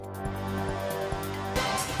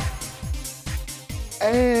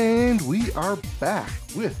And we are back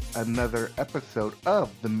with another episode of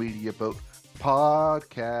the Media Boat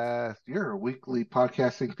Podcast, your weekly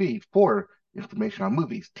podcasting feed for information on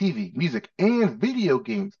movies, TV, music, and video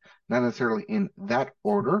games, not necessarily in that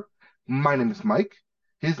order. My name is Mike.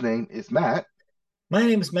 His name is Matt. My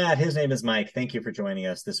name is Matt. His name is Mike. Thank you for joining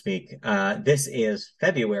us this week. This is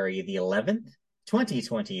February the 11th,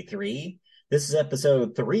 2023. This is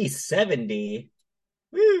episode 370.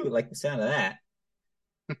 Woo, like the sound of that.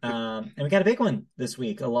 And we got a big one this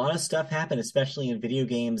week. A lot of stuff happened, especially in video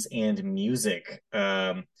games and music.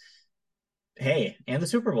 Hey, and the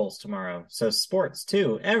Super Bowl's tomorrow. So sports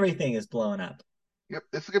too. Everything is blowing up. Yep,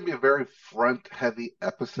 this is going to be a very front-heavy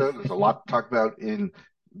episode. There's a lot to talk about in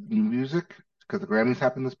music because the Grammys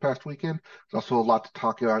happened this past weekend. There's also a lot to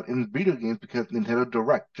talk about in video games because Nintendo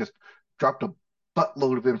Direct just dropped a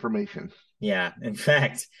buttload of information. Yeah, in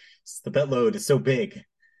fact, the bet load is so big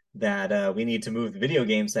that we need to move the video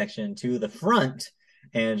game section to the front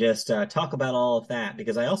and just talk about all of that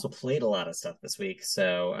because I also played a lot of stuff this week,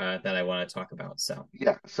 so that I want to talk about. So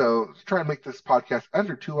Yeah, so to try and make this podcast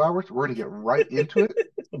under 2 hours, we're going to get right into it.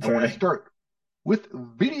 we'll And we're going to try. start with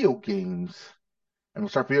video games. And we'll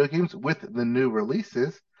start video games with the new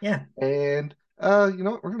releases. Yeah, And you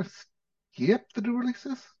know what? We're going to skip the new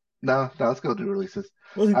releases. No, let's go do releases.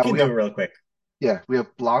 we can We do it have real quick. we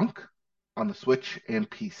have Blanc on the Switch and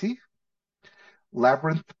PC.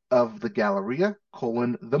 Labyrinth of the Galleria: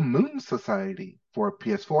 The Moon Society for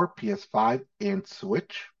PS4, PS5, and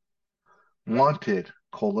Switch. Wanted: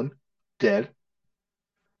 Dead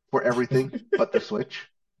for everything but the Switch.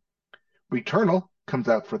 Returnal comes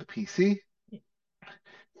out for the PC.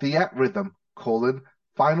 Theatrhythm: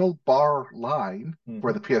 Final Bar Line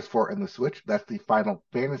for the Hmm. PS4 and the Switch. That's the Final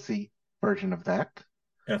Fantasy version of that.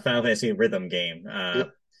 Final Fantasy rhythm game.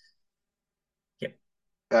 Yep. Yep.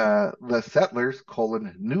 The Settlers: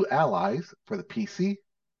 New Allies for the PC.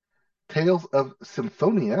 Tales of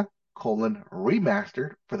Symphonia: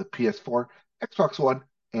 Remastered for the PS4, Xbox One,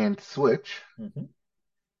 and Switch. Hmm.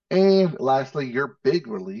 And lastly, your big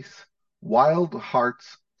release, Wild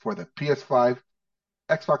Hearts for the PS5,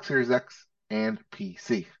 Xbox Series X, and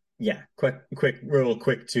PC. Yeah, real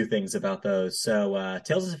quick, two things about those. So,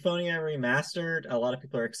 Tales of Symphonia Remastered, a lot of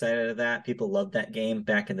people are excited at that. People loved that game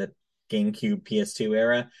back in the GameCube PS2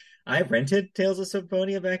 era. I rented Tales of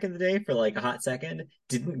Symphonia back in the day for like a hot second,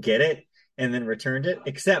 didn't get it, and then returned it,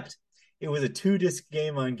 except it was a two-disc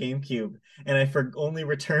game on GameCube, and only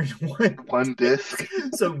returned one. One disc.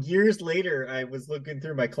 So years later, I was looking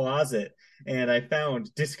through my closet and I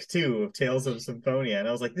found disc two of Tales of Symphonia, and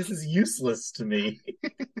I was like, this is useless to me.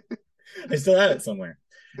 I still have it somewhere.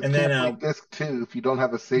 You And then, can't play disc two if you don't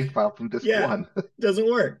have a save file from disc yeah, one. doesn't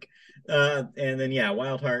work. And then, yeah,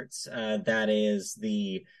 Wild Hearts, that is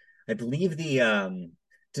I believe the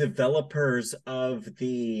developers of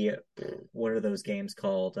what are those games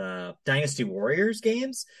called? Dynasty Warriors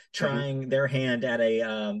games, Mhm. trying their hand at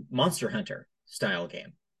a Monster Hunter style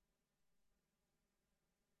game.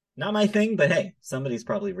 Not my thing, but hey, somebody's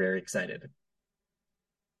probably very excited.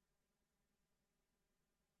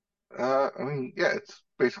 I mean, yeah, it's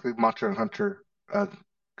basically Monster Hunter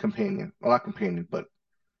companion. Well, not companion, but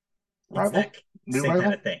It's rival? that New same kind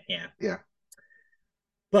rival? of thing, yeah. Yeah.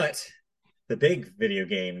 But the big video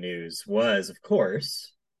game news was, of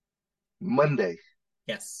course, Monday.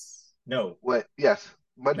 yes, no, What? Yes,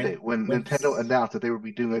 Monday when, when Nintendo when's, announced that they would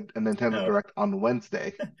be doing a Nintendo oh, Direct on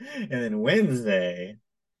Wednesday. and then Wednesday,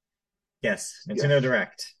 yes, Yes. Nintendo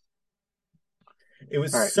Direct. It All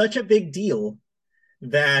was right. such a big deal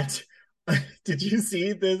that, did you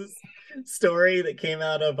see this story that came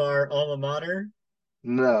out of our alma mater?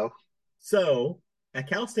 No. So, at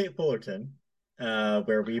Cal State Fullerton,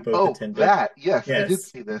 where we both Oh, attended, that. Yes, I did yes,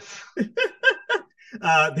 see this.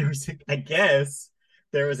 there was, I guess,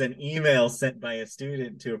 there was an email sent by a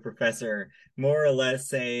student to a professor, more or less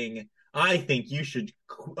saying, "I think you should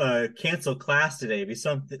cancel class today because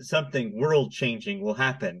something world changing will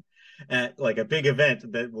happen at like a big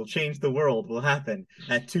event that will change the world will happen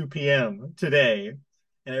at 2 p.m. today."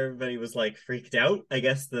 And everybody was like freaked out. I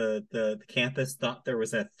guess the campus thought there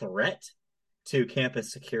was a threat to campus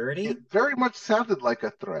It security. very much sounded like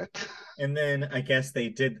a threat. And then I guess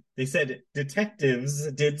they said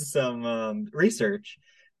detectives did some research,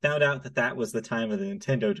 found out that that was the time of the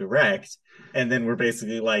Nintendo Direct, and then we're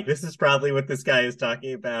basically like, this is probably what this guy is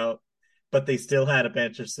talking about. But they still had a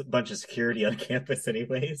bunch of security on campus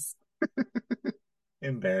anyways.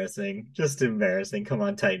 Embarrassing. Just embarrassing. Come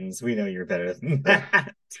on, Titans. We know you're better than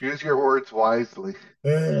that. Choose your words wisely.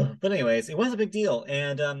 But anyways, it was a big deal.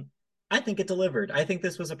 And I think it delivered. I think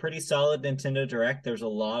this was a pretty solid Nintendo Direct. There's a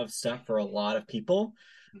lot of stuff for a lot of people.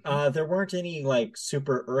 Mhm. There weren't any like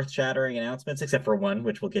super earth-shattering announcements, except for one,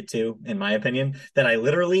 which we'll get to, in my opinion, that I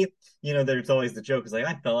literally, there's always the joke is like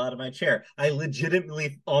I fell out of my chair. I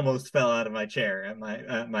legitimately almost fell out of my chair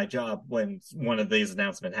at my job when one of these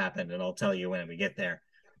announcements happened, and I'll tell you when we get there.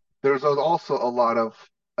 There's also a lot of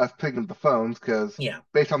us picking up the phones because, Yeah,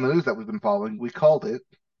 based on the news that we've been following, we called it.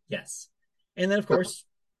 yes. And then of So course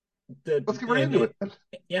the let's get right and into it it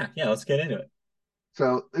then. yeah, let's get into it.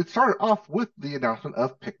 So it started off with the announcement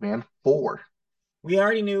of Pikmin 4. We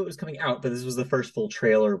already knew it was coming out, but this was the first full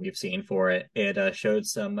trailer we've seen for it. It showed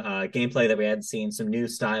some gameplay that we hadn't seen, some new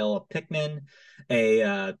style of Pikmin,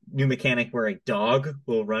 a new mechanic where a dog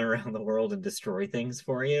will run around the world and destroy things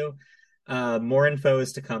for you. More info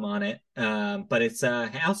is to come on it, but it's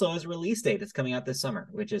also has a release date. It's coming out this summer,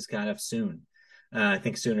 which is kind of soon. I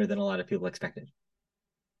think sooner than a lot of people expected.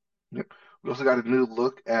 Yep. We also got a new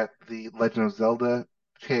look at the Legend of Zelda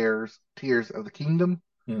Tears of the Kingdom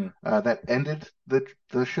Hmm. that ended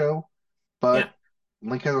the show, but Yeah,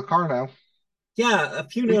 Link has a car now. yeah. A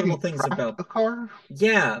few He notable can things craft about a car.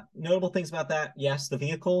 yeah, notable things about that. Yes, the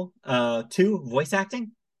vehicle. Two, voice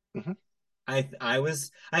acting. Hmm. I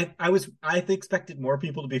expected more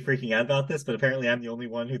people to be freaking out about this, but apparently I'm the only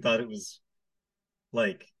one who thought it was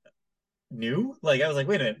like new. Like I was like,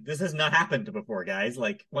 wait a minute, this has not happened before, guys.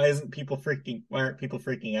 Like, why aren't people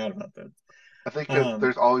freaking out about this? I think because Um,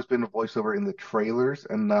 there's always been a voiceover in the trailers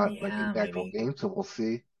and not like in yeah, the actual maybe. game, so we'll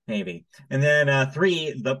see. Maybe. And then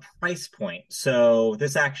three, the price point. So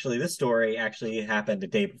this story actually happened a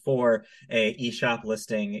day before a eShop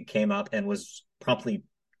listing came up and was promptly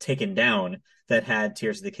taken down that had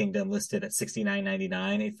Tears of the Kingdom listed at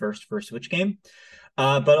 69.99, a first for a Switch game.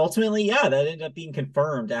 But ultimately, yeah, that ended up being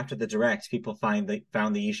confirmed after the direct. People found the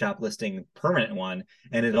eShop listing permanent one,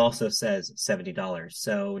 and it also says $70.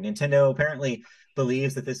 So Nintendo apparently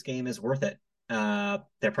believes that this game is worth it.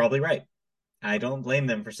 They're probably right. I don't blame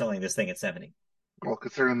them for selling this thing at 70. Well,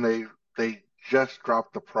 considering they just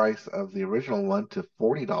dropped the price of the original one to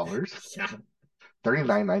 $40, Yeah.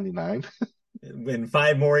 39.99. In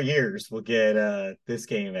 5 more years, we'll get this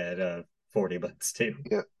game at $40 too.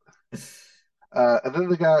 Yeah. And then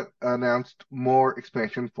they got announced more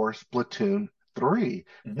expansion for Splatoon 3.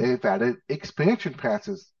 Mhm. They've added expansion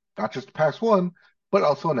passes, not just Pass 1, but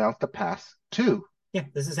also announced a Pass 2. Yeah,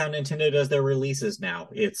 this is how Nintendo does their releases now.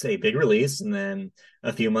 It's a big release, and then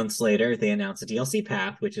a few months later, they announce a DLC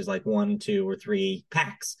path, which is like one, two, or three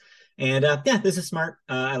packs. And yeah, this is smart.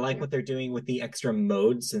 I like Yeah. what they're doing with the extra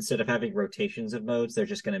modes. Instead of having rotations of modes, they're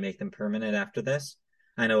just going to make them permanent after this.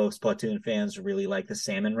 I know Splatoon fans really like the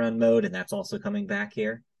Salmon Run mode, and that's also coming back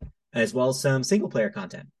here, as well as some single player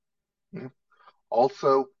content. Yeah.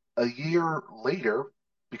 Also, a year later,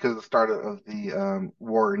 because of the start of the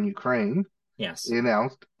war in Ukraine, Yes. they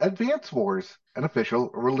announced Advance Wars, an official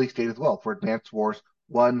release date as well for Advance Wars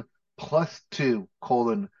 1 plus 2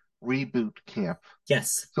 colon reboot camp.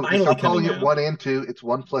 Yes. So they Finally stopped calling coming it out. 1 and 2. It's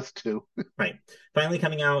 1 plus 2. Right. Finally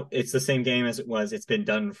coming out. It's the same game as it was. It's been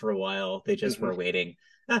done for a while. They just Mhm. were waiting.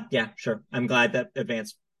 Yeah, sure. I'm glad that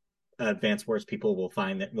Advanced Wars people will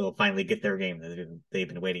finally get their game that they've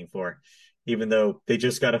been waiting for. Even though they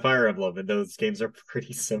just got a Fire Emblem and those games are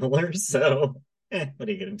pretty similar. So what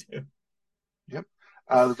are you gonna do? Yep.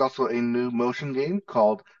 There's also a new motion game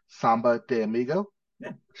called Samba de Amigo,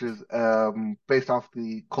 Yeah. which is based off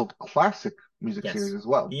the cult classic music series Yes. as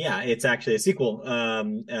well. Yeah, it's actually a sequel.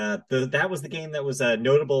 That was the game that was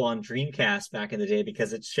notable on Dreamcast back in the day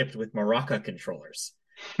because it shipped with Maraca controllers.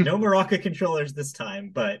 No Maraca controllers this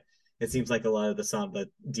time, but it seems like a lot of the Samba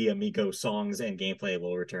de Amigo songs and gameplay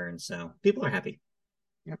will return, so people are happy.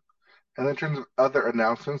 Yep. And in terms of other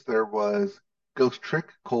announcements, there was Ghost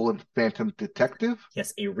Trick colon Phantom Detective,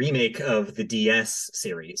 Yes, a remake of the DS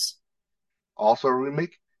series. also a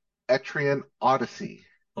remake, Etrian Odyssey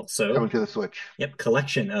coming Also, to the Switch. yep,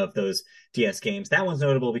 collection of those DS games. That one's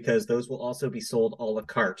notable because those will also be sold a la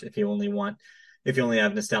carte if you only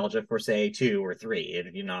have nostalgia for say two or three,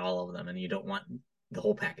 if you not all of them, and you don't want the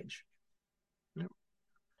whole package. Yep.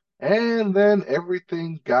 And then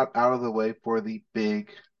everything got out of the way for the big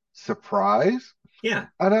surprise Yeah.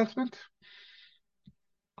 announcement.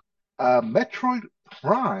 Metroid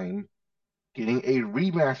Prime getting a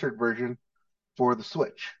remastered version for the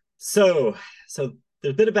Switch. So so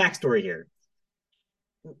there's a bit of backstory here.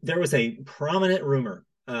 There was a prominent rumor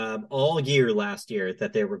all year last year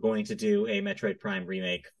that they were going to do a Metroid Prime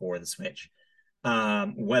remake for the Switch.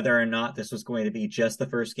 Whether or not this was going to be just the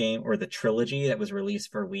first game or the trilogy that was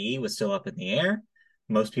released for Wii was still up in the air.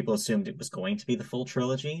 Most people assumed it was going to be the full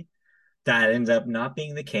trilogy. That ended up not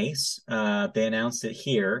being the case. They announced it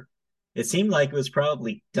here. It seemed like it was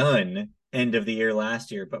probably done end of the year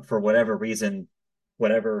last year, but for whatever reason,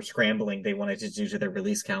 whatever scrambling they wanted to do to their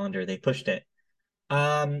release calendar, they pushed it.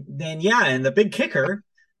 Then yeah, and the big kicker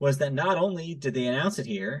was that not only did they announce it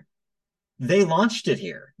here, they launched it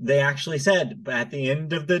here. They actually said at the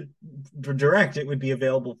end of the direct it would be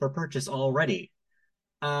available for purchase already.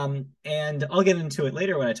 And I'll get into it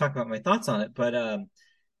later when I talk about my thoughts on it, but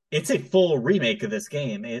it's a full remake of this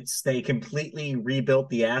game. It's they completely rebuilt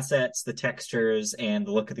the assets, the textures, and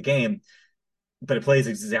the look of the game, but it plays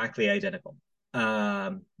exactly identical.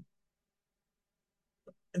 Um,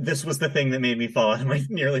 this was the thing that made me fall out of my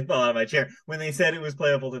nearly fall out of my chair when they said it was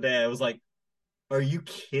playable today. I was like, "Are you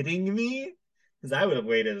kidding me?" Because I would have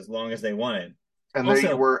waited as long as they wanted. And there you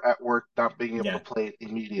Also, were at work not being able to yeah, play it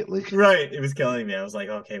immediately. right. It was killing me. I was like,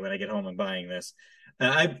 okay, when I get home, I'm buying this.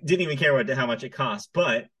 I didn't even care how much it cost,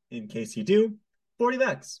 but in case you do,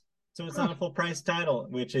 $40. So it's Huh. not a full price title,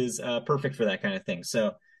 which is perfect for that kind of thing.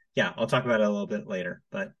 So yeah, I'll talk about it a little bit later,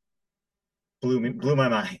 but blew my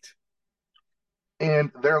mind.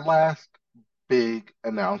 And their last big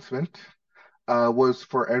announcement was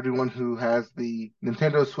for everyone who has the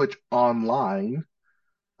Nintendo Switch Online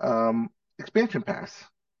um, expansion pass.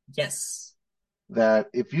 Yes. That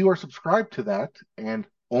if you are subscribed to that, and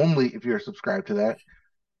only if you're subscribed to that,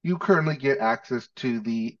 you currently get access to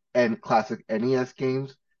the classic NES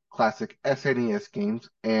games, classic SNES games,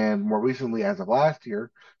 and more recently, as of last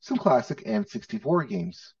year, some classic N64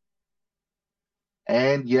 games.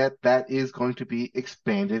 And yet, that is going to be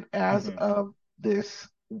expanded as Mhm. of this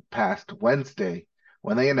past Wednesday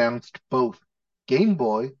when they announced both Game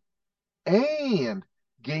Boy and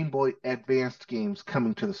Game Boy Advanced games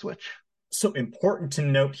coming to the Switch. So important to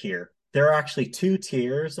note here, there are actually two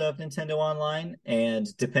tiers of Nintendo Online, and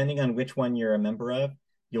depending on which one you're a member of,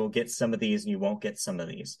 you'll get some of these and you won't get some of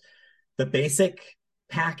these. The basic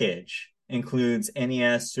package includes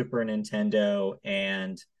NES, Super Nintendo,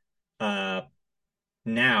 and uh,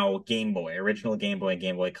 now Game Boy, original Game Boy and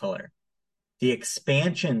Game Boy Color. The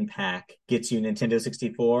expansion pack gets you Nintendo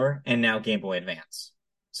 64 and now Game Boy Advance.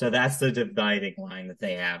 So that's the dividing line that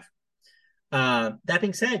they have. That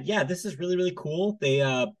being said, yeah, this is really, really cool.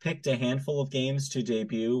 They picked a handful of games to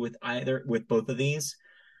debut with both of these,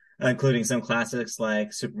 including some classics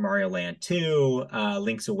like Super Mario Land 2,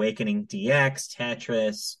 Link's Awakening DX,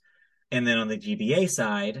 Tetris, and then on the GBA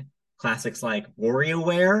side, classics like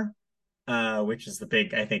WarioWare, which is the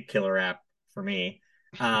big, I think, killer app for me.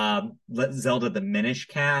 Zelda the Minish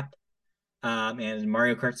Cap, and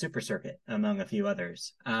Mario Kart Super Circuit, among a few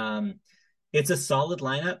others. It's a solid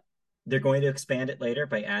lineup. They're going to expand it later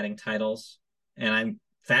by adding titles, and I'm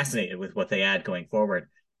fascinated with what they add going forward.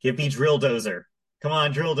 Give me Drill Dozer. Come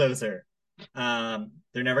on, Drill Dozer.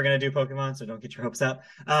 They're never going to do Pokemon, so don't get your hopes up.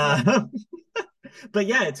 No. But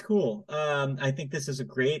yeah, it's cool. I think this is a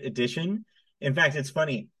great addition. In fact, it's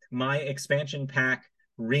funny. My expansion pack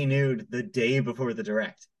renewed the day before the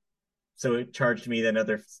direct. So it charged me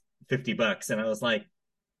another $50. And I was like,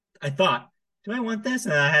 I thought, do I want this?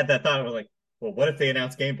 And I had that thought. I was like, well, what if they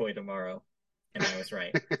announce Game Boy tomorrow? And I was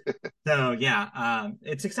right. So yeah,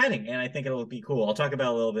 it's exciting, and I think it'll be cool. I'll talk about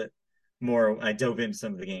it a little bit more. I dove into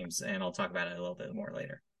some of the games, and I'll talk about it a little bit more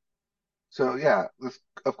later. So yeah, this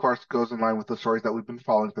of course goes in line with the stories that we've been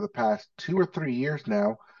following for the past 2 or 3 years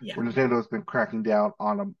now, Yeah. where Nintendo has been cracking down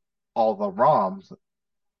on all the ROMs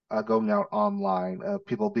going out online,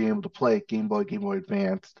 people being able to play Game Boy, Game Boy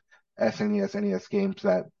Advanced, SNES, NES games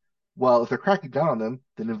that, well, if they're cracking down on them,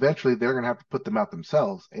 then eventually they're going to have to put them out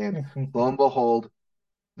themselves. And lo and behold,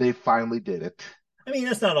 they finally did it. I mean,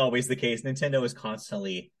 that's not always the case. Nintendo is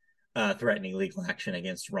constantly threatening legal action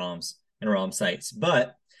against ROMs and ROM sites,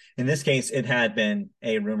 but in this case, it had been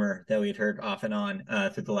a rumor that we'd heard off and on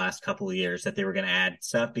through the last couple of years that they were going to add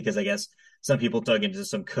stuff because I guess some people dug into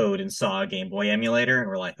some code and saw a Game Boy emulator and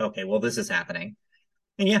were like, okay, well, this is happening.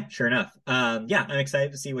 And yeah, sure enough. Yeah, I'm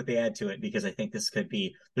excited to see what they add to it because I think this could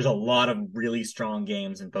be, there's a lot of really strong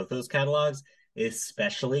games in both those catalogs,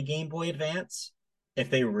 especially Game Boy Advance. If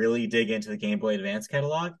they really dig into the Game Boy Advance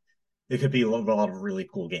catalog, it could be a lot of really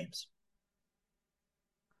cool games.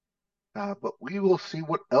 But we will see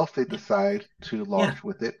what else they Yeah. decide to Yeah. launch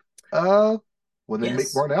with it uh, when they make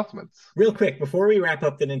more Yes. announcements. Real quick, before we wrap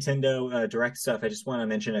up the Nintendo Direct stuff, I just want to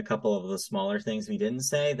mention a couple of the smaller things we didn't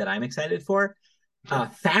say that I'm excited for. Sure.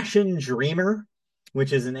 Fashion Dreamer,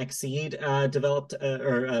 which is an Exceed developed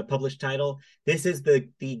or published title. This is the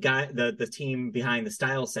guy the team behind the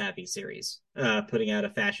Style Savvy series, putting out a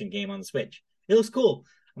fashion game on the Switch. It looks cool.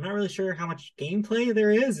 I'm not really sure how much gameplay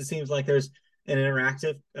there is. It seems like there's an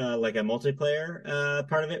interactive, like a multiplayer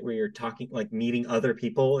part of it, where you're talking, like meeting other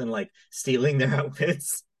people and like stealing their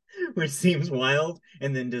outfits, which seems wild,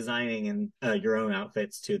 and then designing and your own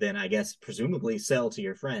outfits to then, I guess, presumably sell to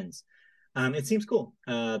your friends. It seems cool.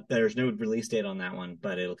 There's no release date on that one,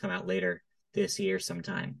 but it'll come out later this year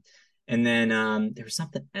sometime. And then there was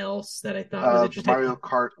something else that I thought was interesting. Mario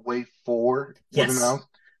Kart Wave 4 was Yes, announced.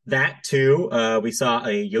 that too. We saw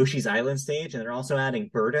a Yoshi's Island stage, and they're also adding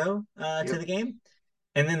Birdo to Yep. the game.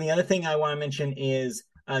 And then the other thing I want to mention is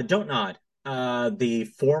Don't Nod, the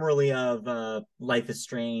formerly of Life is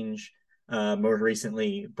Strange, more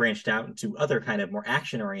recently branched out into other kind of more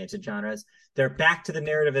action-oriented genres. They're back to the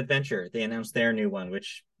narrative adventure. They announced their new one,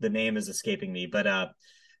 which the name is escaping me,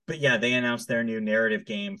 but yeah, they announced their new narrative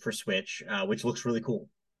game for Switch, which looks really cool.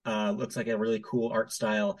 Looks like a really cool art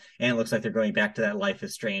style, and it looks like they're going back to that Life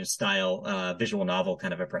is Strange style visual novel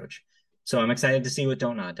kind of approach. So I'm excited to see what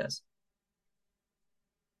Don't Nod does.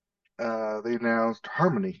 They announced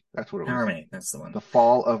Harmony. That's what it was. Harmony, that's the one. The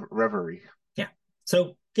Fall of Reverie. Yeah.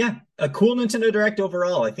 So yeah, a cool Nintendo Direct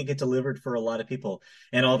overall. I think it delivered for a lot of people,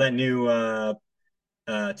 and all that new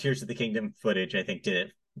Tears of the Kingdom footage, I think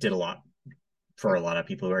did a lot for a lot of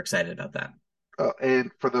people who are excited about that. And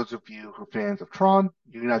for those of you who are fans of Tron,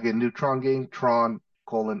 you now get a new Tron game, Tron: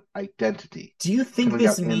 Identity, Do you think coming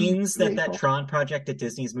this out in means that April. Tron project at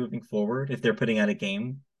Disney's moving forward if they're putting out a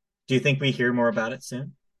game? Do you think we hear more about it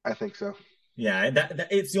soon? I think so. Yeah, that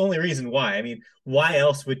it's the only reason why. I mean, why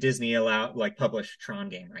else would Disney allow like publish a Tron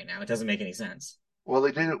game right now? It doesn't make any sense. Well,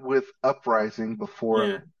 they did it with Uprising before.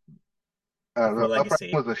 Yeah, before Uprising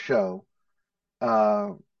Legacy. was a show. Uh,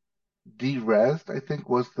 Derezed, I think,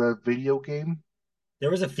 was the video game. There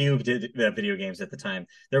was a few video games at the time.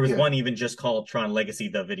 There was Yeah, one even just called Tron Legacy,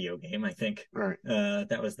 the video game, I think. right.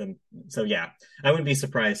 That was the so yeah. I wouldn't be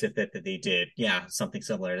surprised if that they did, yeah, something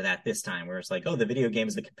similar to that this time, where it's like, oh, the video game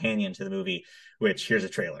is the companion to the movie, which here's a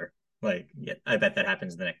trailer. Like, yeah, I bet that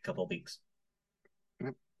happens in the next couple of weeks.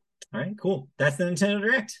 Yep. All right, cool. That's the Nintendo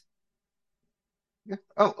Direct. Yeah.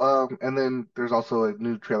 Oh, and then there's also a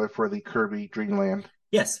new trailer for the Kirby Dream Land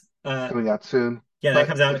Yes. coming out soon. Yeah, that But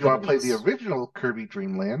comes out in if a you couple want to play the weeks. original Kirby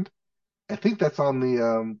Dream Land, I think that's on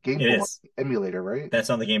the Game It Boy is. emulator, right?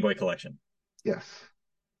 That's on the Game Boy Collection. Yes.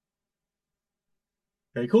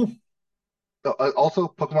 Very cool.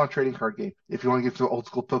 Also, Pokemon trading card game. If you want to get some old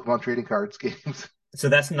school Pokemon trading cards games, So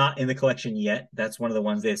that's not in the collection yet. That's one of the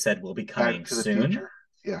ones they said will be Back coming to the soon, Future.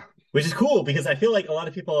 Yeah. which is cool because I feel like a lot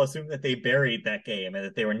of people assume that they buried that game and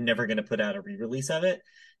that they were never going to put out a re-release of it.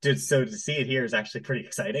 So to see it here is actually pretty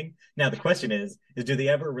exciting. Now the question is do they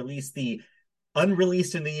ever release the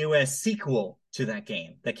unreleased in the US sequel to that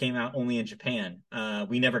game that came out only in Japan?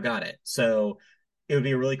 We never got it. So it would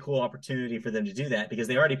be a really cool opportunity for them to do that because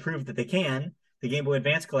they already proved that they can. The Game Boy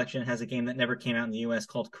Advance collection has a game that never came out in the US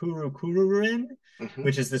called Kuru Kururin, Hmm.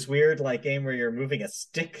 which is this weird like game where you're moving a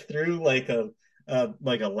stick through like a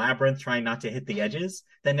labyrinth trying not to hit the edges.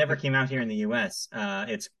 That never came out here in the US.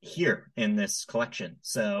 It's here in this collection.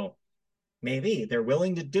 So maybe they're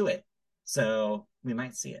willing to do it. So we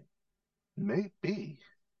might see it. Maybe.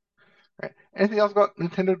 Right. Anything else about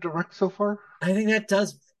Nintendo Direct so far? I think that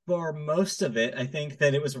does for most of it. I think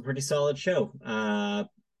that it was a pretty solid show.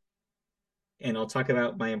 And I'll talk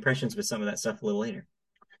about my impressions with some of that stuff a little later.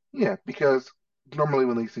 Yeah, because normally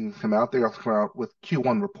when these things come out, they also come out with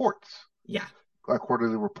Q1 reports, Yeah,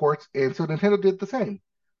 quarterly reports, and so Nintendo did the same.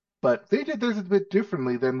 But they did theirs a bit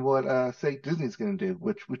differently than what, say, Disney's going to do,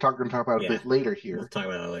 which going to talk about a yeah. bit later We'll here, talk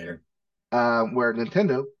about that later. where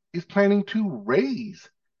Nintendo is planning to raise,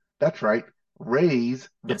 that's right, raise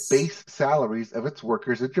the Yes. base salaries of its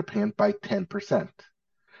workers in Japan by 10%.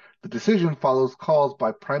 The decision follows calls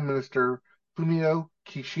by Prime Minister Fumio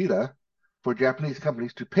Kishida for Japanese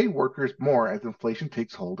companies to pay workers more as inflation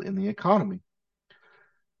takes hold in the economy.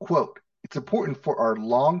 Quote, it's important for our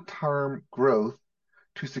long-term growth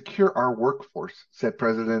to secure our workforce, said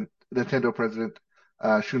Nintendo President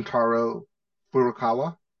Shuntaro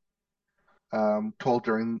Furukawa, told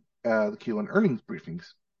during the Q1 earnings briefings.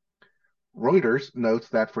 Reuters notes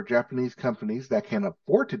that for Japanese companies that can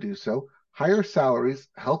afford to do so, higher salaries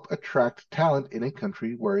help attract talent in a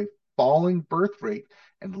country where a falling birth rate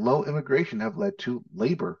and low immigration have led to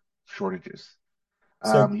labor shortages.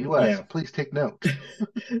 So US, yeah. please take note.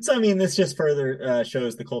 So I mean, this just further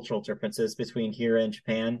shows the cultural differences between here and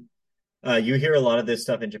Japan. You hear a lot of this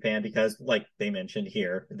stuff in Japan because, like they mentioned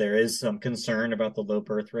here, there is some concern about the low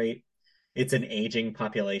birth rate. It's an aging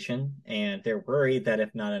population, and they're worried that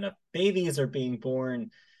if not enough babies are being born,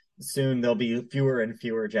 soon there'll be fewer and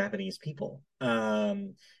fewer Japanese people.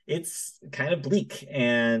 It's kind of bleak,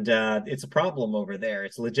 and it's a problem over there.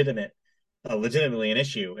 It's legitimate. legitimately an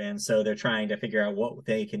issue, and so they're trying to figure out what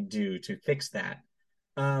they can do to fix that.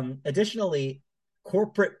 Additionally,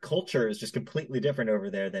 corporate culture is just completely different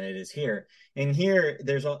over there than it is here. And here in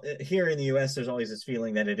the US, there's always this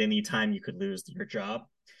feeling that at any time you could lose your job.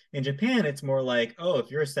 In Japan, it's more like, oh,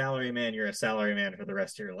 if you're a salary man, you're a salary man for the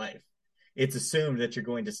rest of your life. It's assumed that you're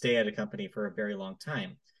going to stay at a company for a very long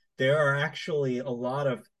time. There are actually a lot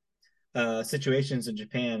of situations in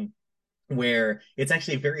Japan where it's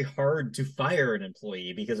actually very hard to fire an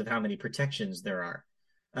employee because of how many protections there are.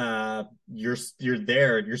 You're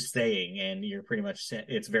there, you're staying, and you're pretty much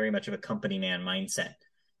it's very much of a company man mindset.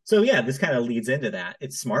 So yeah, this kind of leads into that.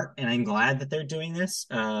 It's smart, and I'm glad that they're doing this.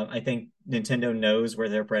 I think Nintendo knows where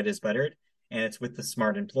their bread is buttered, and it's with the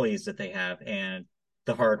smart employees that they have and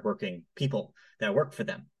the hardworking people that work for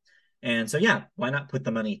them. And so, yeah, why not put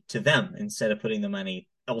the money to them instead of putting the money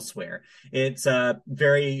elsewhere? It's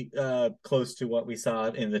very close to what we saw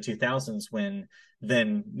in the 2000s when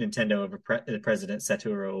then Nintendo president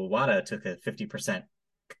Satoru Iwata took a 50%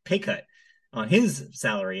 pay cut on his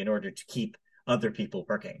salary in order to keep other people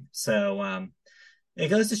working. So it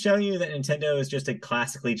goes to show you that Nintendo is just a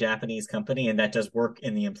classically Japanese company, and that does work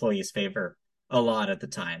in the employee's favor a lot of the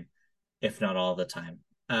time, if not all the time.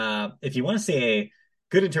 If you want to see a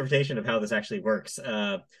good interpretation of how this actually works,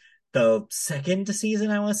 the second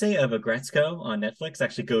season, I want to say, of Agretzko on Netflix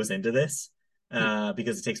actually goes into this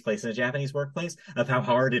because it takes place in a Japanese workplace of how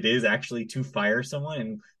hard it is actually to fire someone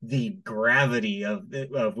and the gravity of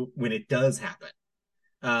when it does happen.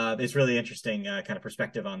 It's really interesting kind of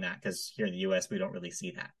perspective on that because here in the US, we don't really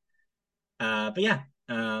see that. But yeah,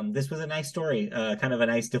 this was a nice story, kind of a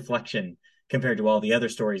nice deflection compared to all the other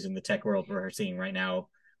stories in the tech world we're seeing right now,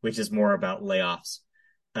 which is more about layoffs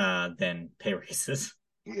than pay raises.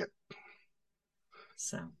 Yeah.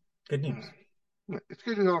 So good news. It's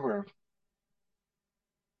good to go around.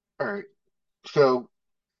 All right. So,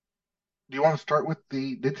 do you want to start with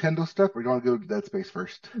the Nintendo stuff, or do you want to go to Dead Space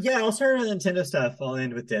first? Yeah, I'll start with Nintendo stuff. I'll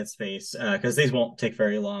end with Dead Space because these won't take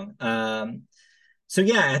very long. So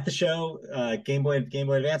yeah, at the show, Game Boy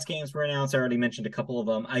Advance games were announced. I already mentioned a couple of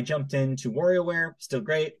them. I jumped into WarioWare, still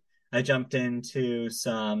great. I jumped into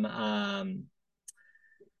some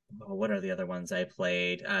what are the other ones I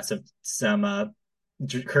played? Some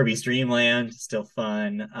Kirby's Dream Land, still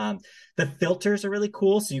fun. The filters are really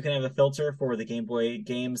cool, so you can have a filter for the Game Boy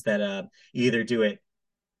games that either do it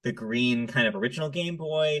the green kind of original Game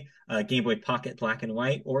Boy, Game Boy Pocket Black and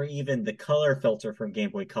White, or even the color filter from Game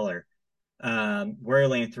Boy Color. Wario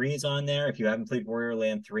Land 3 is on there. If you haven't played Wario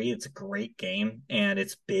Land 3, it's a great game and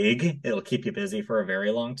it's big. It'll keep you busy for a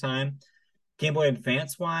very long time. Game Boy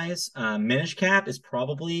Advance wise, Minish Cap is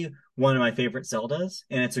probably one of my favorite Zeldas,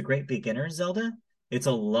 and it's a great beginner Zelda. It's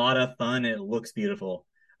a lot of fun and it looks beautiful.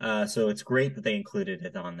 So it's great that they included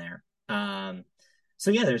it on there.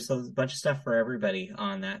 So yeah, there's a bunch of stuff for everybody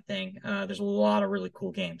on that thing. There's a lot of really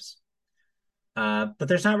cool games. But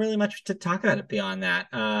there's not really much to talk about it beyond that.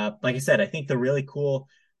 Like I said, I think the really cool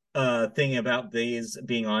thing about these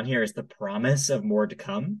being on here is the promise of more to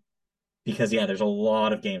come. Because yeah, there's a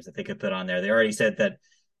lot of games that they could put on there. They already said that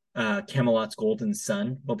Camelot's Golden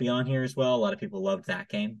Sun will be on here as well. A lot of people loved that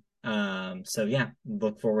game. So yeah,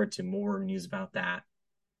 look forward to more news about that.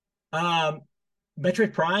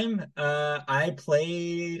 Metroid Prime, I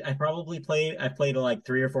played like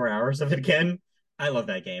 3 or 4 hours of it again. I love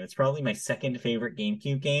that game. It's probably my second favorite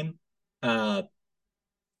GameCube game. Uh,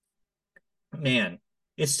 man,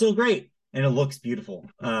 it's still great and it looks beautiful.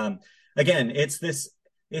 Again, it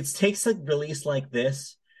takes a release like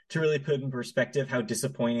this to really put in perspective how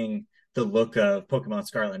disappointing the look of Pokemon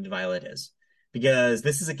Scarlet and Violet is. Because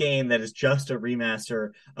this is a game that is just a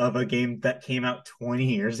remaster of a game that came out 20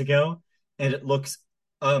 years ago, and it looks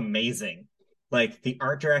amazing. Like the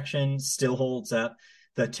art direction still holds up.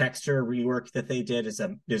 The texture rework that they did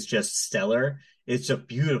is just stellar. It's a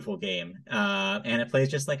beautiful game, and it plays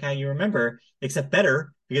just like how you remember, except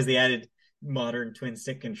better because they added modern twin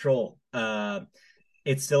stick control.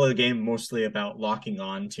 It's still a game mostly about locking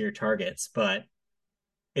on to your targets, but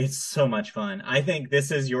it's so much fun. I think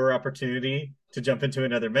this is your opportunity to jump into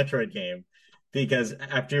another Metroid game because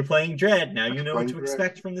after playing Dread, now you After know what playing to Dread,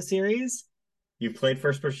 expect from the series. You've played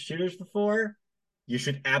first person shooters before. You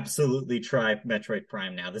should absolutely try Metroid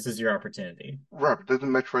Prime now. This is your opportunity. Robert, doesn't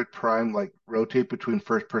Metroid Prime like rotate between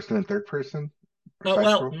first person and third person or Oh, side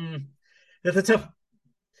well, scroll? that's a tough.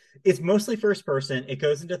 It's mostly first person. It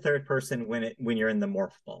goes into third person when you're in the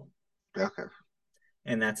morph ball. Okay.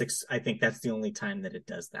 And I think that's the only time that it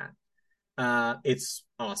does that. It's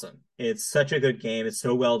awesome. It's such a good game. It's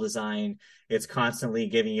so well designed. It's constantly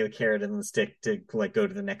giving you a carrot and the stick to like go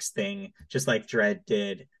to the next thing, just like Dread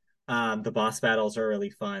did. The boss battles are really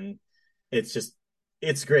fun. It's just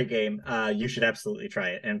it's a great game. You should absolutely try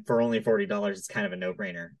it. And for only $40, it's kind of a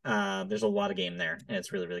no-brainer. There's a lot of game there, and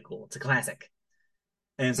it's really, really cool. It's a classic.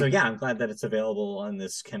 And so yeah, I'm glad that it's available on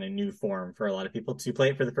this kind of new form for a lot of people to play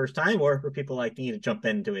it for the first time, or for people like me to jump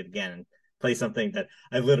into it again and play something that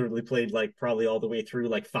I literally played like probably all the way through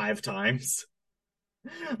like 5 times.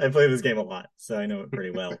 I play this game a lot, so I know it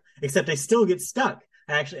pretty well. Except I still get stuck.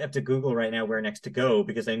 I actually have to Google right now where next to go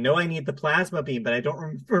because I know I need the plasma beam, but I don't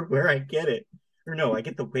remember where I get it. Or no, I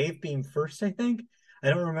get the wave beam first, I think. I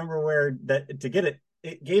don't remember where that to get it.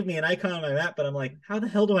 It gave me an icon on my map, but I'm like, how the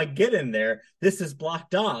hell do I get in there? This is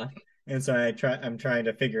blocked off. And so I'm trying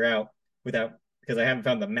to figure out without because I haven't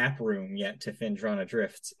found the map room yet to Phendrana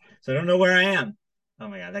Drifts. So I don't know where I am. Oh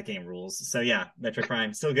my god, that game rules. So yeah, Metroid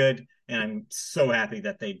Prime still good, and I'm so happy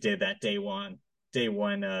that they did that day one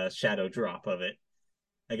shadow drop of it.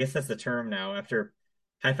 I guess that's the term now. After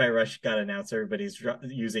Hi-Fi Rush got announced, everybody's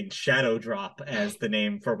using shadow drop as the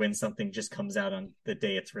name for when something just comes out on the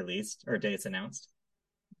day it's released or day it's announced.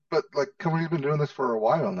 But like company's been doing this for a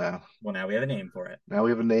while now. Well, now we have a name for Now we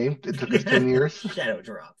have a name. It took us 10 it. years. Shadow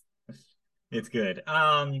drop. It's good.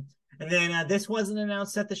 And then this wasn't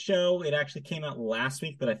announced at the show. It actually came out last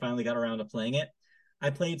week, but I finally got around to playing it. I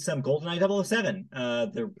played some GoldenEye 007,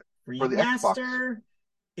 the For the Xbox, remaster.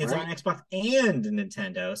 It's on right? Xbox and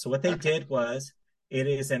Nintendo. So what they Okay. did was it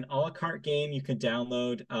is an a la carte game you can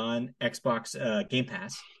download on Xbox Game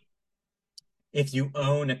Pass. If you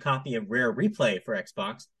own a copy of Rare Replay for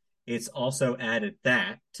Xbox, it's also added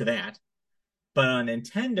that to that. But on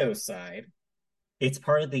Nintendo's side, it's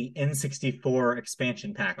part of the N64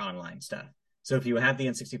 expansion pack online stuff. So if you have the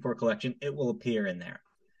N64 collection, it will appear in there.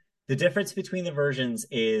 The difference between the versions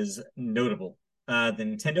is notable. The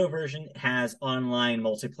Nintendo version has online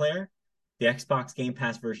multiplayer. The Xbox Game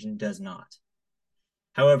Pass version does not.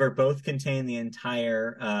 However, both contain the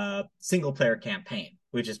entire single player campaign,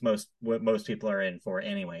 which is what most people are in for,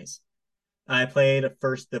 anyways. I played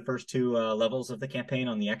the first two levels of the campaign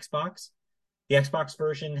on the Xbox. The Xbox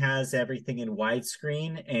version has everything in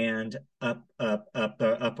widescreen and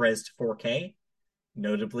up-res to 4K.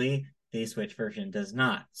 Notably, the Switch version does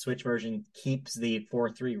not. Switch version keeps the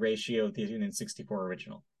 4:3 ratio of the N64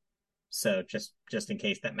 original. So just in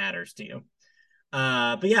case that matters to you.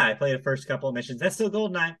 But yeah, I played the first couple of missions. That's still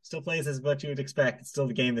GoldenEye. Still plays as what you would expect. It's still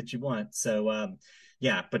the game that you want. So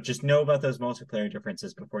yeah, but just know about those multiplayer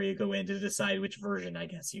differences before you go in to decide which version I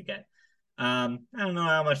guess you get. I don't know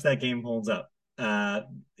how much that game holds up.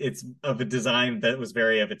 It's of a design that was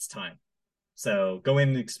very of its time. So go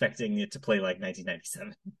in expecting it to play like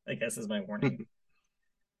 1997, I guess is my warning.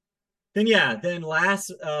 Then yeah, then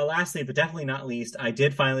lastly, but definitely not least, I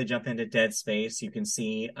did finally jump into Dead Space. You can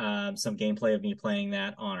see some gameplay of me playing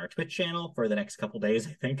that on our Twitch channel for the next couple days,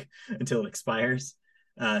 I think, until it expires.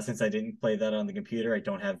 Since I didn't play that on the computer, I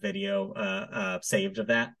don't have video saved of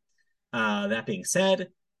that. That being said,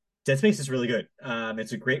 Dead Space is really good.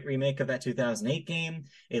 It's a great remake of that 2008 game.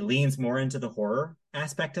 It leans more into the horror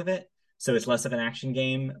aspect of it, so it's less of an action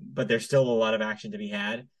game, but there's still a lot of action to be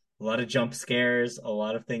had. A lot of jump scares, a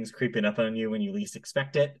lot of things creeping up on you when you least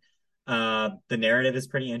expect it. The narrative is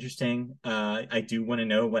pretty interesting. I do want to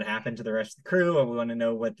know what happened to the rest of the crew. I want to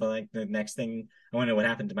know what the next thing. I want to know what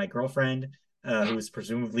happened to my girlfriend, who's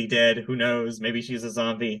presumably dead. Who knows? Maybe she's a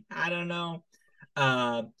zombie. I don't know.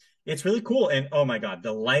 Uh, it's really cool. And oh my God,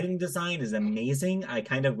 the lighting design is amazing. I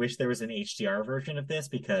kind of wish there was an HDR version of this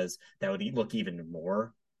because that would look even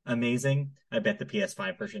more amazing. I bet the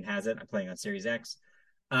PS5 version has it. I'm playing on Series X.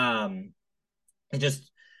 It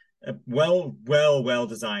just a well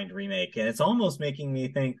designed remake. And it's almost making me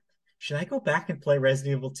think, should I go back and play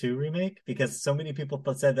Resident Evil 2 remake? Because so many people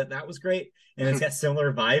said that that was great and it's got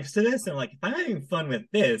similar vibes to this. And I'm like, if I'm having fun with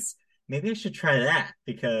this, maybe I should try that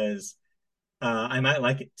because I might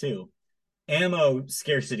like it too. Ammo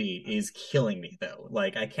scarcity is killing me though.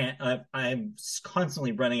 Like I can't, I'm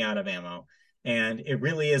constantly running out of ammo, and it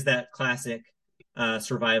really is that classic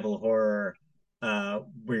survival horror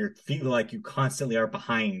where you feel like you constantly are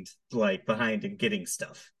behind and getting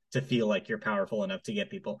stuff to feel like you're powerful enough to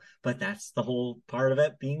get people. But that's the whole part of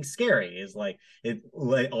it being scary is it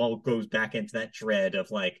all goes back into that dread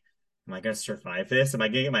of like, am I going to survive this? Am I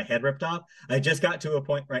going to get my head ripped off? I just got to a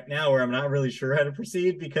point right now where I'm not really sure how to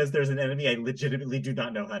proceed because there's an enemy I legitimately do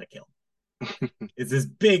not know how to kill. It's this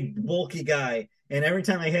big, bulky guy, and every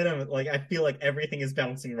time I hit him, like I feel like everything is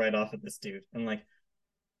bouncing right off of this dude. I'm like,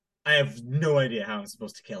 I have no idea how I'm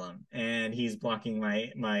supposed to kill him, and he's blocking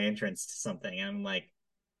my entrance to something. And I'm like,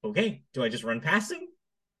 okay, do I just run past him?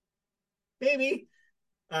 Maybe.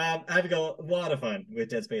 I've got a lot of fun with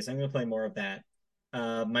Dead Space. I'm going to play more of that.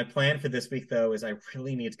 My plan for this week, though, is I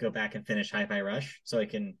really need to go back and finish Hi-Fi Rush so I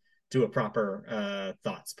can do a proper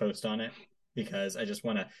thoughts post on it because I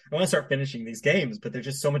want to start finishing these games, but there's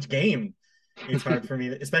just so much game. It's hard for me,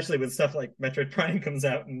 especially with stuff like Metroid Prime comes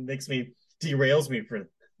out and derails me for a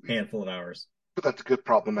handful of hours. But that's a good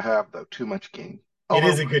problem to have, though. Too much game. It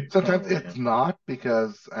is Although a good sometimes problem to it's have. not,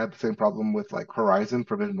 because I had the same problem with like Horizon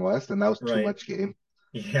Forbidden West, and that was too Right. much game.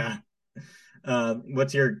 Yeah.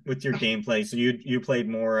 What's your gameplay? So you played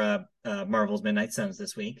more Marvel's Midnight Suns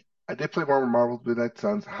this week. I did play more Marvel's Midnight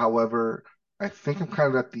Suns. However, I think I'm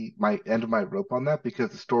kind of at the my end of my rope on that because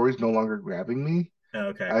the story's no longer grabbing me Oh,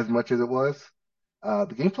 okay. as much as it was.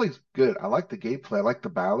 The gameplay's good. I like the gameplay. I like the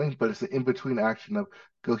battling, but it's the in-between action of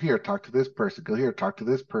go here, talk to this person, go here, talk to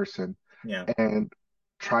this person, Yeah. and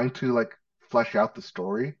trying to like flesh out the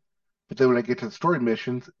story. But then when I get to the story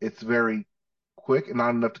missions, it's very quick and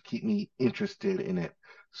not enough to keep me interested in it.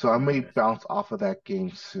 So I may Uh, bounce off of that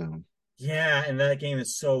game soon. yeah, and that game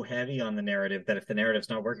is so heavy on the narrative that if the narrative's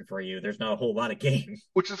not working for you, there's not a whole lot of game.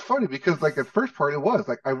 Which is funny because like at first part it was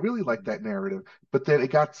like I really liked that narrative, but then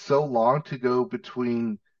it got so long to go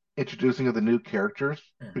between introducing of the new characters,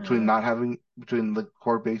 between Uh, not having between the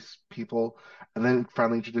core base people, and then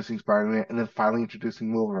finally introducing Spider-Man, and then finally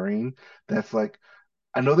introducing Wolverine. That's like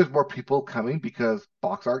I know there's more people coming because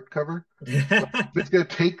box art cover, but if it's gonna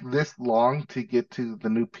take this long to get to the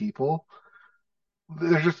new people,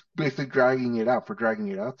 they're just basically dragging it out for dragging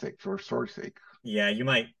it out's sake, for story's sake. yeah, you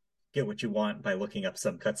might get what you want by looking up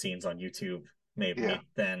some cutscenes on YouTube, Yeah. maybe.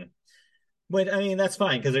 Then, but I mean that's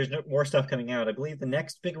fine because there's more stuff coming out. I believe the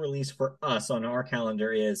next big release for us on our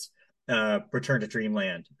calendar is Return to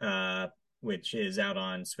Dreamland, which is out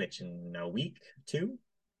on Switch in a week,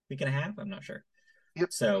 week and a half. I'm not sure.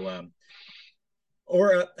 Yep. So,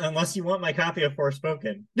 or unless you want my copy of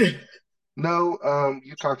Forspoken. No,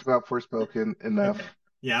 you talked about Forspoken Okay. enough.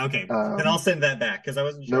 Yeah, okay. Then I'll Um, send that back because I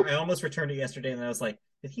wasn't sure. nope. I almost returned it yesterday and I was like,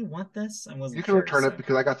 did he want this? I You wasn't can sure. return it So,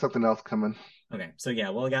 because I got something else coming. okay. So yeah,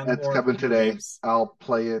 well, I got It's more coming more today. games. I'll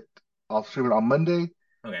play it. I'll stream it on Monday,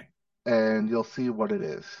 Okay. and you'll see what it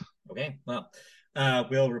is. Okay. Well,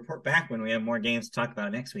 we'll report back when we have more games to talk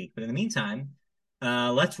about next week. But in the meantime,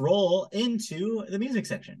 let's roll into the music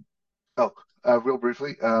section. Oh, real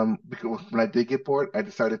briefly, because when I did get bored, I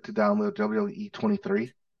decided to download WWE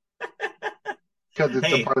 23 because it's a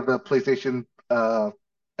Hey, part of the PlayStation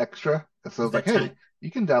Extra. So I it's was like, that hey, time.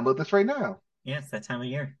 you can download this right now. Yeah, it's that time of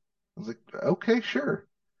year. I was like, okay, sure.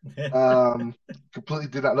 Um, Completely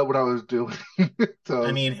did not know what I was doing, so I I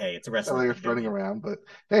was mean, hey, it's a felt like wrestling I game. was Big running deal. around. But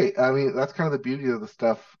hey, I mean, that's kind of the beauty of the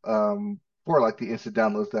stuff for like the instant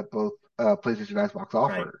downloads that both PlayStation and Xbox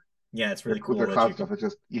Right. offer. Yeah, it's Their, really with their cool that cloud you stuff, can. it's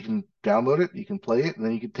just you can download it, you can play it, and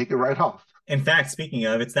then you can take it right off. In fact, speaking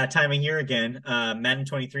of, it's that time of year again. Madden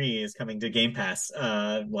 23 is coming to Game Pass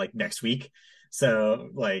like next week. So,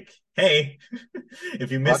 like, hey,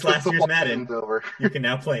 if you missed Watch when last year's football season's Madden, over. you can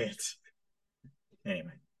now play it.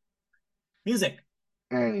 Anyway, music.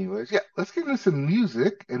 Anyways, yeah, let's get into some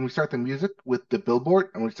music, and we start the music with the Billboard,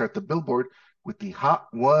 and we start the Billboard with the Hot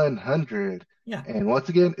 100. Yeah, And once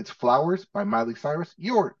again, it's Flowers by Miley Cyrus,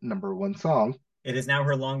 your number one song. it is now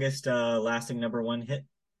her longest lasting number one hit.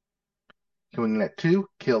 Coming in at two,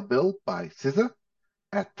 Kill Bill by SZA.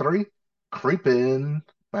 At three, Creepin'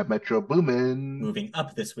 by Metro Boomin, Moving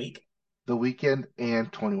up this week. The Weeknd,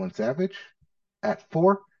 and 21 Savage. At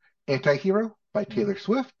four, Antihero by Mhm. Taylor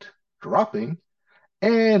Swift, dropping.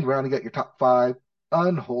 And rounding out your top five,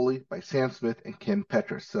 Unholy by Sam Smith and Kim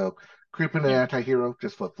Petras. So Creepin' Yeah, and Antihero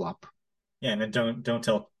just flip flop. yeah, and then don't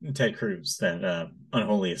tell Ted Cruz that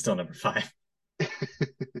Unholy is still number five.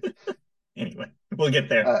 Anyway, we'll get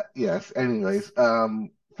there. Yes. Anyways,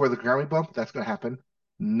 for the Grammy bump, that's going to happen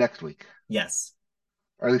next week, Yes.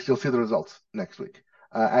 or at least you'll see the results next week.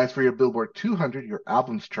 As for your Billboard 200, your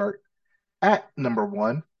albums chart, at number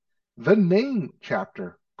one, The Name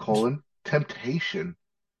Chapter, Temptation,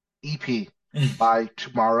 EP by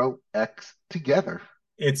Tomorrow X Together.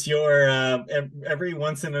 It's your every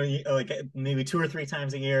once in a like maybe two or three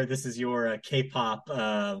times a year. This is your K-pop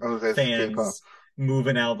Oh, that's K-pop. fans move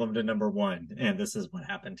an album to number one, and this is what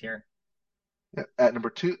happened here. Yeah. At number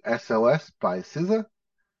two, SOS by SZA.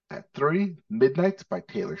 At three, Midnights by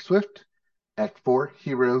Taylor Swift. At four,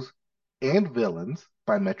 Heroes and Villains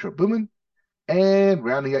by Metro Boomin. And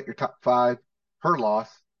rounding out your top five, Her Loss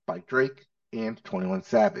by Drake and 21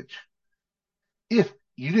 Savage. If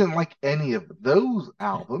you didn't like any of those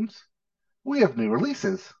albums, we have new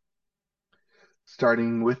releases.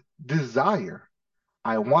 Starting with Desire,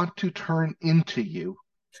 I Want to Turn Into You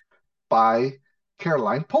by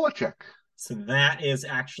Caroline Polachek. So that is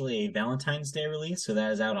actually a Valentine's Day release. So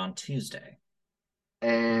that is out on Tuesday.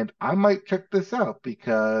 and I might check this out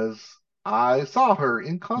because I saw her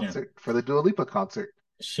in Yeah. concert for the Dua Lipa concert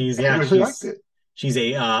She's and yeah, really liked she's it. she's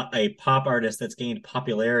a pop artist that's gained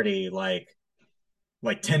popularity like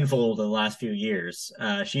tenfold in the last few years.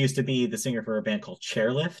 She used to be the singer for a band called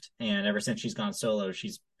Chairlift, and ever since she's gone solo,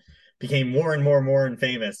 she's became more and more and more and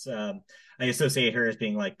famous. I associate her as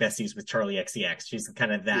being like besties with Charlie XCX. She's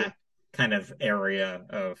kind of Yeah, that kind of area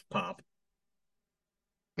of pop.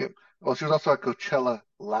 yeah. Well, she was also at Coachella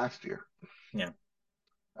last year. Yeah.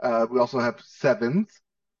 We also have Sevens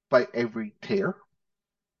by Avery Tear,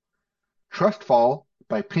 Trust Fall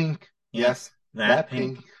by Pink. Yes, Yes, that that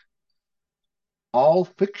Pink. Pink. All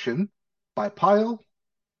Fiction by Pile,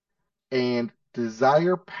 and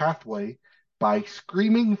Desire Pathway by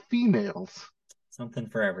Screaming Females. Something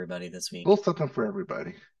for everybody this A week. little something for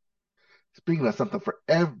everybody. Speaking of something for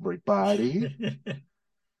everybody,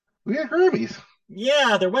 we had Grammys.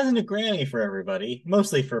 Yeah, there wasn't a Grammy for everybody,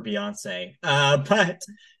 mostly for Beyonce. But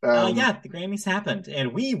Um, yeah, the Grammys happened,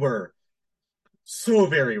 and we were so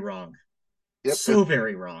very wrong. yep, So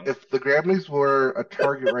very wrong. if the Grammys were a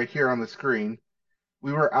target right here on the screen,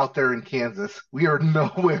 we were out there in Kansas. We are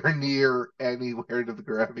nowhere near anywhere to the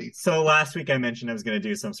Grammys. So last week I mentioned I was going to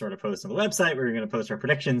do some sort of post on the website. We were going to post our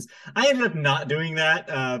predictions. I ended up not doing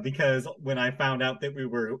that because when I found out that we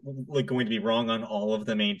were like going to be wrong on all of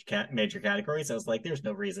the major categories, I was like, "There's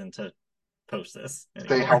no reason to post this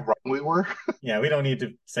Say how anymore." wrong we were. Yeah, we don't need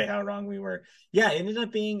to say how wrong we were. Yeah, it ended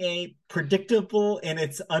up being a predictable in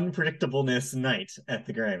its unpredictableness night at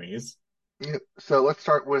the Grammys. Yep. So let's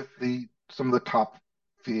start with the some of the top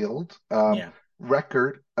fields. Yeah,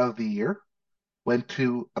 Record of the year went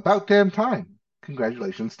to About Damn Time.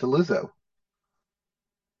 Congratulations to Lizzo.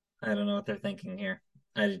 I don't know what they're thinking here.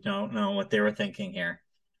 I don't know what they were thinking here.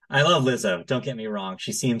 I love Lizzo. Don't get me wrong.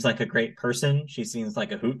 She seems like a great person. She seems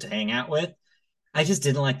like a hoot to hang out with. I just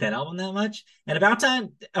didn't like that album that much. And About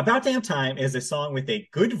Damn Time is a song with a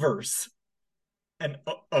good verse and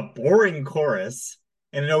a boring chorus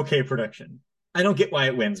and an okay production. I don't get why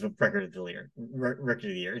it wins with Record of the Year. Record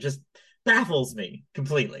of the Year. It just baffles me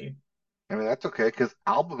completely. I mean, that's okay because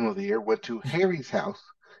Album of the Year went to Harry's House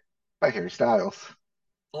by Harry Styles.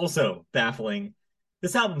 Also baffling.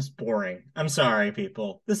 This album's boring. I'm sorry,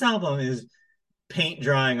 people. This album is paint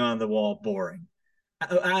drying on the wall boring.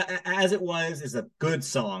 As it was is a good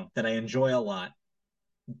song that I enjoy a lot,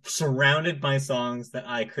 surrounded by songs that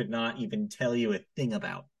I could not even tell you a thing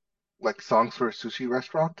about. Like Songs for a Sushi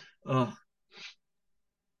Restaurant. Oh,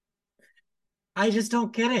 I just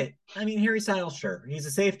don't get it. I mean, Harry Styles, sure, he's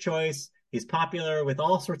a safe choice. He's popular with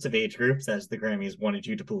all sorts of age groups, as the Grammys wanted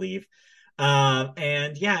you to believe.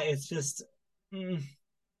 And yeah, it's just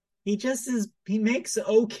he just is. He makes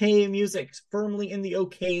okay music, firmly in the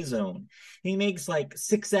okay zone. He makes like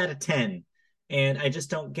 6 out of 10, and I just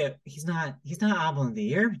don't get. He's not album of the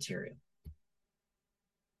year material.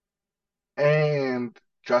 And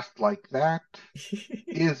just like that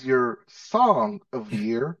is your Song of the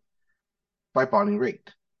Year by Bonnie Raitt.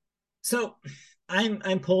 So I'm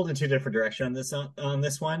pulled in two different directions on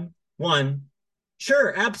this one. One,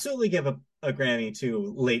 sure, absolutely give a Grammy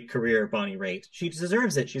to late career Bonnie Raitt. She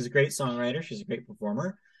deserves it. She's a great songwriter. She's a great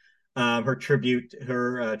performer. Her tribute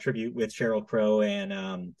with Sheryl Crow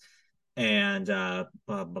and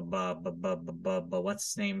what's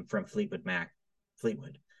his name from Fleetwood Mac,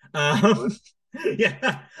 Fleetwood. Fleetwood. Um,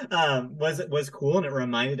 yeah, was cool, and it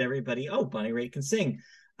reminded everybody, oh, Bonnie Raitt can sing.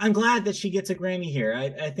 I'm glad that she gets a Grammy here.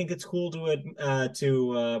 I think it's cool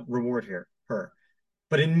to reward her.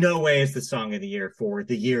 But in no way is the song of the year for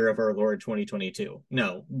the year of our Lord 2022.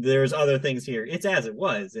 No, there's other things here. It's as it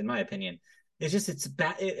was, in my opinion. It's just it's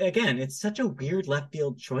bad. Again, it's such a weird left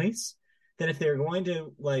field choice that if they're going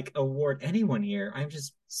to like award anyone here, I'm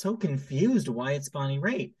just so confused why it's Bonnie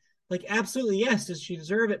Raitt. Like, absolutely yes, does she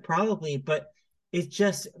deserve it? Probably, but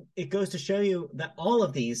it goes to show you that all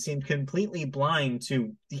of these seem completely blind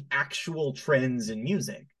to the actual trends in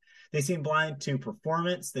music. They seem blind to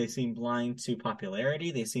performance. They seem blind to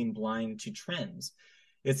popularity. They seem blind to trends.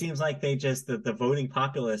 It seems like the voting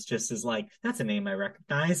populace just is like, that's a name I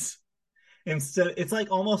recognize. Instead, it's like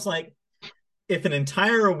almost like if an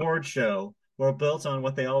entire award show were built on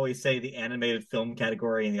what they always say the animated film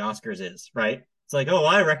category in the Oscars is, right? It's like, oh,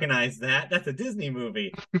 I recognize that. That's a Disney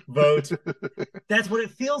movie. Vote. That's what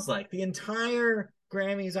it feels like. The entire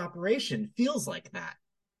Grammys operation feels like that.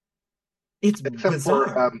 It's Except for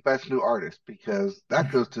bizarre. Best New Artist, because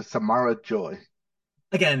that goes to Samara Joy.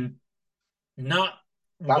 Again, not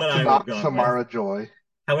Not what to I would have knock gone with. Samara Joy.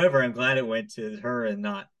 However, I'm glad it went to her and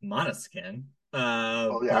not Måneskin.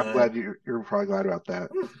 Oh yeah, I'm But glad you're probably glad about that.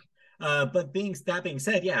 but being that being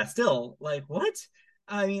said, yeah, still like what?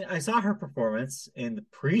 I mean, I saw her performance in the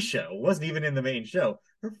pre-show. It wasn't even in the main show.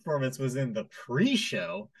 Her performance was in the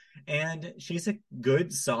pre-show, and she's a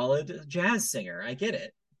good, solid jazz singer. I get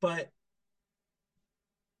it. But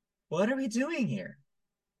what are we doing here?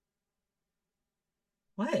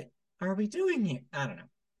 What are we doing here? I don't know.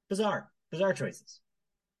 Bizarre. Bizarre choices.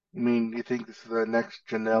 I mean, you think this is the next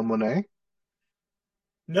Janelle Monáe?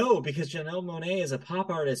 No, because Janelle Monáe is a pop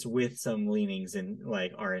artist with some leanings in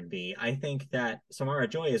like R&B. I think that Samara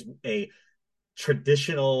Joy is a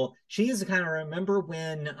traditional. She's kind of remember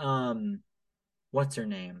when what's her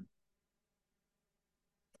name?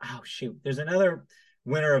 Oh shoot, there's another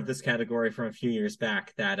winner of this category from a few years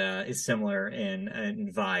back that is similar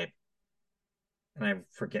in vibe, and I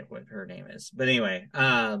forget what her name is. But anyway,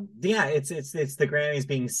 yeah, it's the Grammys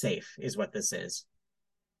being safe is what this is,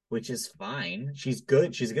 which is fine. She's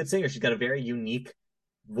good. She's a good singer. She's got a very unique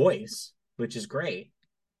voice, which is great.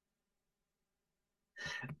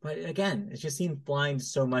 But again, it just seems blind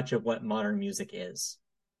so much of what modern music is.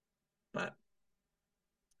 But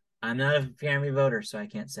I'm not a Grammy voter, so I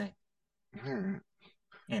can't say. Hmm.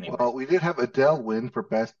 Anyway, Well, we did have Adele win for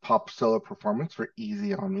Best Pop Solo Performance for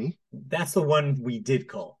Easy on Me. that's the one we did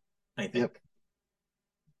call, I Yep.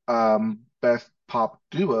 think. Best Pop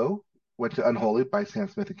Duo went to Unholy by Sam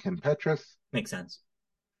Smith and Kim Petras. Makes sense.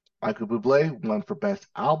 Michael Bublé won for Best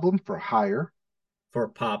Album for Higher. For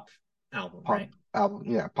pop album, Pop right? album,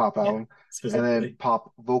 yeah, pop Yeah, album. And then specifically.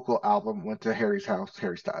 pop vocal album went to Harry's House,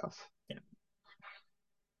 Harry Styles. Yeah.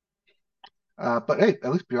 But hey,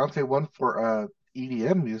 at least Beyonce won for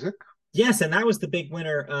EDM music. Yes, and that was the big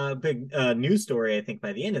winner, big news story, I think,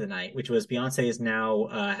 by the end of the night, which was Beyonce is now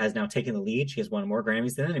has now taken the lead. She has won more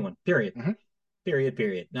Grammys than anyone. Period. Hmm. Period.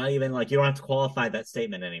 Period. Not even like you don't have to qualify that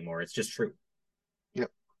statement anymore. It's just true.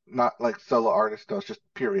 Yep. Not like solo artist, though, it's just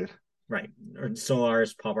period. Right. Or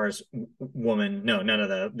Solar's, pop artist, woman. No, none of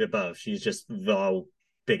the above. She's just the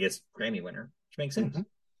biggest Grammy winner, which makes sense. Hmm.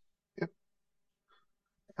 Yep.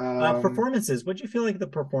 Um, Performances. What do you feel like the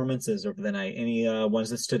performances over the night? Any ones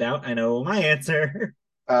that stood out? I know my answer.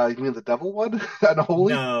 you mean the devil one?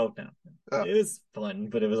 Unholy? No, no. Uh, It was fun,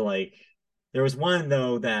 but it was like there was one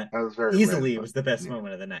though that that was very easily random. was the best Yeah.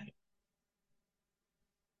 moment of the night.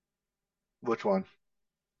 Which one?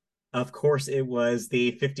 Of course, it was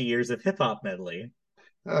the 50 years of hip hop medley.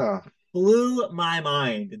 Oh, Blew my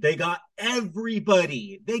mind. They got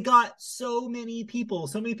everybody. They got so many people.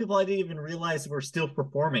 So many people I didn't even realize were still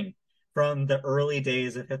performing from the early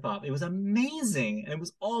days of hip hop. It was amazing. And it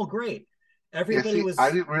was all great. yeah. Everybody See, I was,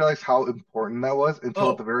 didn't realize how important that was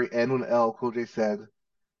until at the oh, very end when LL Cool J said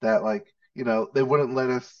that, like, they wouldn't let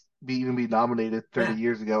us be nominated 30 yeah,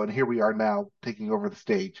 years ago, and here we are now taking over the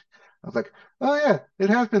stage. I was like, oh yeah, it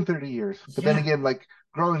has been 30 years. But then yeah. again, like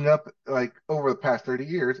growing up, like over the past 30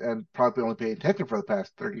 years, and probably only paying attention for the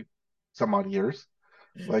past 30 some odd years,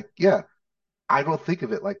 like yeah, I don't think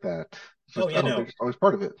of it like that. It's Oh, just, yeah, oh, they're no. just always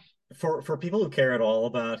part of it. For people who care at all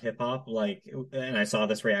about hip hop, like, and I saw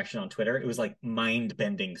this reaction on Twitter, it was like mind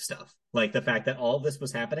bending stuff. Like the fact that all this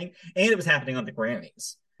was happening and it was happening on the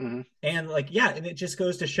Grammys. Hmm. And like, yeah, and it just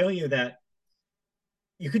goes to show you that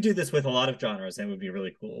you could do this with a lot of genres and it would be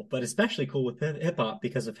really cool, but especially cool with hip hop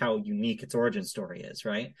because of how unique its origin story is,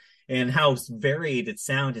 right? And how varied its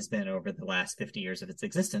sound has been over the last 50 years of its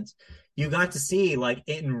existence. You got to see, like,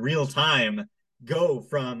 in real time, go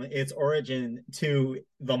from its origin to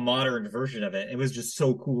the modern version of it. It was just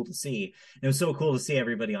so cool to see. It was so cool to see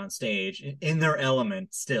everybody on stage in their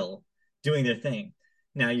element still doing their thing.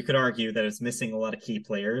 Now, you could argue that it's missing a lot of key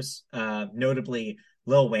players, notably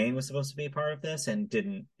Lil Wayne was supposed to be a part of this and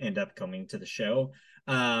didn't end up coming to the show.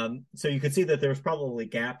 So you could see that there was probably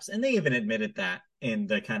gaps, and they even admitted that in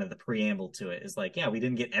the kind of the preamble to it is like, yeah, we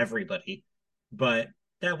didn't get everybody, but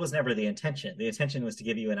that was never the intention. The intention was to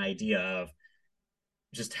give you an idea of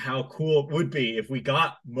just how cool it would be if we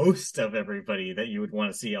got most of everybody that you would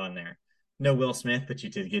want to see on there. No Will Smith, but you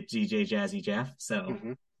did get DJ Jazzy Jeff. So,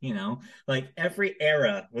 Hmm. like every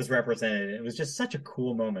era was represented. It was just such a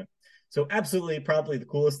cool moment. So, absolutely, probably the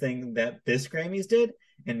coolest thing that this Grammys did,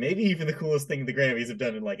 and maybe even the coolest thing the Grammys have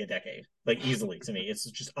done in like a decade, like easily to me. It's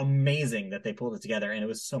just amazing that they pulled it together, and it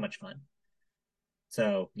was so much fun.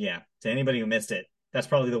 So, yeah, to anybody who missed it, that's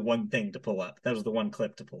probably the one thing to pull up. That was the one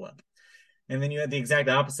clip to pull up. And then you had the exact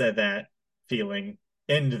opposite of that feeling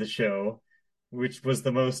end the show, which was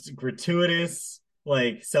the most gratuitous,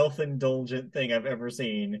 like self-indulgent thing I've ever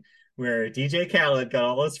seen, where DJ Khaled got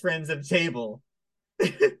all his friends at a table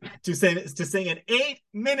to sing an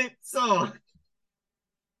 8-minute song.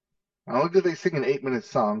 Not only did they sing an 8-minute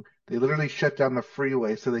song, they literally shut down the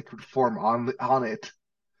freeway so they could perform on it.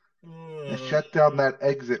 and shut down that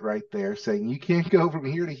exit right there, saying you can't go from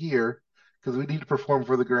here to here because we need to perform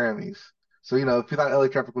for the Grammys. So if you thought LA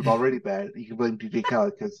Traffic was already bad, you can blame DJ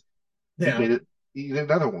Khaled because he Yeah. made it. He did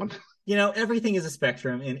another one. Everything is a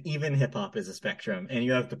spectrum, and even hip hop is a spectrum, and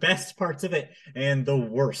you have the best parts of it and the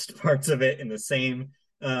worst parts of it in the same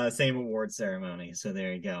award ceremony. So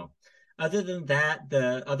there you go. Other than that,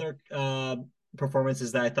 the other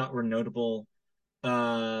performances that I thought were notable,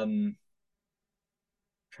 trying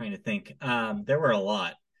to think, there were a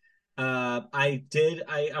lot. I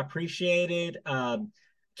appreciated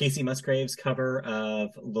Casey Musgrave's cover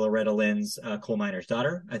of Loretta Lynn's Coal Miner's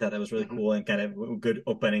Daughter. I thought that was really Mhm. cool and kind of a good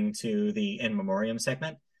opening to the In Memoriam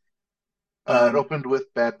segment. It Um, opened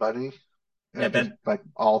with Bad Bunny, yeah, just Ben, like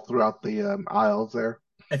all throughout the aisles there.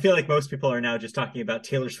 I feel like most people are now just talking about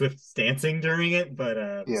Taylor Swift's dancing during it, but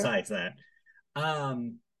Yeah, besides that.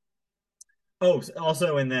 Um, oh,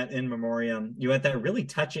 also in that In Memoriam, you had that really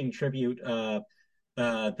touching tribute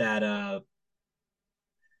that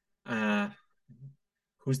uh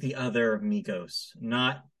who's the other Migos?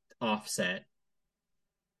 Not Offset,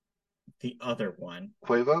 the other one.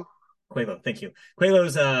 Quavo. Quavo, thank you.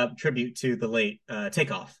 Quavo's tribute to the late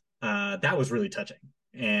Takeoff. That was really touching.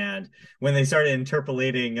 And when they started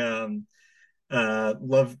interpolating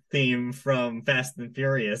love theme from Fast and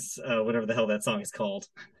Furious, whatever the hell that song is called,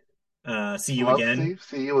 See You Love Again. Steve.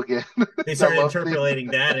 See you again. They That started love theme. interpolating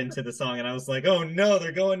that into the song, and I was like, "Oh no,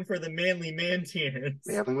 they're going for the manly man tears."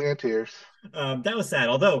 Family Man Tears. That was sad.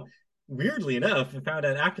 Although, weirdly enough, I found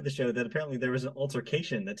out after the show that apparently there was an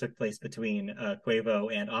altercation that took place between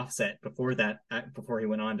Quavo and Offset before he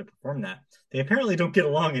went on to perform that. They apparently don't get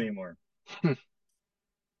along anymore.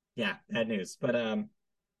 Yeah, bad news. But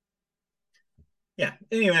yeah.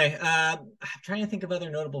 Anyway, I'm trying to think of other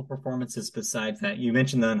notable performances besides that. You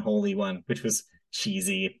mentioned the Unholy one, which was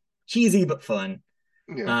cheesy but fun.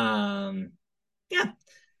 Yeah. Um, yeah,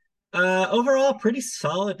 overall, pretty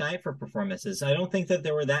solid night for performances. I don't think that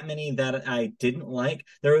there were that many that I didn't like.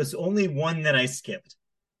 There was only one that I skipped.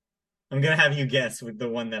 I'm gonna have you guess with the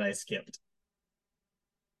one that I skipped.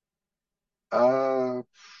 Uh,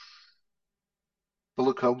 the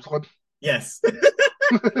Luke Combs one. Yes,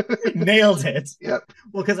 nailed it. Yep.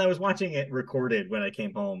 Well, because I was watching it recorded when I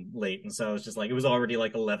came home late, and so I was just like, it was already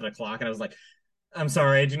like 11 o'clock, and I was like, I'm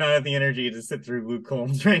sorry, I do not have the energy to sit through Luke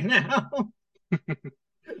Combs right now.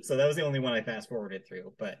 So that was the only one I fast forwarded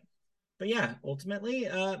through. But yeah, ultimately,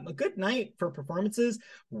 a good night for performances.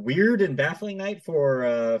 Weird and baffling night for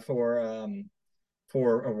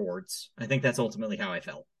awards. I think that's ultimately how I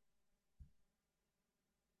felt.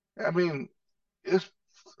 I mean, it's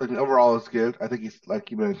overall it's good. I think he's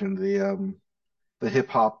like you mentioned the hip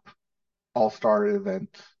hop All Star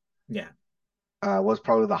event Yeah, was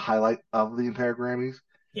probably the highlight of the entire Grammys.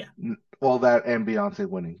 yeah, Well, that and Beyonce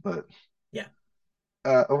winning, but yeah,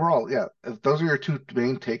 overall, yeah, if those are your two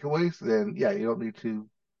main takeaways, then yeah, you don't need to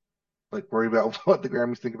like worry about what the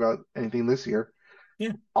Grammys think about anything this year.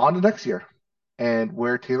 yeah. On to next year, and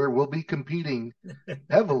where Taylor will be competing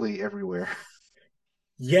heavily everywhere.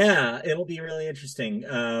 Yeah, it'll be really interesting.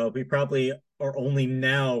 We probably are only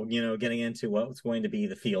now, getting into what's going to be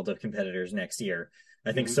the field of competitors next year.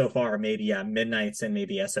 I think Mhm. so far, maybe Midnights and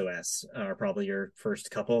maybe SOS are probably your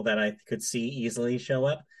first couple that I could see easily show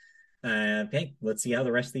up. Hey, let's see how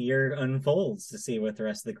the rest of the year unfolds to see what the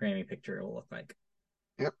rest of the Grammy picture will look like.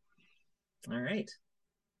 Yep. All right.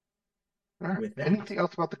 All right. With that, Anything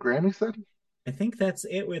else about the Grammys then? I think that's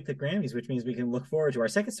it with the Grammys, which means we can look forward to our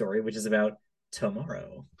second story, which is about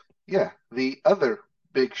tomorrow. Yeah, the other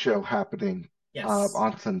big show happening Yes.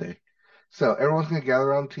 on Sunday. So everyone's gonna gather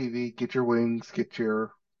around TV, get your wings, get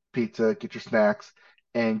your pizza, get your snacks,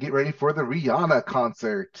 and get ready for the Rihanna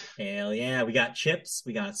concert. Hell yeah. We got chips,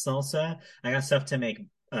 we got salsa. I got stuff to make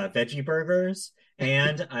veggie burgers,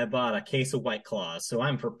 and I bought a case of White Claws, so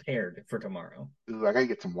I'm prepared for tomorrow. Ooh, I gotta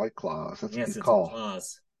get some White Claws. That's a Yes, good it's a call.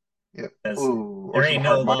 claws. Yep. Because Ooh, or there some ain't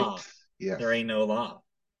no Heart law. Mites. Yes. There ain't no law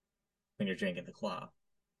when you're drinking the claw.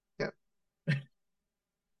 Yep.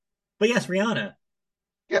 But yes, Rihanna.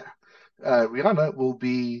 Yeah. Rihanna will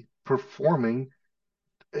be performing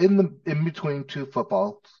in between two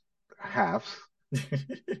football halves. Yes,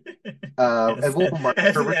 And will mark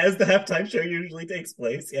her. as the halftime show usually takes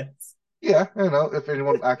place. Yes. Yeah, I know if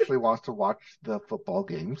anyone actually wants to watch the football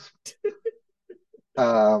games.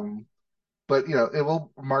 Um, but it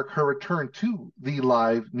will mark her return to the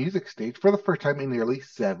live music stage for the first time in nearly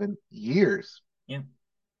 7 years. Yeah.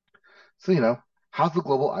 So, how's the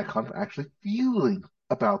global icon actually feeling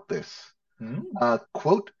about this? Hmm.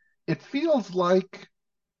 Quote, it feels like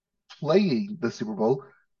playing the Super Bowl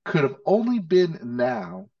could have only been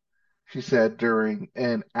now She said during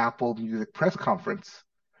an Apple Music press conference,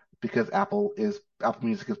 because Apple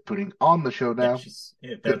Music is putting on the show Yeah, now.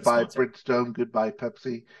 they're the Goodbye sponsor. Bridgestone, goodbye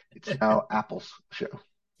Pepsi. It's now Apple's show.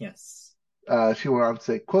 Yes. She went on to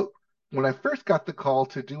say, quote, when I first got the call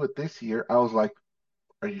to do it this year, I was like,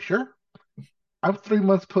 are you sure? I'm 3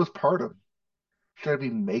 months postpartum. Should I be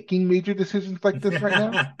making major decisions like this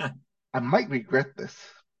right now? I might regret this.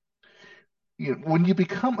 When you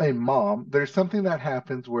become a mom, there's something that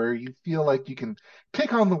happens where you feel like you can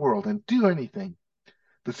take on the world and do anything.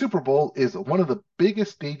 The Super Bowl is one of the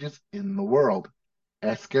biggest stages in the world.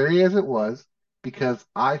 As scary as it was, because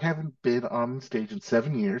I haven't been on stage in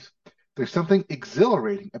 7 years, there's something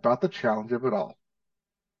exhilarating about the challenge of it all.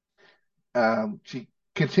 She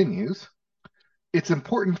continues, it's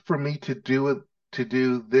important for me to do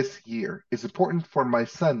this year. It's important for my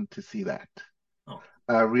son to see that. Oh,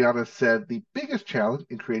 Rihanna said the biggest challenge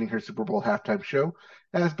in creating her Super Bowl halftime show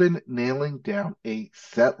has been nailing down a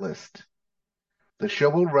set list. The show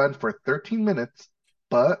will run for 13 minutes,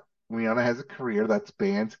 but Rihanna has a career that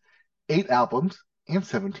spans 8 albums and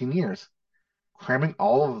 17 years. Cramming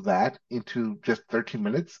all of that into just 13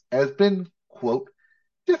 minutes has been, quote,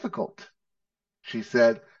 difficult. She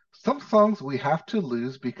said, some songs we have to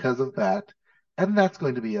lose because of that, and that's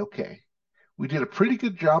going to be okay. We did a pretty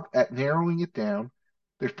good job at narrowing it down.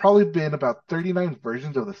 There's probably been about 39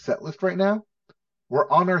 versions of the set list right now. We're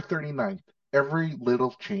on our 39th. Every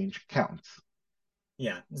little change counts.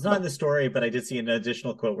 yeah. It's not in So the story, but I did see an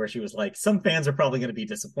additional quote where she was like, some fans are probably going to be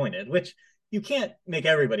disappointed, which you can't make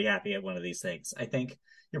everybody happy at one of these things. I think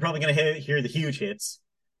you're probably going to hear the huge hits.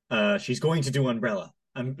 She's going to do Umbrella.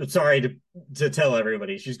 I'm sorry to tell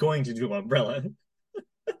everybody, she's going to do Umbrella.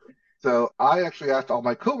 So I actually asked all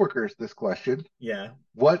my coworkers this question. Yeah,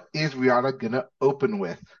 What is Rihanna gonna open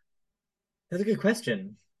with? that's a good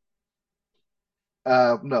question.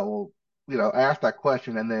 No, well, I asked that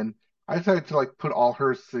question and then I decided to like put all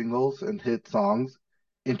her singles and hit songs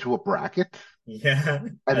into a bracket, Yeah,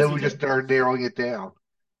 and as then you we just do. started narrowing it down.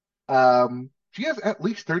 She has at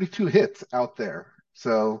least 32 hits out there,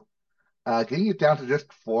 so getting it down to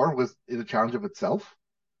just four was a challenge of itself.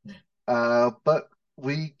 But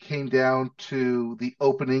we came down to the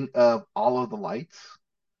opening of All of the Lights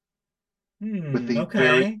with the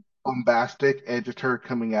very Okay. bombastic and just her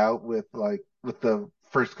coming out with the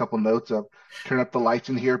first couple notes of "Turn up the lights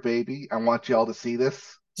in here, baby. I want you all to see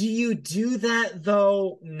this." Do you do that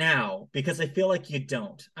though now? Because I feel like you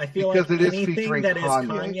don't. I feel Because like it is anything featuring that is Kanye.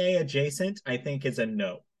 Kanye adjacent, I think is a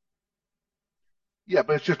no. Yeah,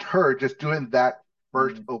 but it's just her just doing that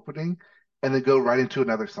first Mm, opening and then go right into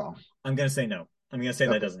another song. I'm gonna say no. I'm gonna say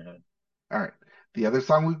that Okay, doesn't happen. all right. The other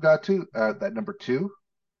song we've got to that number two,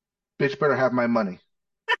 "Bitch Better Have My Money."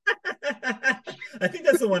 I think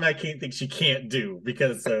that's the one I can't think she can't do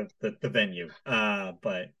because of the venue.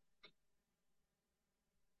 But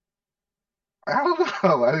I don't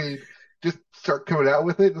know. I mean, just start coming out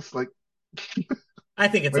with it. It's like I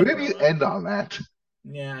think it's maybe you Umbrella. end on that.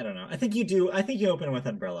 Yeah, I don't know. I think you do. I think you open with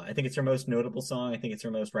Umbrella. I think it's her most notable song. I think it's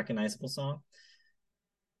her most recognizable song,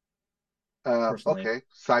 personally. Okay,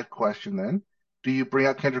 side question then. Do you bring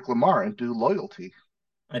out Kendrick Lamar and do Loyalty?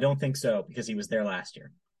 I don't think so because he was there last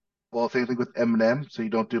year. Well, same thing with Eminem, so you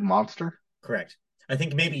don't do Monster. Correct. I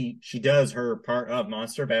think maybe she does her part of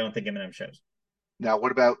Monster, but I don't think Eminem shows. Now,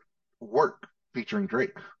 what about Work featuring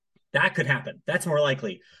Drake? That could happen. That's more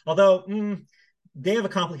likely. Although they have a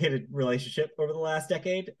complicated relationship over the last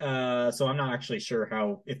decade, so I'm not actually sure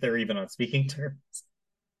how if they're even on speaking terms.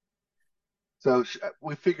 So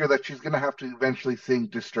we figure that she's going to have to eventually sing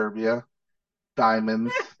Disturbia,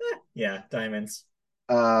 Diamonds, Yeah, diamonds.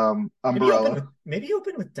 Umbrella, Maybe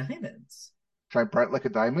open with diamonds. Shine Bright Like a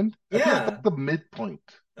Diamond. I feel like that's Yeah. the midpoint.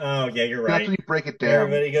 Oh yeah, you're That's right. when you break it down.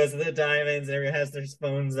 Everybody goes to the diamonds. Everyone has their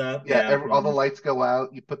phones up. Yeah, Yeah. all the lights go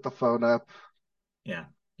out. You put the phone up. Yeah.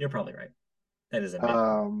 You're probably right. That is a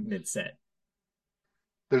Um, mid set.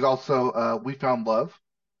 there's also We Found Love,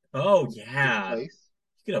 Oh Good yeah. Place.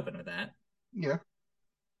 You could open with that. Yeah.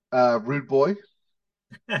 Rude Boy,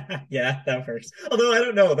 Yeah, that works. Although I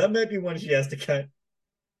don't know, that might be one she has to cut.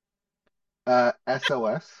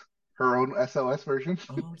 SOS, her own SOS version.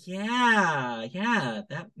 Oh yeah, yeah.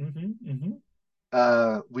 That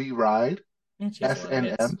mm-hmm. We Ride, And she has a lot of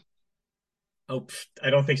hits. SNM. Oh, I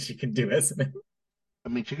don't think she can do it. I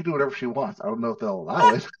mean, she can do whatever she wants. I don't know if they'll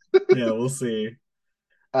allow it. Yeah, we'll see.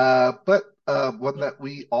 But one that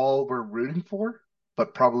we all were rooting for,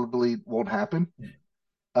 but probably won't happen.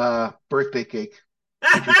 Birthday Cake,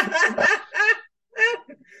 featuring Chris Pratt.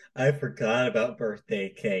 I forgot about birthday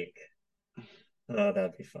cake. Oh,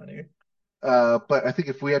 that'd be funny. But I think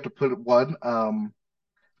if we had to put one,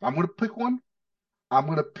 I'm gonna pick one. I'm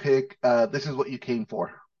gonna pick This Is What You Came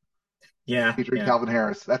For, Yeah, featuring yeah. Calvin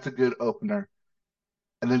Harris. That's a good opener.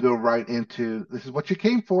 And then go right into This Is What You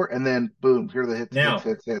Came For, and then boom, here are the hits, hits, Now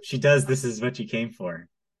hits, she hits. does. This is what you came for.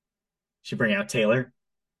 She bring out Taylor.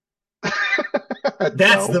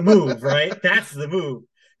 That's No. the move, right? That's the move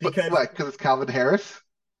But because what? Because it's Calvin Harris?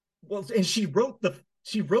 well, and she wrote the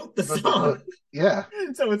Wrote the hook. song, Yeah.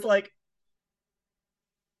 so it's like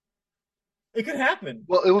it could happen.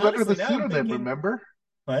 Well, it was under the Honestly, now I'm pseudonym, thinking, remember?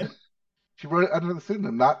 what? She wrote it under the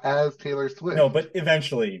pseudonym, not as Taylor No, Swift. but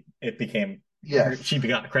eventually it became her. Yes. She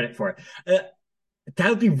got credit for it. That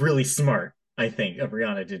would be really smart, I think, of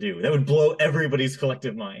Rihanna to do. That would blow everybody's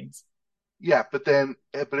collective minds. Yeah, but the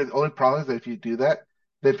only problem is that if you do that,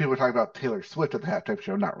 then people are talking about Taylor Swift at the halftime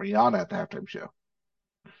show, not Rihanna at the halftime show.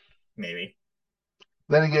 Maybe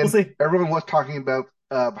Then we'll again, see. everyone was talking about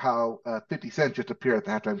how 50 Cent just appeared at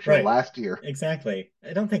the halftime show Right? last year. Exactly.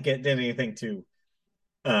 I don't think it did anything to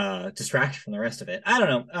distract from the rest of it. I don't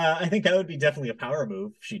know. I think that would be definitely a power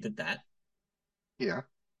move if she did that. Yeah,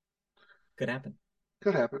 Could happen.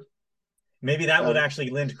 could happen. Maybe that would Um, actually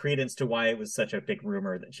lend credence to why it was such a big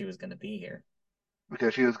rumor that she was going to be here.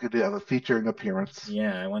 because she was going to have a featuring appearance.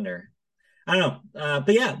 Yeah, I wonder. I don't know.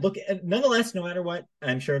 But yeah, look, nonetheless, no matter what,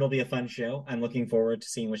 I'm sure it'll be a fun show. I'm looking forward to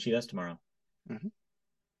seeing what she does tomorrow. Hmm.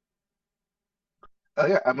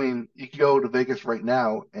 Yeah, I mean, you can go to Vegas right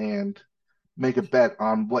now and make a bet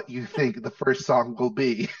on what you think the first song will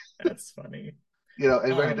be. That's funny.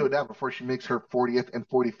 And we're gonna do it Um, now before she makes her 40th and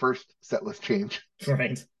 41st set list change.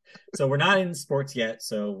 right. So we're not in sports yet,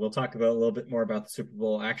 so we'll talk about a little bit more about the Super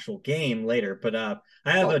Bowl actual game later. But I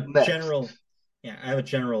have Oh, a next. general, yeah, I have a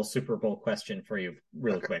general Super Bowl question for you,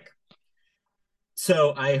 really Okay. quick.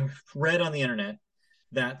 So I read on the internet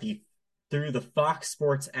that the through the Fox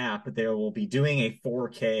Sports app, they will be doing a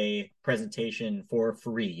 4K presentation for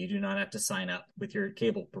free. You do not have to sign up with your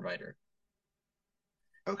cable provider.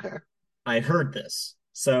 Okay. I heard this.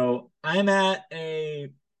 So I'm at a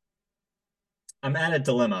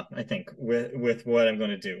dilemma, I think, with what I'm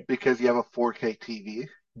going to do. Because you have a 4K TV.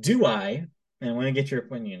 Do I, and I want to get your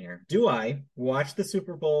opinion here, do I watch the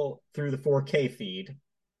Super Bowl through the 4K feed,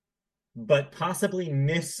 but possibly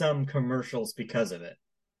miss some commercials because of it?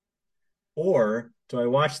 Or do I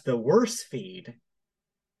watch the worse feed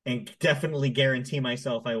and definitely guarantee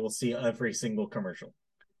myself I will see every single commercial?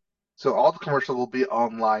 So all the commercials will be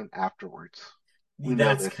online afterwards. We know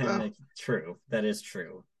That's this kind though. of true. That is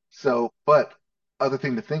true. But other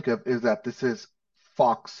thing to think of is that this is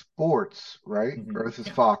Fox Sports, right? Mm-hmm. Or this is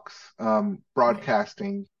Yeah. Fox Right.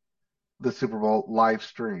 broadcasting the Super Bowl live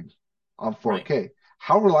stream on Right. 4K.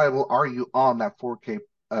 How reliable are you on that 4K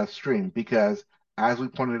stream? Because as we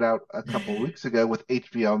pointed out a couple of weeks ago with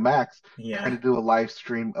HBO Max trying Yeah. to do a live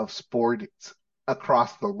stream of sports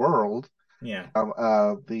across the world, Yeah.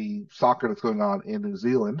 the soccer that's going on in New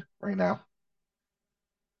Zealand right now,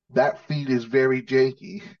 that feed is very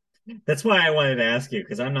janky. That's why I wanted to ask you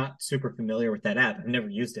because I'm not super familiar with that app. I've never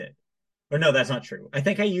used it. Or no, that's not true. I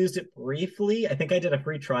think I used it briefly. I think I did a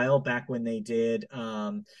free trial back when they did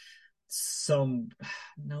some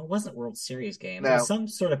no, it wasn't World Series games. It was Now, some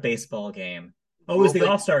sort of baseball game. Oh, it was will the they?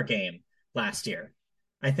 All-Star game last year.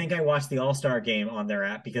 I think I watched the All-Star game on their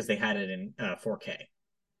app because they had it in 4K.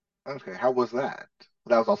 Okay, how was that?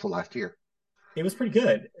 That was also last year. It was pretty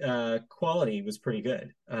good. Quality was pretty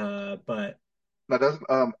good. But Now, doesn't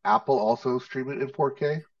Apple also stream it in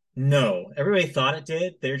 4K? no, everybody thought it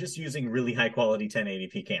did. They're just using really high quality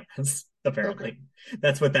 1080p cameras, Okay. apparently.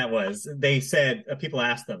 That's what that was. They said, people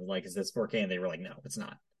asked them, like, is this 4K? And they were like, no, it's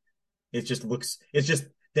not. It's just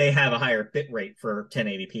they have a higher bit rate for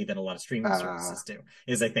 1080p than a lot of streaming Uh, services do,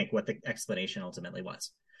 is I think what the explanation ultimately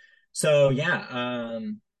was. So yeah,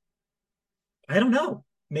 I don't know.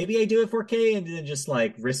 Maybe I do it 4K and then just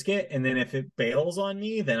like risk it. And then if it bails on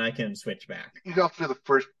me, then I can switch back, you can also do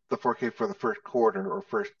the 4K for the first quarter or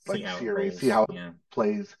first see like how it series, see rolls. how it Yeah.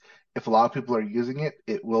 plays. If a lot of people are using it,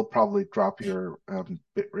 it will probably drop your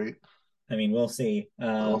bit rate. I mean, we'll see.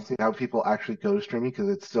 We'll see how people actually go to streaming because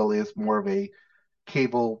it still is more of a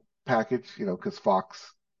cable package, because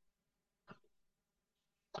Fox.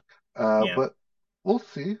 Yeah, But we'll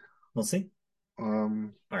see. we'll see.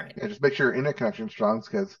 Um, All right. yeah, just make sure your internet connection's strong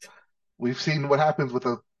because we've seen what happens with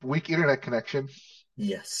a weak internet connection.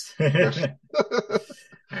 Yes. Just, All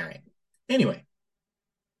right. Anyway,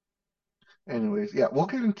 anyways, yeah, we'll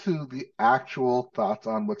get into the actual thoughts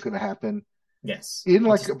on what's going to happen yes. in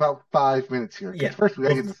We'll like just about 5 minutes here. Because yeah, first we got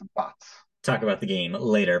to we'll get into some thoughts. talk about the game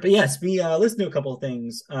later. But yes, we listen to a couple of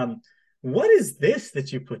things. What is this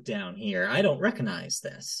that you put down here? I don't recognize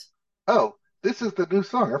this. Oh, This is the new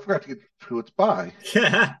song. I forgot to get who it's by.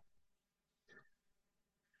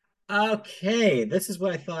 Okay, this is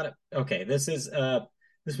what I thought. Okay, this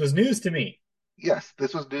was news to me. Yes,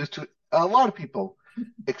 this was news to a lot of people,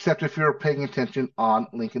 except if you're paying attention on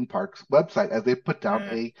Linkin Park's website, as they put down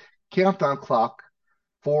Uh, a countdown clock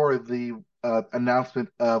for the announcement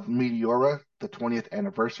of Meteora, the 20th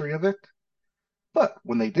anniversary of it. But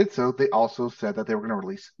when they did so, they also said that they were going to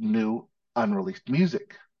release new unreleased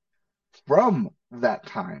music from that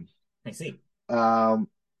time. I see. Um,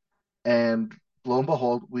 and lo and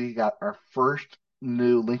behold, we got our first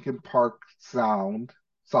new Linkin Park song,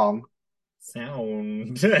 Sound.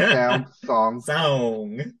 song.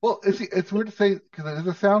 Sound. Well, it's weird to say because it is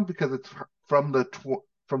a sound because it's from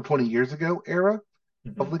from 20 years ago era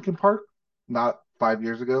of Mhm. Linkin Park, not 5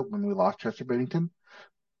 years ago when we lost Chester Bennington.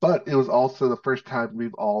 But it was also the first time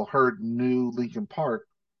we've all heard new Linkin Park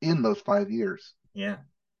in those 5 years. Yeah.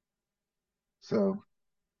 So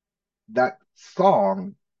that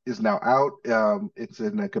song is now out. It's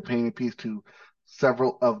in a companion piece to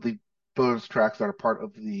several of the bonus tracks that are part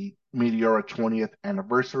of the Meteora 20th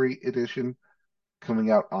anniversary edition coming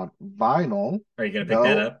out on vinyl. Are you gonna pick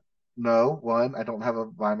that No, up? no, one, I don't have a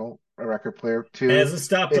vinyl a record player. Two, Hasn't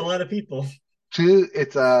stopped a it lot of people.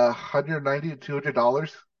 it's $190 to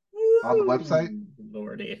 $200 on the website. Woo!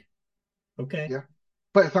 Lordy. Okay. Yeah.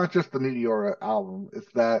 But it's not just the Meteora album.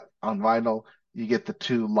 It's that on vinyl, you get the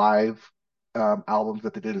two live albums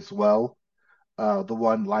that they did as well. The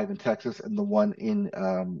one live in Texas and the one in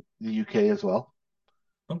the UK as well,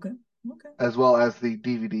 Okay. Okay. as well as the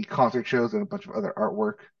DVD concert shows and a bunch of other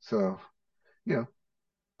artwork. So, you know,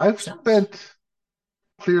 I've Sounds spent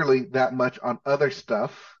clearly that much on other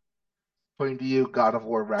stuff. Pointing to you, God of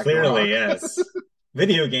War clearly, Ragnarok, yes.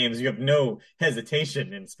 Video games, you have no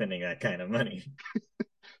hesitation in spending that kind of money.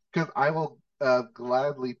 because I will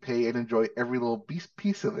gladly pay and enjoy every little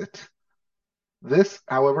piece of it. This,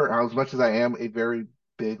 however, as much as I am a very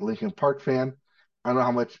big Linkin Park fan, I don't know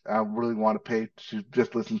how much I really want to pay to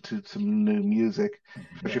just listen to some new music,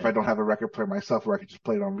 especially if I Right. don't have a record player myself where I can just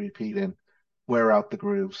play it on repeat and wear out the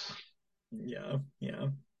grooves. Yeah. Yeah.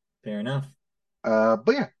 Fair enough. But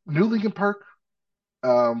yeah, new Linkin Park,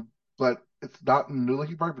 um, but it's not new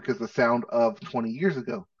Linkin Park because the sound of 20 years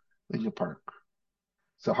ago Linkin Park.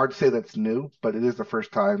 So hard to say that's new, but it is the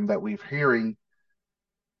first time that we're hearing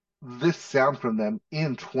this sound from them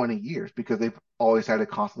in 20 years because they've always had a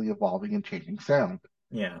constantly evolving and changing sound.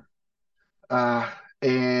 Yeah. Uh,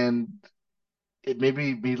 and it made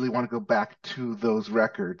me immediately want to go back to those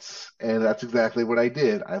records. And that's exactly what I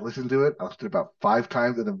did. I listened to it. I listened to it about 5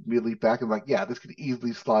 times and immediately back and like, yeah, this could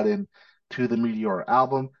easily slot in to the Meteor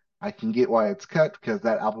album. I can get why it's cut because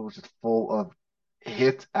that album was just full of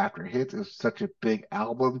hits after hits. It was such a big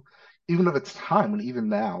album, even of its time and even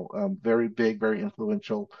now, very big, very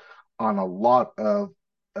influential on a lot of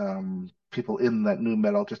people in that new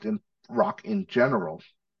metal, just in rock in general.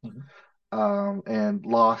 Mhm. And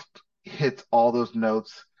Lost hits all those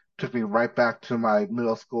notes. Took me right back to my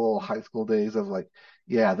middle school, high school days of like,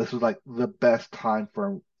 yeah, this was like the best time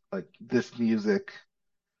for like this music.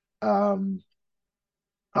 Um,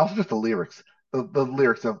 Also just the lyrics, the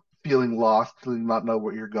lyrics of feeling lost, feeling not know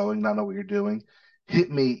where you're going, not know what you're doing, hit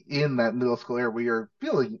me in that middle school era where you're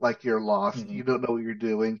feeling like you're lost, you Mhm. don't know what you're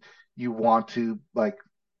doing, you want to like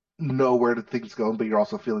know where the things going, but you're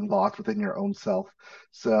also feeling lost within your own self.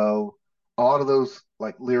 So a lot of those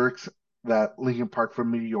like lyrics that Linkin Park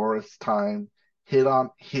from Meteora's time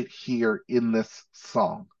hit here in this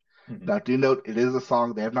song. Mhm. Now, do note it is a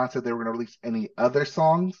song. They have not said they were going to release any other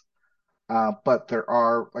songs, but there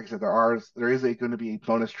are, like I said, there is going to be a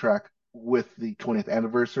bonus track with the 20th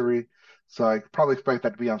anniversary. So I probably expect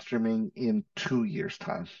that to be on streaming in 2 years'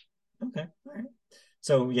 time. Okay. All right.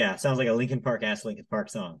 So yeah, sounds like a Linkin Park ass Linkin Park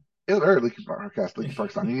song. It's a very Linkin Park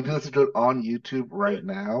song. You can listen to it on YouTube right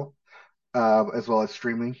now, as well as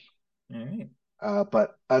streaming. All right.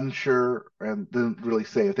 But unsure and didn't really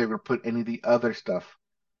say if they were going to put any of the other stuff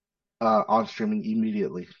on streaming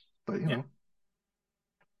immediately. But Yeah.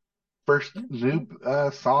 first Yeah. new Yeah.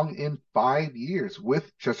 song in 5 years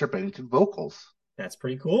with Chester Bennington vocals. That's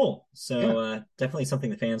pretty cool. Yeah. So definitely something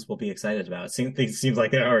the fans will be excited about. It seems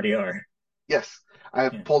like they already are. Yes, I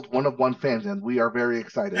have Yeah. pulled one of one fans, and we are very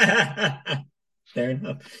excited. Fair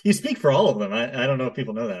enough. You speak for all of them. I don't know if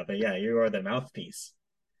people know that, but yeah, you are the mouthpiece.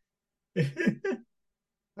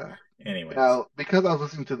 Uh, Anyways, Now, because I was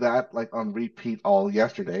listening to that like on repeat all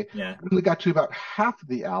yesterday, yeah. I only got to about half of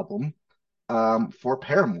the album for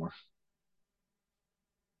Paramore.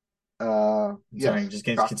 Sorry, I'm Yes, just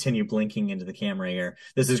going to continue blinking into the camera here.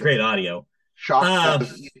 This is great audio. shocked Um,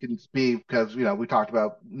 as you can be because we talked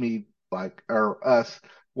about me like or us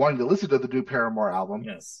wanting to listen to the new Paramore album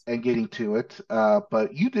Yes. and getting to it.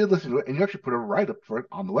 But you did listen to it, and you actually put a write up for it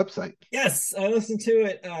on the website. Yes, I listened to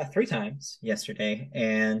it 3 times yesterday,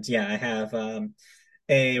 and yeah, I have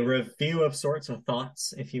a review of sorts of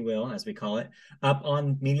thoughts, if you will, as we call it, up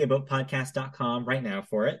on mediaboatpodcast.com right now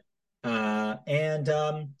for it. And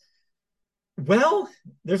well,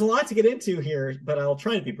 there's a lot to get into here, but I'll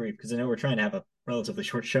try to be brief because I know we're trying to have a relatively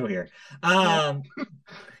short show here. Yeah.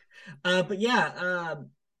 Um, but yeah,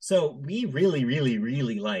 so we really, really,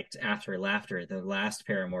 really liked After Laughter, the last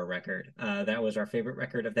Paramore record. That was our favorite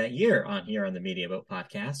record of that year on here on the Media Boat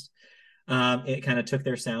podcast. It kind of took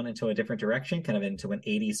their sound into a different direction, kind of into an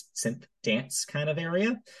 80s synth dance kind of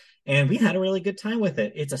area. And we had a really good time with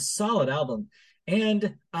it. It's a solid album.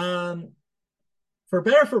 And for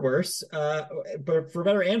better for worse, but for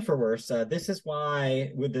better and for worse, this is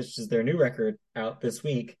why with this is their new record out this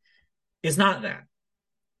week is not that.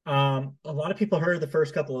 A lot of people heard the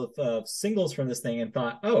first couple of singles from this thing and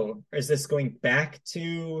thought, "Oh, is this going back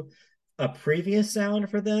to a previous sound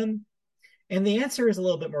for them?" And the answer is a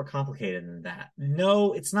little bit more complicated than that.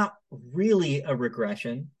 No, it's not really a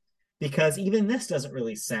regression because even this doesn't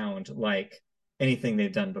really sound like anything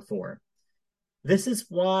they've done before. This is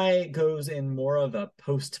why it goes in more of a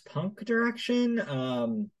post-punk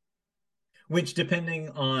direction, which, depending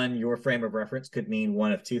on your frame of reference, could mean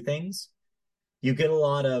one of two things. You get a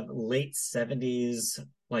lot of late 70s,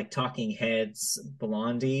 like Talking Heads,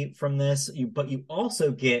 Blondie from this, but you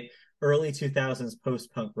also get early 2000s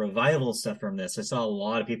post-punk revival stuff from this. I saw a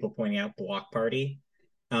lot of people pointing out Block Party,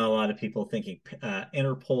 a lot of people thinking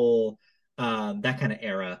Interpol, that kind of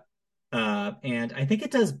era. And I think it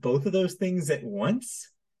does both of those things at once,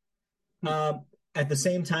 um, at the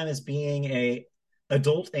same time as being a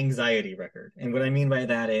adult anxiety record. And what I mean by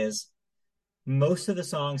that is most of the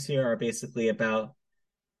songs here are basically about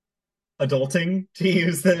adulting, to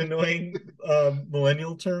use the annoying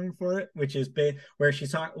millennial term for it, which is where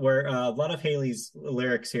where a lot of Haley's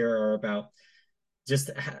lyrics here are about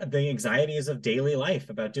just the anxieties of daily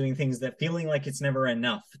life, about doing things that feeling like it's never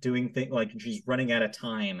enough, doing things like she's running out of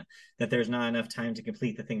time, that there's not enough time to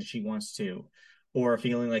complete the things she wants to, or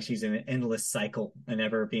feeling like she's in an endless cycle and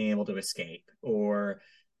never being able to escape, or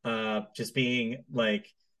just being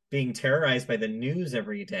terrorized by the news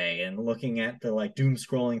every day and looking at the like doom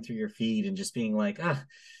scrolling through your feed and just being like,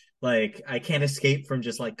 like I can't escape from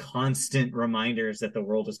just like constant reminders that the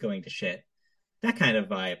world is going to shit. That kind of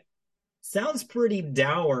vibe. Sounds pretty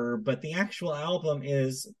dour, but the actual album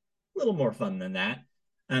is a little more fun than that.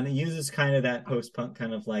 It uses kind of that post-punk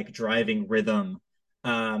kind of like driving rhythm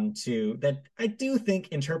to that I do think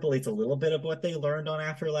interpolates a little bit of what they learned on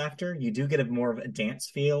After Laughter. You do get a more of a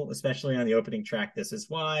dance feel, especially on the opening track, This Is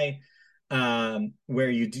Why, where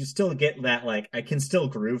you do still get that like I can still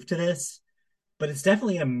groove to this, but it's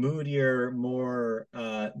definitely a moodier, more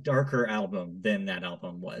darker album than that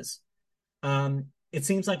album was. It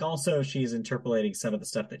seems like also she's interpolating some of the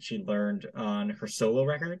stuff that she learned on her solo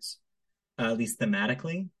records, at least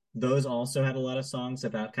thematically. Those also had a lot of songs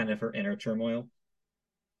about kind of her inner turmoil.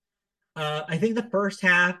 I think the first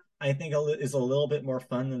half, I think, is a little bit more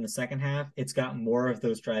fun than the second half. It's got more of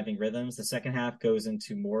those driving rhythms. The second half goes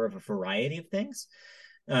into more of a variety of things.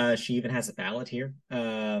 She even has a ballad here.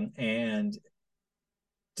 And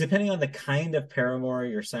depending on the kind of Paramore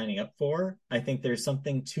you're signing up for, I think there's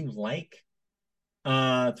something to like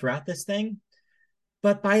throughout this thing.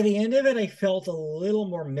 But by the end of it, I felt a little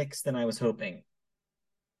more mixed than I was hoping.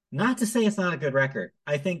 Not to say it's not a good record.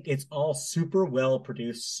 I think it's all super well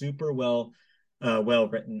produced, super well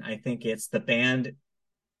written. I think it's the band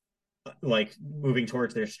like moving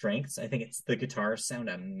towards their strengths. I think it's the guitars sound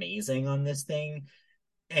amazing on this thing,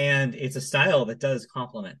 and it's a style that does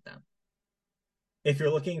complement them. If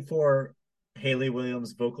you're looking for Hayley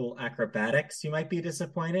Williams vocal acrobatics, you might be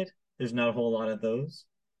disappointed. There's not a whole lot of those.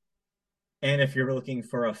 And if you're looking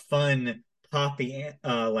for a fun poppy,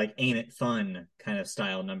 like ain't it fun kind of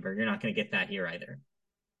style number, you're not going to get that here either.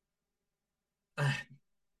 Uh,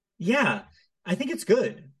 yeah, I think it's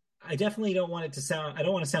good. I definitely don't want it to sound. I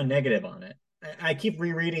don't want to sound negative on it. I keep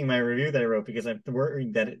rereading my review that I wrote because I'm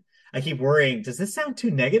worried that I keep worrying. Does this sound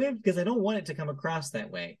too negative? Because I don't want it to come across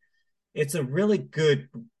that way. It's a really good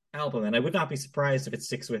album, and I would not be surprised if it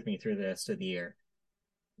sticks with me through the rest of the year.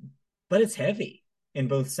 But it's heavy in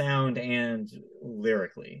both sound and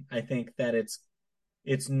lyrically. I think that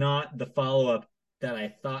it's not the follow up that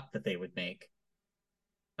I thought that they would make.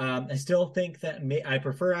 I still think that I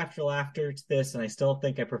prefer After Laughter to this, and I still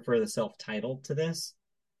think I prefer the self-titled to this.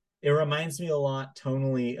 It reminds me a lot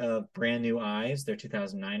tonally of Brand New Eyes, their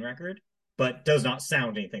 2009 record, but does not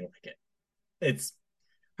sound anything like it. It's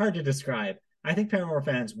hard to describe. I think Paramore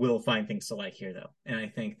fans will find things to like here, though, and I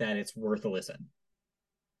think that it's worth a listen.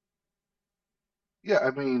 Yeah,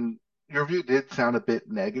 I mean, your review did sound a bit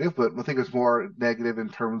negative, but I think it's more negative in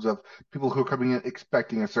terms of people who are coming in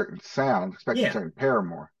expecting a certain sound, expecting Yeah, certain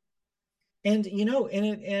Paramore. and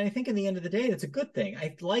and I think in the end of the day, that's a good thing.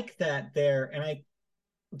 I like that there, and I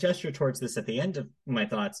gesture towards this at the end of my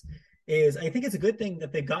thoughts. Is I think it's a good thing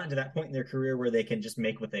that they've gotten to that point in their career where they can just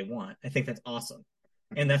make what they want. I think that's awesome,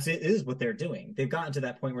 and that's it is what they're doing. They've gotten to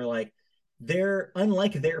that point where like they're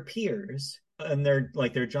unlike their peers and their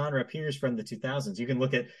genre peers from the 2000s. You can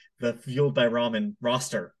look at the Fueled by Ramen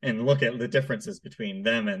roster and look at the differences between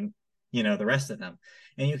them and the rest of them.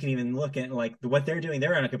 And you can even look at like what they're doing.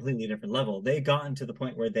 They're on a completely different level. They've gotten to the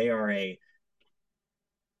point where they are a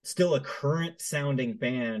still a current sounding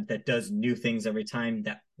band that does new things every time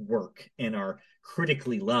that work and are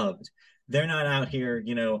critically loved. They're not out here,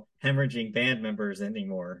 hemorrhaging band members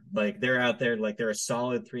anymore. Like they're out there, like they're a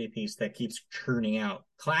solid three piece that keeps churning out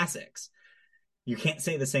classics. You can't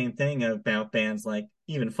say the same thing about bands like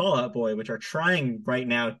even Fall Out Boy, which are trying right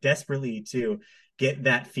now desperately to get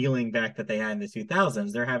that feeling back that they had in the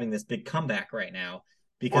 2000s. They're having this big comeback right now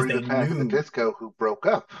because Or they even Panic at the knew. Disco, who broke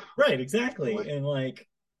up. Right, exactly. Really. And like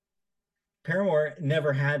Paramore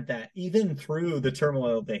never had that, even through the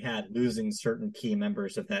turmoil they had, losing certain key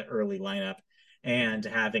members of that early lineup and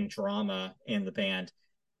having drama in the band.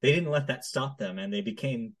 They didn't let that stop them, and they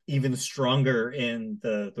became even stronger in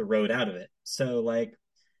the road out of it. So, like,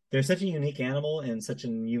 they're such a unique animal and such a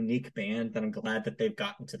unique band that I'm glad that they've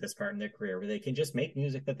gotten to this part in their career where they can just make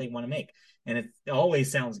music that they want to make, and it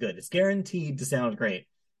always sounds good. It's guaranteed to sound great.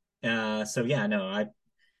 So yeah, no,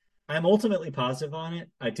 I'm ultimately positive on it.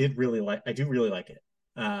 I do really like it.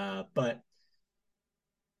 But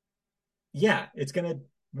yeah, it's gonna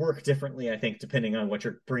work differently, I think, depending on what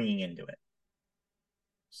you're bringing into it.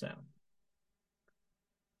 So,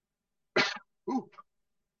 Ooh,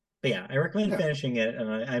 but yeah, I recommend yeah. finishing it, and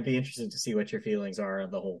I'd be interested to see what your feelings are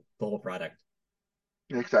on the whole product.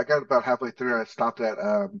 Yeah, 'cause I got about halfway through and I stopped at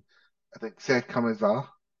I think San Kamiza.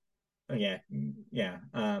 Oh, yeah, yeah.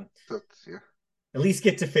 So it's, yeah. At least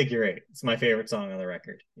get to Figure Eight. It's my favorite song on the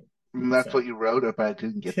record. And that's So what you wrote, but I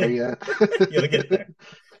didn't get there yet. you'll get there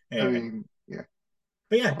I anyway. mean, yeah.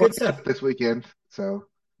 But yeah, I'll probably good get to stuff. it this weekend, so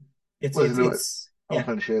It's listen it's to it. it's I'll yeah,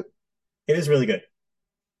 finish it. it is really good.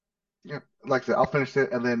 Yeah, like I said, I'll finish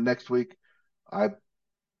it, and then next week, I'm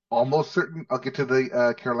almost certain I'll get to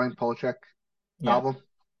the Caroline Polachek Yeah. album.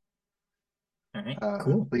 All right.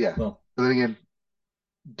 Cool. But yeah, Well, but then again,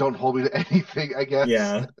 don't hold me to anything, I guess.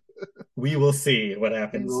 yeah. We will see what We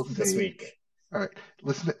happens will this see. week. All right.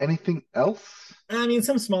 Listen to anything else? I mean,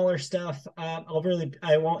 some smaller stuff. I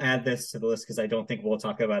won't add this to the list because I don't think we'll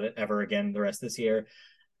talk about it ever again the rest of this year.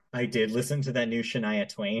 I did listen to that new Shania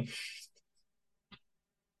Twain.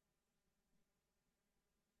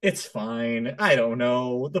 It's fine. I don't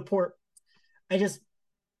know. I just,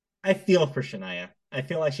 I feel for Shania. I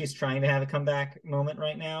feel like she's trying to have a comeback moment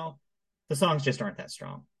right now. The songs just aren't that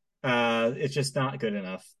strong. It's just not good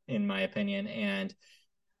enough, in my opinion. And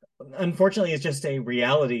unfortunately, it's just a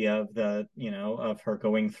reality of of her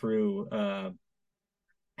going through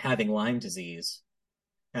having Lyme disease,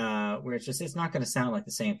 where it's not going to sound like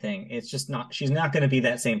the same thing. It's just not. She's not going to be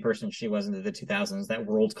that same person she was in the 2000s. That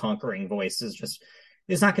world conquering voice is just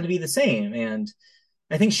it's not going to be the same. And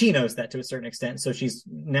I think she knows that to a certain extent. So she's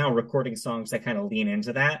now recording songs that kind of lean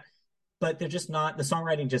into that. But they're just not, the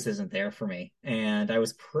songwriting just isn't there for me. And I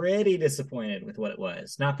was pretty disappointed with what it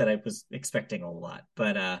was. Not that I was expecting a lot,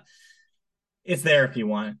 but it's there if you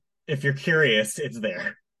want. If you're curious, it's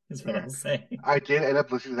there, is what Yeah. I'll say. I did end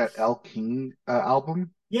up listening to that El King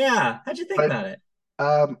album, Yeah. How'd you think but about it?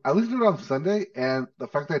 I listened to it on Sunday, and the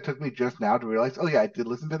fact that it took me just now to realize, oh yeah, I did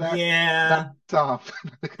listen to that. Not Yeah, off.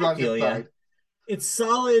 I On his feel you. side. It's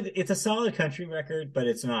solid. It's a solid country record, but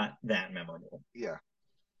it's not that memorable. Yeah.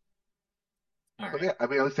 All But right. yeah, I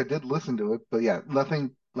mean, at least I did listen to it. But yeah,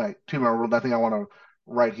 nothing like too memorable. Nothing I want to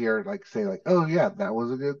write here, like say, like, oh yeah, that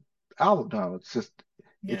was a good album. No, it's just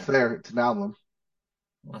it's Yeah. there. It's an album.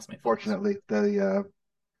 Lost my place. Fortunately, the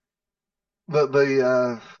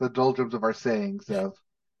doldrums of our sayings of,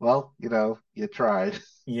 well, you tried.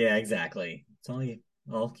 Yeah, exactly. It's all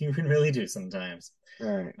you can really do sometimes. All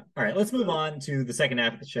right. All right, let's move So on to the second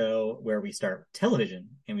half of the show where we start television,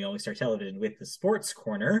 and we always start television with the sports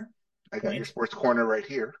corner. I got your Point. sports corner right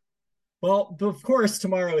here. Well, of course,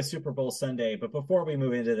 tomorrow is Super Bowl Sunday, but before we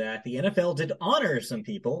move into that, the NFL did honor some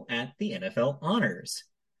people at the NFL Honors.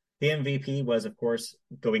 The MVP was, of course,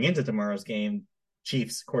 going into tomorrow's game,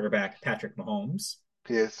 Chiefs quarterback Patrick Mahomes.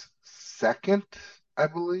 His second, I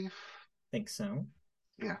believe. I think so.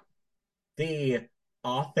 Yeah. The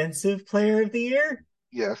offensive player of the year,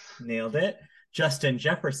 Yes. nailed it. Justin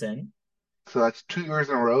Jefferson. So that's 2 years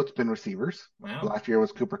in a row. It's been receivers. Wow. Last year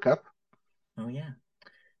was Cooper Cup. Oh yeah.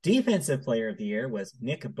 Defensive player of the year was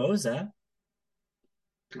Nick Boza.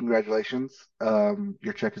 Congratulations.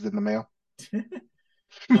 Your check is in the mail.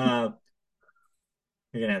 uh,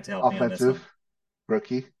 you're gonna have to help me on this one. Offensive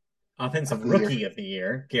rookie Offensive of the year. rookie of the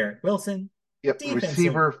year, Garrett Wilson. Yep. Defensive,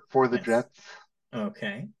 Receiver for the yes. Jets.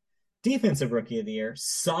 Okay. Defensive rookie of the year,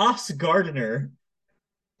 Sauce Gardner.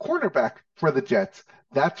 Cornerback for the Jets.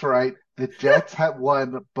 That's right. The Jets have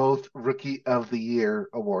won both Rookie of the Year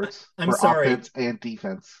awards I'm for sorry. offense and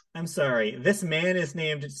defense. I'm sorry. This man is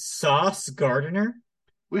named Sauce Gardner.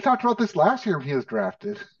 We talked about this last year when he was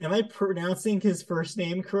drafted. Am I pronouncing his first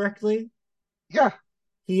name correctly? Yeah,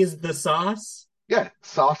 He is the Sauce. yeah.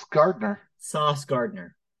 Sauce Gardner. Sauce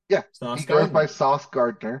Gardner. Yeah, Sauce he goes by Gardner. Sauce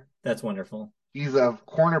Gardner. That's wonderful. He's a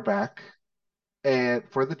cornerback and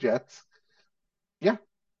for the Jets. Yeah,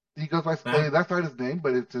 he goes by. Wow. That's not his name,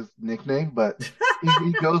 but it's his nickname. But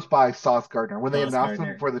he goes by Sauce Gardner. When they Sauce announced him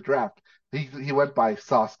Gardner. for the draft, he went by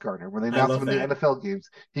Sauce Gardner. When they I announced love him in the that. NFL games,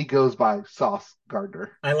 he goes by Sauce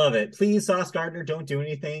Gardner. I love it. Please, Sauce Gardner, don't do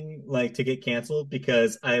anything like to get canceled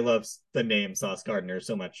because I love the name Sauce Gardner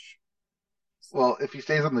so much. Well, if he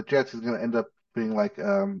stays on the Jets, he's going to end up being like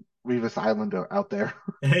Revis Island out there.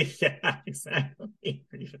 Yeah, exactly.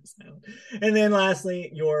 And then lastly,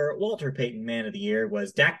 your Walter Payton Man of the Year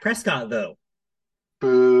was Dak Prescott, though.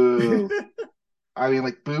 Boo. I mean,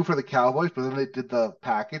 like, boo for the Cowboys, but then they did the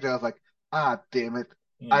package. I was like, ah, damn it.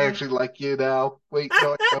 I Yeah. actually like you now. Wait,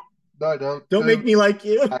 no, I don't. No, I don't. Don't make Boo. me like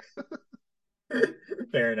you.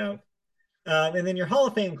 Fair enough. And then your Hall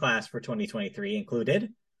of Fame class for 2023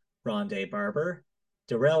 included Rondé Barber,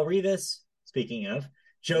 Darrell Revis, speaking of,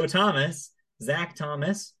 Joe Thomas, Zach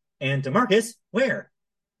Thomas, and Demarcus Ware.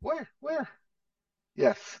 Where?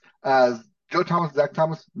 Yes. Joe Thomas, Zach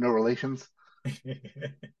Thomas, no relations.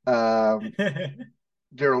 Um,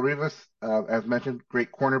 Daryl Rivas, as mentioned,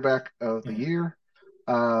 great cornerback of the Yeah. year.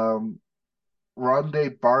 Um,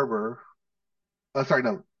 Rondé Barber, sorry,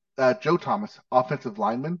 no, Joe Thomas, offensive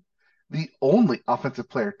lineman, the only offensive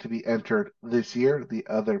player to be entered this year. The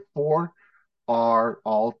other four are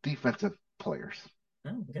all defensive players.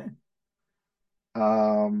 Oh, okay.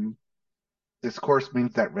 Um, this, of course,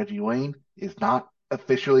 means that Reggie Wayne is not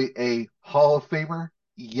officially a Hall of Famer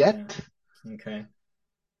Yeah. yet. Okay.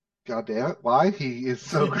 God damn it. Why? He is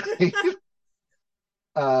so great.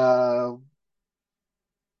 Uh,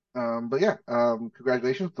 but yeah,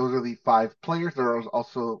 congratulations. Those are the five players. There are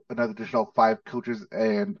also another additional five coaches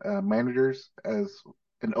and managers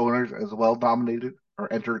and owners as well nominated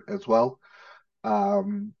or entered as well.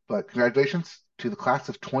 But congratulations to the class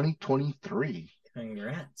of 2023.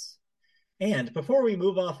 Congrats. And before we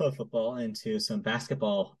move off of football into some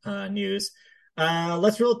basketball news,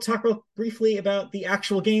 let's talk real briefly about the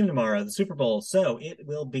actual game tomorrow, the Super Bowl. So it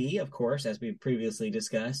will be, of course, as we previously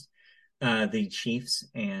discussed, the Chiefs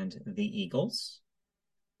and the Eagles.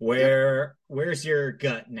 Yep. Where's your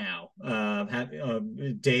gut now?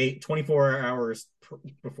 Day 24 hours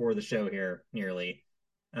before the show here, nearly.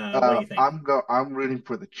 What do you think? I'm rooting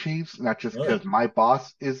for the Chiefs, not just because Really? my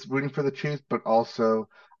boss is rooting for the Chiefs, but also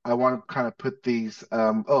I want to kind of put these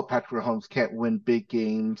Patrick Mahomes can't win big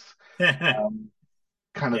games um,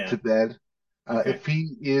 kind of Yeah. to bed. Okay. If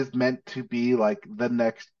he is meant to be like the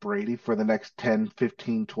next Brady for the next 10,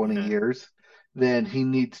 15, 20 Yeah. years, then he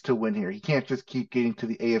needs to win here. He can't just keep getting to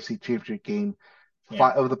the AFC Championship game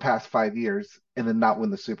Yeah. over the past 5 years and then not win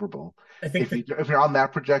the Super Bowl. I think that, If you're on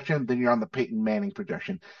that projection, then you're on the Peyton Manning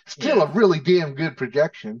projection. Still yeah. a really damn good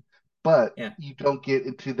projection, but Yeah. you don't get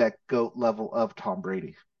into that GOAT level of Tom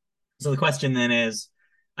Brady. So the question then is,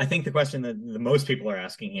 I think the question that the most people are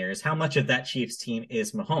asking here is how much of that Chiefs team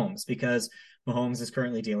is Mahomes? Because Mahomes is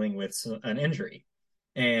currently dealing with an injury.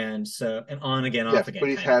 And so an on again, off Yes, again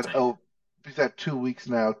but kind of type. he's had 2 weeks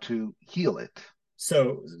now to heal it.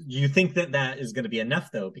 So you think that that is going to be enough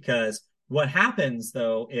though? Because what happens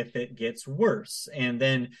though if it gets worse? And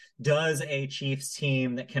then does a Chiefs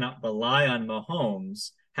team that cannot rely on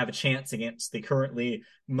Mahomes have a chance against the currently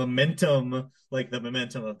momentum, like the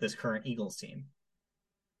momentum of this current Eagles team?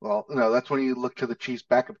 Well, no, that's when you look to the Chiefs'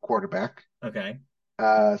 backup quarterback, Okay.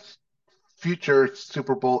 uh, future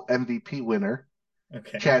Super Bowl MVP winner,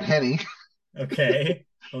 Okay. Chad Henne. Okay.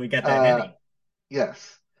 Well, we got that Uh, Henny.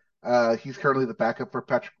 yes, he's currently the backup for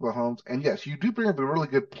Patrick Mahomes. And yes, you do bring up a really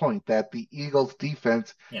good point that the Eagles'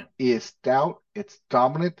 defense Yeah. is stout, it's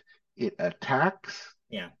dominant, it attacks.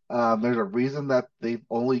 Yeah. There's a reason that they've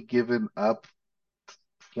only given up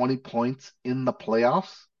 20 points in the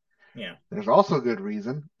playoffs. Yeah. There's also a good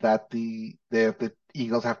reason that the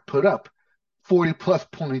Eagles have put up 40 plus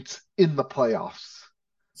points in the playoffs.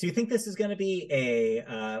 So you think this is going to be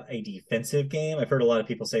a defensive game? I've heard a lot of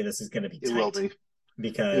people say this is going to be It will tight be.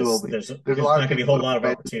 It will because be. There's a there's lot not of going to be a people whole who lot of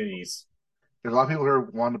bet. opportunities. There's a lot of people who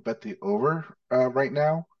want to bet the over right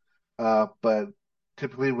now. But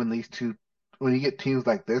typically, when you get teams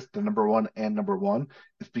like this, the number one and number one,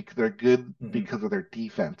 it's because they're good Mm-hmm. because of their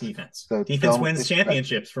defense. Defense. So Defense don't wins expect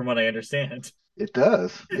championships, from what I understand. it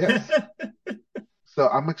does. Yes. So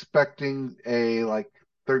I'm expecting a like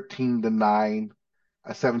 13-9,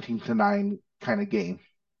 a 17-9 kind of game.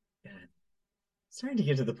 God, starting to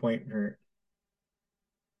get to the point where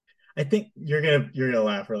I think you're gonna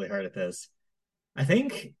laugh really hard at this. I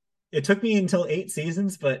think it took me until 8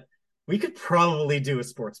 seasons, but we could probably do a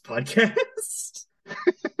sports podcast.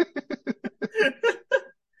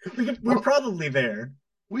 We're Well, probably there.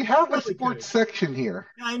 we have a Probably sports could. section here.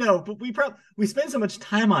 I know, but we spend so much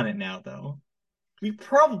time on it now, though. We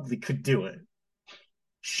probably could do it.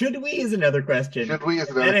 Should we is another question, Should we is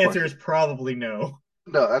and another that answer is question. probably no.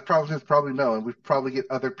 No, that probably is probably no, and we probably get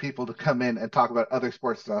other people to come in and talk about other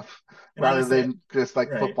sports stuff And rather honestly, than just like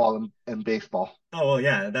right. football and baseball. Oh well,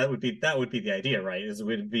 yeah, that would be the idea, right? Is it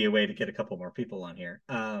would be a way to get a couple more people on here.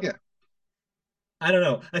 Yeah, I don't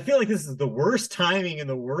know. I feel like this is the worst timing in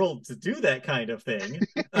the world to do that kind of thing,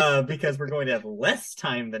 because we're going to have less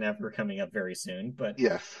time than ever coming up very soon. But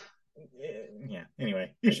yes, yeah,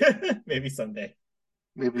 anyway, maybe someday.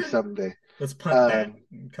 maybe someday. Let's punt Uh, that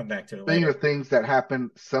and come back to it Speaking later. of things that happen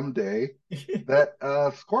someday, that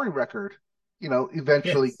scoring record,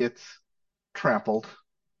 eventually Yes, gets trampled.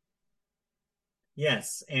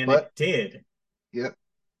 yes, and it But did yeah,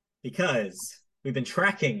 because we've been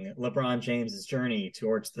tracking LeBron James's journey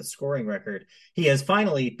towards the scoring record. He has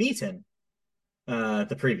finally beaten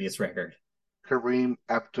the previous record. Kareem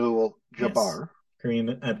Yes. Abdul-Jabbar.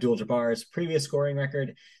 Kareem Abdul-Jabbar's previous scoring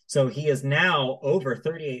record. So he is now over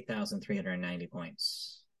 38,390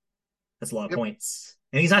 points. That's a lot of Yep. points.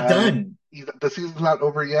 And he's not And done. the season's not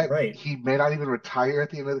over yet. Right. He may not even retire at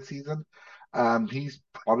the end of the season. He's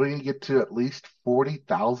probably going to get to at least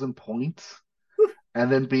 40,000 points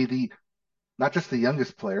and then be not just the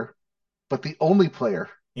youngest player, but the only player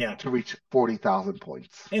Yeah. to reach 40,000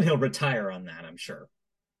 points. And he'll retire on that, I'm sure.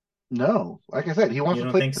 No, like I said, he wants You to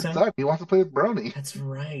don't play think with his so? son. He wants to play with Brony. That's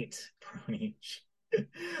right. Brony.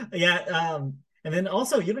 Yeah. And then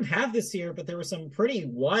also, you didn't have this year, but there were some pretty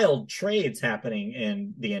wild trades happening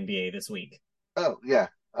in the NBA this week. Oh, yeah.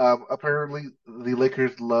 Apparently, the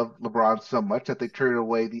Lakers love LeBron so much that they traded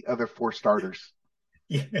away the other four starters.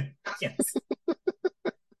 Yeah. Yes.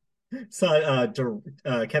 So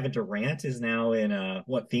Kevin Durant is now in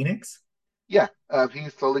what, Phoenix? Yeah,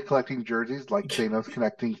 he's slowly collecting jerseys like Thanos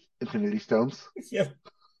connecting Infinity Stones. Yeah.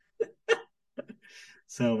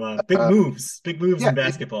 So Um, big moves yeah, in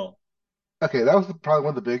basketball. okay, that was probably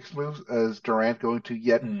one of the biggest moves as Durant going to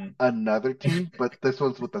yet Mm. another team, but this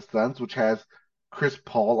one's with the Suns, which has Chris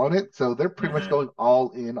Paul on it. So they're pretty much Uh-huh. going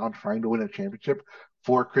all in on trying to win a championship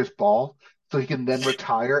for Chris Paul, so he can then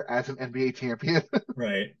retire as an NBA champion.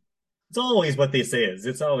 Right. It's always what this is.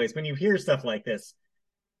 It's always when you hear stuff like this.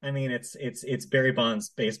 I mean, it's Barry Bonds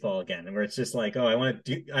baseball again, where it's just like, oh, I want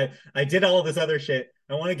to do, I did all this other shit.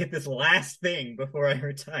 I want to get this last thing before I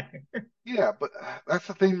retire. Yeah, but that's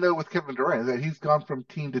the thing though with Kevin Durant is that he's gone from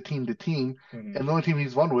team to team to team, Mhm. and the only team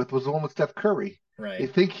he's won with was the one with Steph Curry. They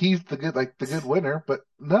Right. think he's the good winner, but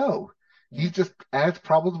no, he Yeah. just adds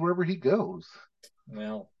problems wherever he goes.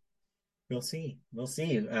 Well, we'll see. We'll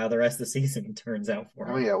see how the rest of the season turns out for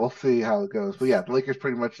I mean, him. yeah, we'll see how it goes. But yeah, the Lakers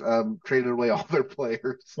pretty much traded away all their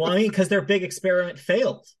players. Well, I mean, because their big experiment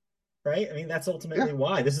failed, right? I mean, that's Yeah, ultimately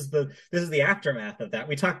why. This is the aftermath of that.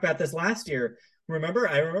 We talked about this last year. Remember?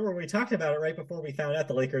 I remember we talked about it right before we found out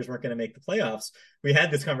the Lakers weren't going to make the playoffs. We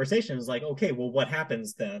had this conversation. It was like, okay, well, what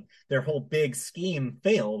happens then? Their whole big scheme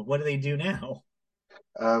failed. What do they do now?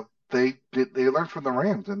 uh, they learned from the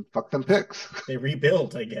Rams and fuck them picks. They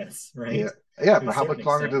rebuild, I guess, Yeah, right? yeah, To a but how certain much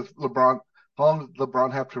longer extent. does LeBron? How long does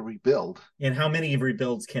LeBron have to rebuild? And how many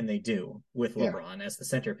rebuilds can they do with Yeah, LeBron as the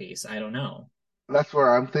centerpiece? I don't know. that's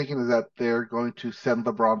where I'm thinking is that they're going to send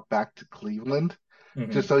LeBron back to Cleveland just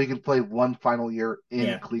Mm-hmm. so he can play one final year in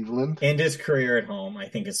Yeah. Cleveland. End his career at home, I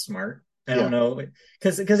think, is smart. I don't Yeah, know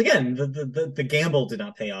because again, the gamble did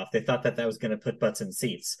not pay off. They thought that was going to put butts in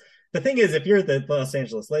seats. The thing is, if you're the Los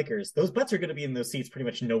Angeles Lakers, those butts are going to be in those seats pretty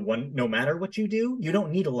much no matter what you do. You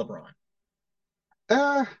don't need a LeBron.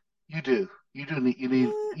 uh, you do. You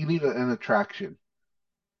need an attraction.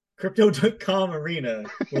 Crypto.com Arena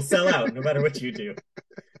will sell out no matter what you do.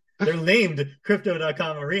 They're named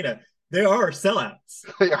Crypto.com Arena. There are sellouts.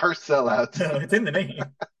 They are sellouts. So it's in the name.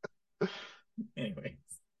 Anyway,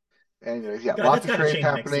 Anyways, yeah, God, lots that's of got to trades change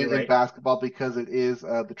next year, happening in right? basketball because it is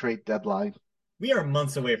the trade deadline. We are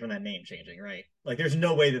months away from that name changing, right? Like, there's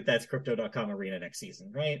no way that that's Crypto.com Arena next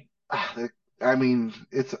season, right? Ah, I mean,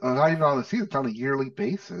 it's not even on the season; it's on a yearly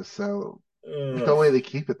basis. So there's no Ugh. way they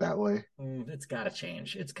keep it that way. It's got to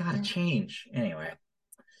change. It's got to Yeah. change. Anyway,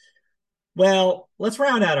 well, let's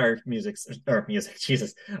round out our music,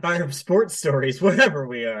 Jesus, our sports stories, wherever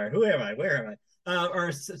we are. Who am I? Where am I?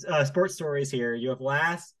 Our sports stories here. You have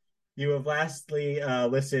lastly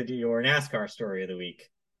listed your NASCAR story of the week.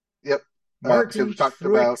 Yep. Because we Martin talked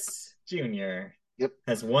about. Truex Jr. Yep.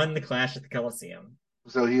 has won the Clash at the Coliseum.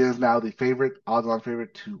 So he is now the odds-on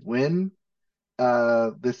favorite to win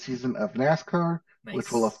this season of NASCAR,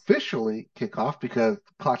 which will Nice. officially kick off because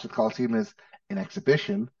Clash of the Coliseum is an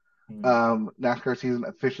exhibition. Hmm. NASCAR season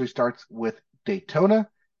officially starts with Daytona,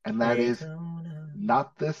 and that is Daytona.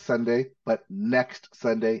 not this Sunday, but next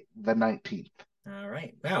Sunday, the 19th. All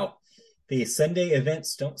right. Wow. The Sunday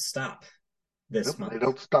events don't stop this Nope, they month.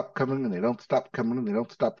 don't stop coming, and they don't stop coming, and they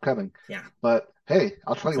don't stop coming. Yeah. But hey,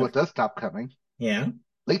 I'll tell you So, what does stop coming: yeah.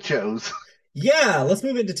 late shows. Yeah, let's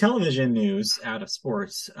move into television news out of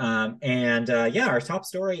sports. And our top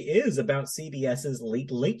story is about CBS's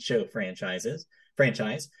Late Late Show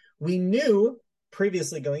franchise. We knew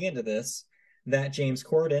previously going into this that James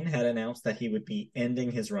Corden had announced that he would be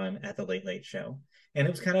ending his run at the Late Late Show. And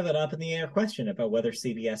it was kind of an up in the air question about whether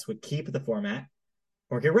CBS would keep the format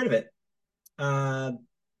or get rid of it. Uh,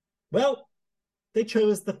 well, they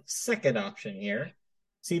chose the second option here.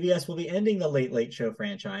 CBS will be ending the Late Late Show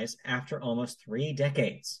franchise after almost 3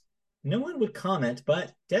 decades. No one would comment,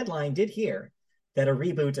 but Deadline did hear that a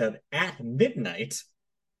reboot of At Midnight,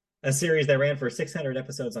 a series that ran for 600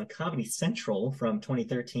 episodes on Comedy Central from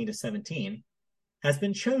 2013 to 17, has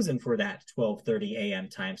been chosen for that 12:30 a.m.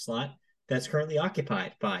 time slot that's currently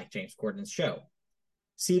occupied by James Corden's show.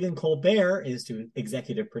 Stephen Colbert is to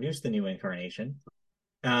executive produce the new incarnation,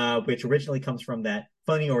 which originally comes from that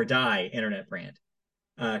Funny or Die internet brand.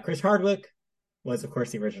 Chris Hardwick was, of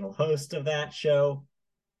course, the original host of that show.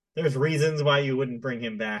 There's reasons why you wouldn't bring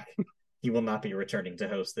him back. He will not be returning to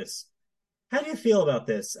host this. How do you feel about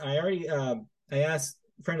this? I asked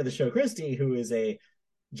a friend of the show, Christy, who is a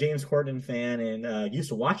James Corden fan and used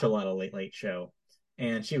to watch a lot of Late Late Show,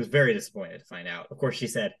 and she was very disappointed to find out. Of course, she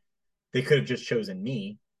said they could have just chosen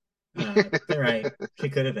me. They're right. She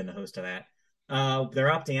could have been the host of that.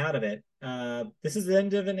 They're opting out of it. This is the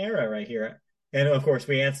end of an era right here. And of course,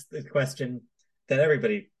 we asked the question that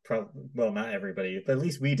everybody, well, not everybody, but at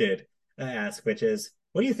least we did ask, which is,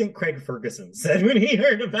 what do you think Craig Ferguson said when he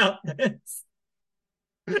heard about this?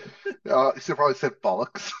 He should probably said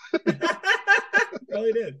bollocks.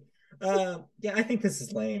 Probably did. Yeah, I think this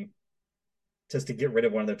is lame. Just to get rid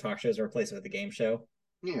of one of their talk shows or replace it with a game show.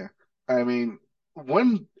 Yeah. I mean,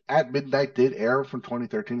 when At Midnight did air from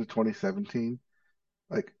 2013 to 2017,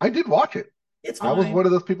 like I did watch it. It's I was one fine.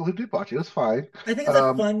 of those people who did watch it. It was fine. I think it's a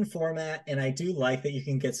Um, fun format, and I do like that you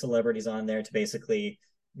can get celebrities on there to basically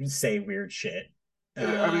say weird shit.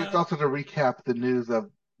 I mean, it's Uh, also to recap the news of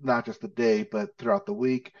not just the day, but throughout the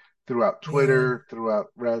week, throughout yeah. Twitter, throughout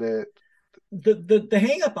Reddit. The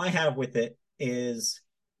hang up I have with it is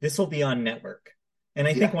this will be on network. And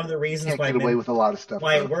I think Yeah, one of the you reasons can't get away with a lot of stuff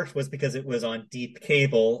why it though. worked was because it was on deep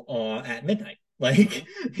cable at midnight. Hmm. Like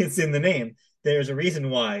it's in the name. There's a reason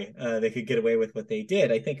why they could get away with what they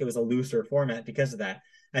did. I think it was a looser format because of that.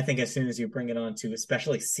 I think as soon as you bring it on to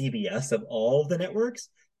especially CBS of all the networks,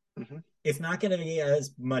 Hmm. it's not going to be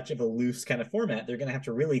as much of a loose kind of format. They're going to have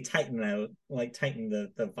to really tighten the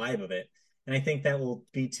vibe of it. And I think that will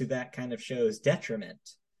be to that kind of show's detriment.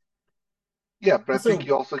 Yeah, but I think Also,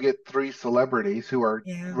 you also get three celebrities who are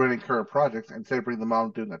yeah, running current projects. Instead of bringing them on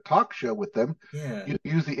and doing a talk show with them, yeah. you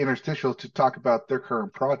use the interstitial to talk about their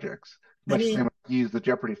current projects, I much the same mean, as you use the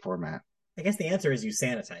Jeopardy format. I guess the answer is you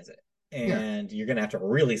sanitize it, Yeah. and you're gonna have to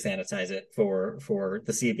really sanitize it for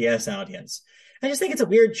the CBS audience. I just think it's a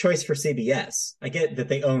weird choice for CBS. I get that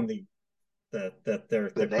they own The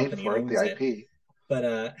their name company for it, the owns it, IP.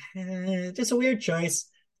 but just a weird choice.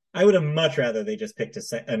 I would have much rather they just picked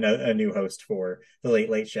a new host for the Late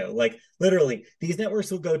Late Show. Like literally, these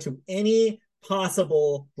networks will go to any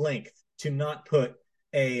possible length to not put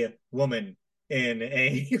a woman in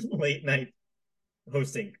a late night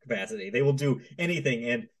hosting capacity. They will do anything,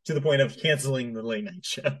 and to the point of canceling the late night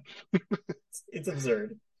show. It's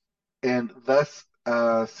absurd. And thus,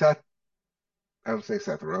 I would say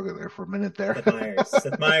Seth Rogen there for a minute there.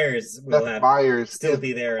 Seth Meyers will Seth have Meyers still is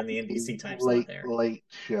be there in the the NBC time slot late, there. late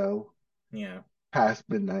show Yeah. past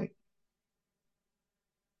midnight.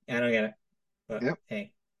 I don't get it. But Yep.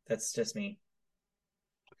 hey, that's just me.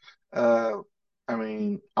 Uh, I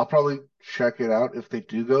mean, I'll probably check it out if they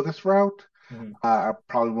do go this route. Mhm. I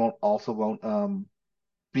probably won't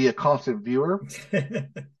be a constant viewer.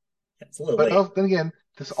 It's a little But late. then again,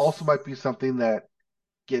 this also might be something that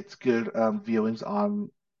gets good viewings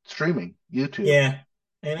on streaming, YouTube. Yeah,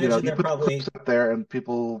 I You know, imagine you they're put the clips probably. up there and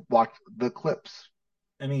people watch the clips.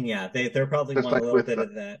 I mean, yeah, they're probably Just want a like little with bit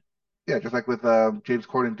of that. just like with James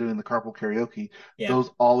Corden doing the carpool karaoke, Yeah, those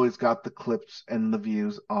always got the clips and the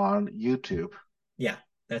views on YouTube. yeah,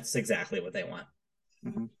 that's exactly what they want.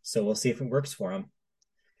 Hmm. So we'll see if it works for them.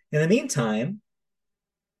 In the meantime,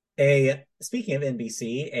 a speaking of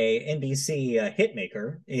NBC, a NBC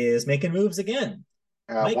hitmaker is making moves again.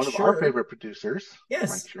 Mike One of our Schur, favorite producers, Mike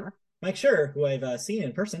yes, Schur. Mike Schur, who I've seen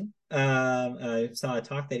in person. I saw a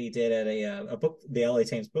talk that he did at a book, the LA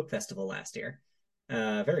Times Book Festival last year.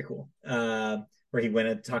 Very cool. Where he went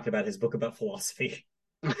and talked about his book about philosophy.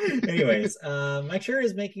 Anyways, Mike Schur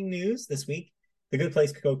is making news this week. The Good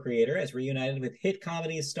Place co-creator has reunited with hit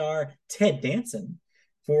comedy star Ted Danson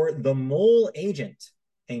for The Mole Agent,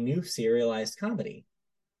 a new serialized comedy.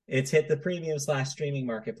 It's hit the premium slash streaming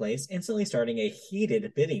marketplace, instantly starting a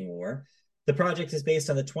heated bidding war. The project is based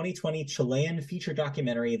on the 2020 Chilean feature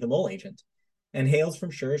documentary The Mole Agent and hails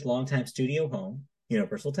from Schur's longtime studio home,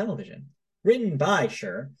 Universal Television. Written by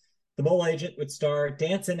Schur, The Mole Agent would star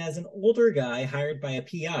Danson as an older guy hired by a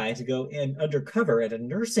PI to go in undercover at a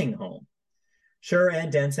nursing home. Schur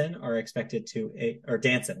and Danson are expected to, or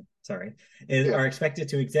Danson, sorry, Yeah. are expected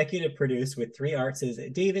to executive produce with three arts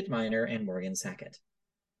David Miner and Morgan Sackett.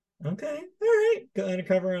 Okay, all right. Go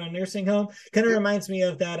undercover in a nursing home. Kind of Yep. reminds me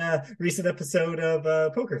of that recent episode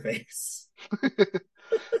of Poker Face.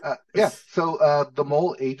 Yeah. So The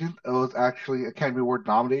Mole Agent was actually Academy Award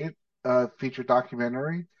nominated feature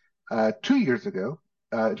documentary 2 years ago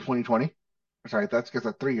in 2020. Sorry, that's because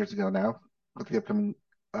that's 3 years ago now with the upcoming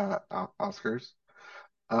Oscars.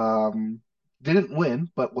 Um, didn't win,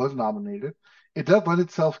 but was nominated. It does lend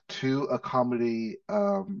itself to a comedy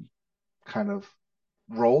kind of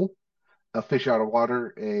role, a fish out of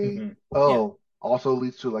water, Mm-hmm. Yeah, oh, also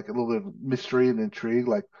leads to like a little bit of mystery and intrigue,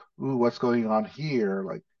 like, ooh, what's going on here?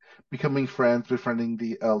 Like becoming friends, befriending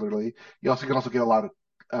the elderly. You also can also get a lot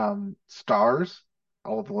of stars,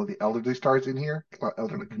 all of the elderly stars in here, a lot of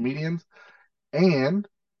elderly mm-hmm. comedians. And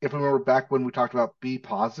if we remember back when we talked about Be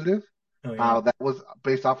Positive, Oh yeah, how that was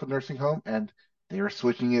based off a nursing home, and they were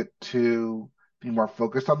switching it to be more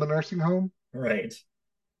focused on the nursing home. right.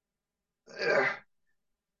 Eh,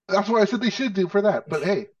 That's what I said they should do for that. But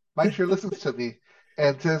hey, Mike sure listens to me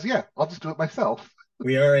and says, "Yeah, I'll just do it myself."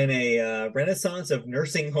 We are in a renaissance of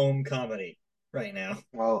nursing home comedy right now.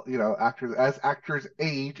 Well, actors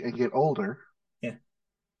age and get older, Yeah, it's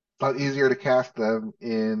a lot easier to cast them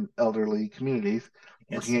in elderly communities.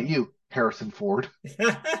 I guess Looking at so. you, Harrison Ford.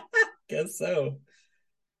 Guess so.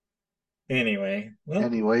 Anyway, well,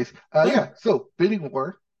 Anyways, fun. yeah. So bidding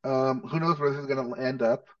war. Who knows where this is going to end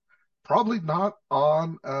up? Probably not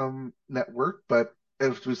on network, but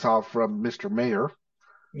as we saw from Mr. Mayor,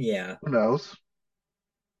 Yeah, who knows?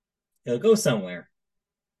 it'll go somewhere.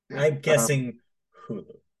 Yeah. I'm guessing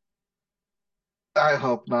Hulu, I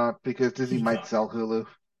hope not because Disney might Peacock, sell Hulu.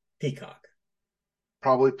 Peacock.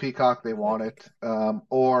 Probably Peacock, they Probably want it. Peacock.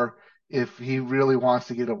 Or if he really wants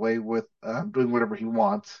to get away with doing whatever he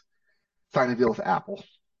wants, sign a deal with Apple.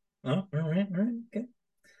 Oh, all right, okay.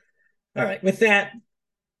 All right. With that,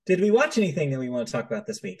 did we watch anything that we want to talk about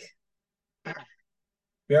this week?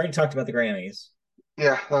 We already talked about the Grammys.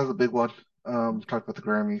 Yeah, that was a big one. Talk about the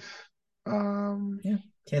Grammys. Um, Yeah,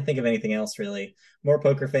 can't think of anything else really. More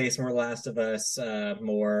Poker Face, more Last of Us,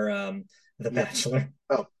 more The yeah. Bachelor.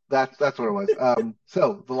 Oh, that's what it was.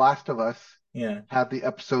 So The Last of Us Yeah. had the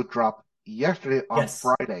episode drop yesterday on Yes.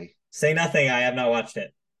 Friday. Say nothing. I have not watched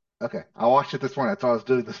it. Okay, I watched it this morning. That's what I was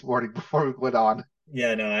doing this morning before we went on.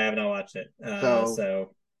 Yeah, no, I have not watched it. So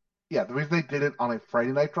So yeah, the reason they did it on a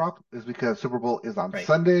Friday night drop is because Super Bowl is on right,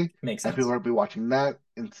 Sunday, makes and people are sense. going to be watching that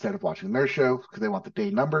instead of watching their show because they want the day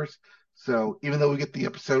numbers. So even though we get the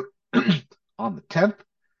episode on the 10th,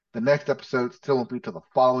 the next episode still won't be till the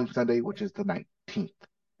following Sunday, which is the 19th.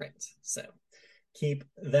 Right. So keep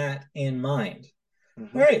that in mind. All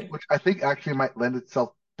Hmm. right. Which I think actually might lend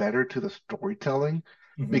itself better to the storytelling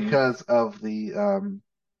Mm-hmm. because of the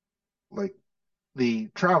like the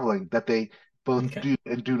traveling that they both Okay. do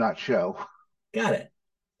and do not show. Got it.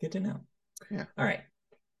 Good to know. Yeah. All right.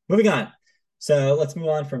 Moving on. So let's move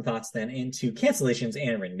on from thoughts then into cancellations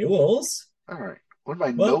and renewals. All right. What am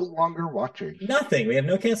I no Well, longer watching? nothing. We have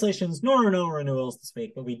no cancellations nor no renewals this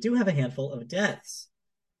week, but we do have a handful of deaths.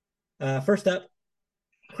 First up,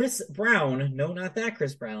 Chris Brown, no, not that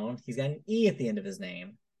Chris Brown. He's got an E at the end of his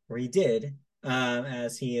name, or he did,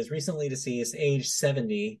 as he is recently deceased, age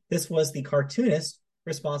 70. This was the cartoonist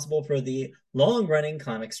responsible for the long-running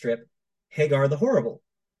comic strip Hagar the Horrible.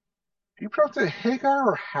 Do you pronounce it Hagar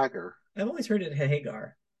or Hagar? I've always heard it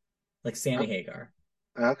Hagar, like Sammy Hagar.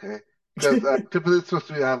 Okay. Because typically it's supposed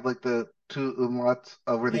to have like the two umlauts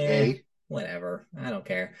over the Eh, A. whatever. I don't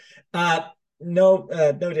care. Uh, no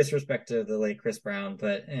disrespect to the late Chris Brown,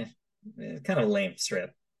 but kind of a lame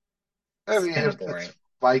strip. I It's mean, kind of it's boring.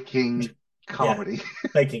 Viking Yeah, comedy.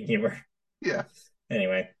 Viking humor. Yeah.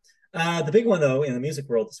 Anyway, the big one though in the music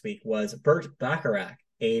world this week was Burt Bacharach,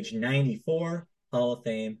 age 94, Hall of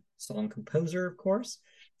Fame song composer, of course,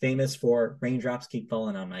 famous for Raindrops Keep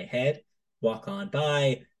Falling on My Head, Walk On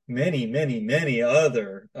By, many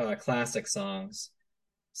other classic songs.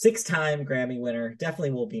 Six-time Grammy winner,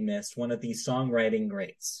 definitely will be missed. One of the songwriting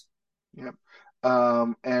greats. Yep.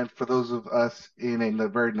 And for those of us in a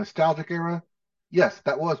very nostalgic era, yes,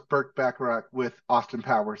 that was Burt Bacharach with Austin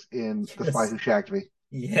Powers in The Spy Yes, Who Shagged Me.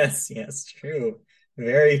 yes, true.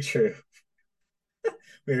 Very true.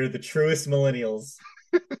 We are the truest millennials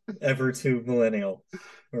ever to millennial,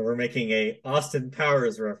 where we're making a Austin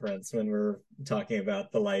Powers reference when we're talking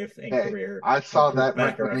about the life and Hey, career I of saw Burt that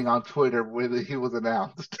Bacharach. running on Twitter when he was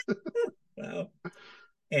announced. Wow.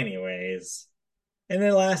 Anyways. And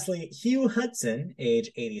then lastly, Hugh Hudson,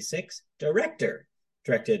 age 86, director.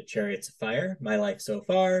 Directed Chariots of Fire, My Life So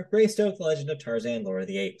Far, Greystoke, The Legend of Tarzan, Lord of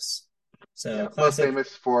the Apes. So Yeah, most classic, famous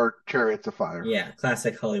for Chariots of Fire. yeah,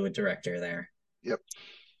 classic Hollywood director there. Yep.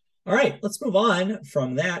 All right, let's move on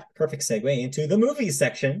from that perfect segue into the movies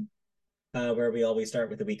section, where we always start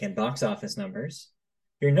with the weekend box office numbers.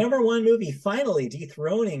 Your number one movie finally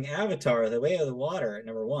dethroning Avatar: The Way of the Water at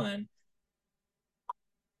number one.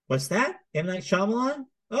 What's that? M. Night Shyamalan?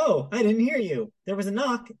 Oh, I didn't hear you. There was a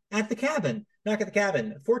knock at the cabin. Knock at the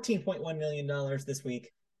cabin. $14.1 million this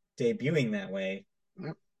week, debuting that way.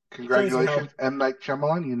 Yep. Shows you how Congratulations, M. Night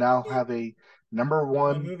Shyamalan. You now yeah, have a number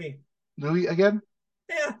one one movie. movie again.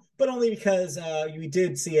 Yeah, but only because we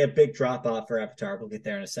did see a big drop off for Avatar. We'll get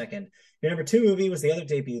there in a second. Your number two movie was the other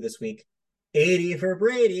debut this week, 80 for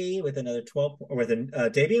Brady, with another 12 with a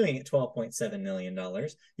debuting at $12.7 million.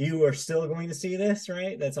 You are still going to see this,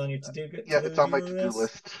 right? That's on your Yeah, it's on to-do my to-do list.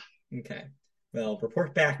 list. Okay. Well,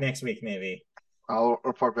 report back next week, maybe. I'll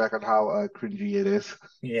report back on how cringy it is.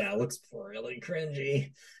 Yeah, it looks really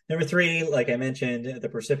cringy. Number three, like I mentioned, the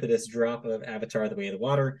precipitous drop of Avatar: The Way of the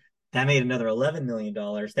Water. That made another $11 million.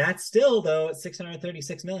 That's still, though, at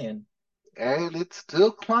 $636 million. And it's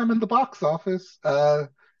still climbing the box office.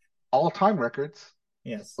 All-time records.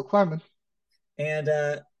 Yes. Still climbing. And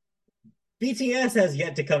BTS has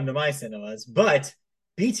yet to come to my cinemas, but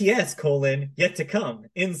BTS yet to come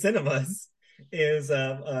in cinemas is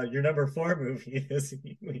your number four movie this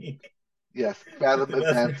week. Yes, Fathom Another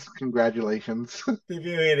Events. Congratulations.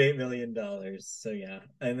 debuting at $8 million. So yeah.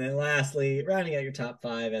 And then lastly, rounding out your top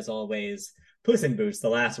five, as always, Puss in Boots: The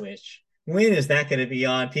Last Wish. When is that going to be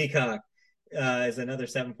on Peacock? Is another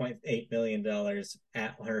 $7.8 million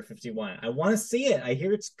at 151. I want to see it. I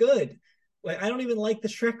hear it's good. Like, I don't even like the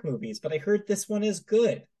Shrek movies, but I heard this one is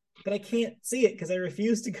good. But I can't see it because I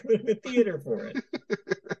refuse to go to the theater for it.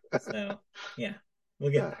 So yeah,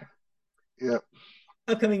 we'll get there. Yep.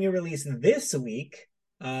 Upcoming new release this week.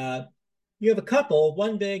 You have a couple,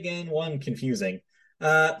 one big and one confusing.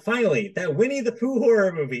 Finally, that Winnie the Pooh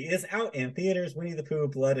horror movie is out in theaters. Winnie the Pooh,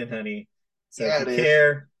 Blood and Honey. So Yeah, if it you is.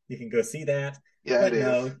 care, you can go see that. Yeah, it But is.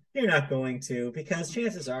 no, you're not going to, because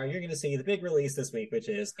chances are you're going to see the big release this week, which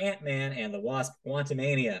is Ant-Man and the Wasp: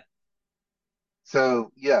 Quantumania.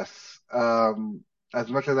 So yes, as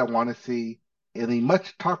much as I want to see anything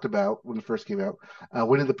much talked about when it first came out,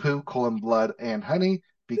 Winnie the Pooh: Blood and Honey,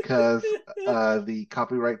 because the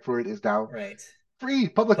copyright for it is now Right. free,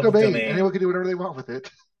 public Public domain. domain. Anyone can do whatever they want with it.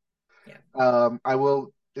 Yeah. I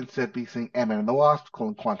will instead be seeing Ant-Man and the Wasp: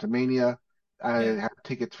 Quantumania. I Yeah. have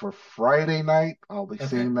tickets for Friday night. I'll be Okay.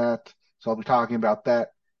 seeing that, so I'll be talking about that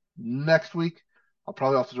next week. I'll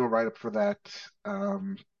probably also do a write-up for that.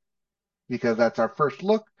 Because that's our first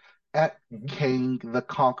look at Mm-hmm. Kang the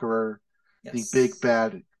Conqueror, the big Yes.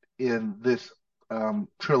 bad in this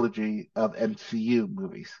trilogy of MCU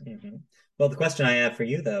movies. Mm-hmm. Well, the question I have for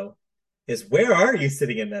you, though, is where are you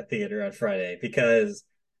sitting in that theater on Friday? Because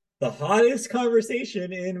the hottest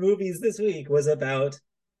conversation in movies this week was about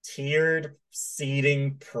tiered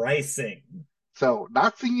seating pricing. So,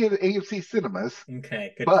 not seeing it at AMC Cinemas,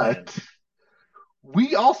 Okay, good plan. but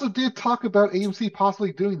we also did talk about AMC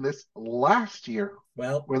possibly doing this last year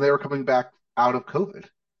Well, when they were coming back out of COVID.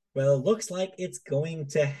 well, it looks like it's going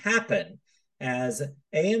to happen. as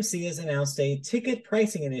AMC has announced a ticket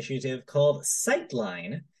pricing initiative called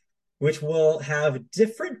Sightline, which will have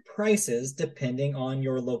different prices depending on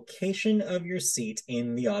your location of your seat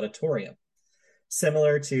in the auditorium.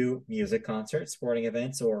 Similar to music concerts, sporting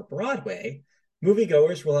events, or Broadway,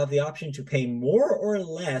 moviegoers will have the option to pay more or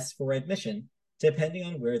less for admission, depending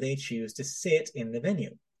on where they choose to sit in the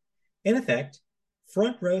venue. In effect,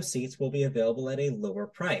 front row seats will be available at a lower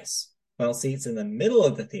price, while seats in the middle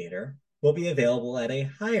of the theater will be available at a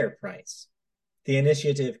higher price. The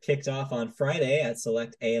initiative kicked off on Friday at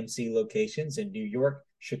select AMC locations in New York,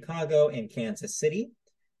 Chicago, and Kansas City,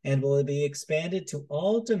 and will be expanded to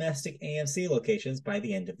all domestic AMC locations by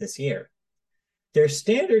the end of this year. There's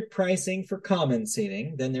standard pricing for common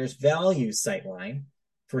seating, then there's value sightline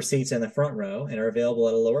for seats in the front row and are available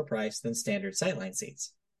at a lower price than standard sightline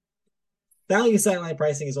seats. Value sightline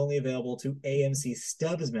pricing is only available to AMC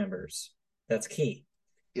Stubs members. That's key,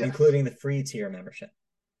 Yes. including the free tier membership.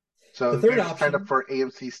 So The third if you sign up option, for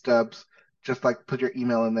AMC Stubs, just like put your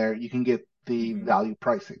email in there, you can get the value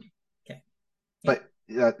pricing. Okay. But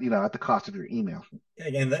at the cost of your email.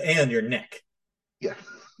 and your neck. Yeah.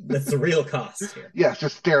 That's the real cost here. Yes,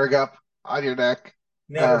 just staring up on your neck.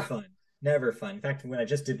 Never fun. Never fun. In fact, when I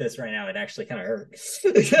just did this right now, it actually kind of hurt.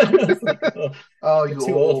 Like, oh, you're you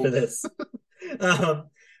too old old for this. And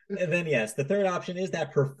then, yes, the third option is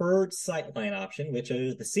that preferred sightline option, which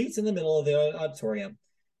is the seats in the middle of the auditorium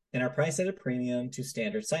and are priced at a premium to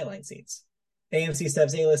standard sightline seats. AMC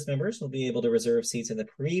Stubs A-list members will be able to reserve seats in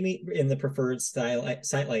the preferred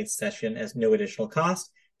sightline session as no additional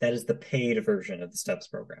cost. That is the paid version of the Stubs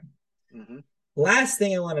program. Mm-hmm. Last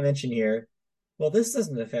thing I want to mention here, well, this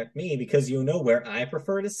doesn't affect me because you know where I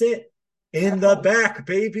prefer to sit. In the back,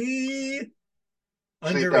 baby!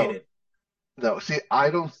 Underrated. No, see, I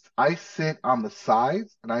don't. I sit on the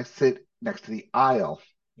sides and I sit next to the aisle.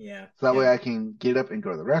 Yeah. So that way I can get up and go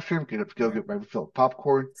to the restroom, get up to go get my fill of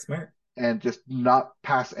popcorn. Smart. And just not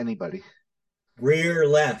pass anybody. Rear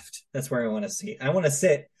left. That's where I want to sit. I want to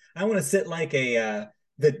sit like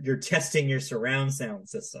you're testing your surround sound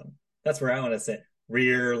system. That's where I want to sit.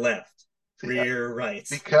 Rear left. Rear right.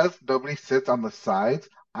 Because nobody sits on the sides,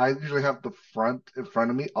 I usually have the front in front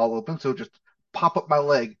of me all open. So just pop up my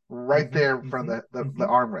leg right there in front of the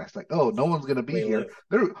armrest. Like, oh, no one's gonna be here.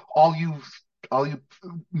 They're all you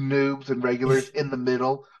noobs and regulars in the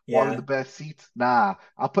middle, wanting the best seats. Nah,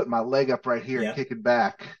 I'll put my leg up right here and kick it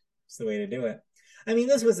back. It's the way to do it. I mean,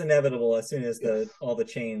 this was inevitable as soon as all the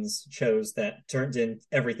chains chose that, turned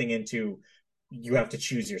everything into you have to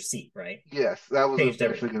choose your seat, right? Yes, that was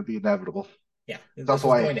eventually going to be inevitable. Yeah, that's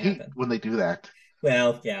why I hate when they do that.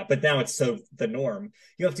 Well, yeah, but now it's so the norm.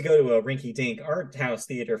 You have to go to a rinky-dink art house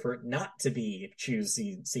theater for it not to be choose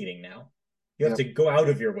seating now. You have to go out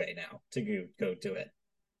of your way now to go do it.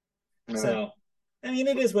 So, I mean,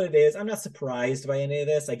 it is what it is. I'm not surprised by any of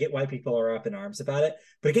this. I get why people are up in arms about it.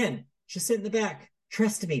 But again, just sit in the back.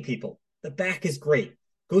 Trust me, people. The back is great.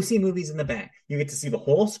 Go see movies in the back. You get to see the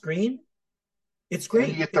whole screen. It's great.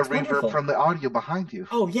 And you get the reverb from the audio behind you.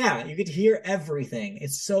 Oh, yeah. You get to hear everything.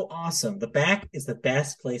 It's so awesome. The back is the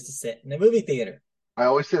best place to sit in a movie theater. I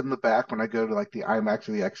always sit in the back when I go to like the IMAX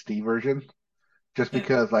or the XD version, just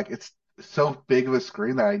because like it's so big of a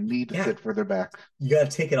screen that I need to sit further back. You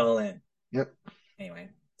got to take it all in. Yep. Anyway,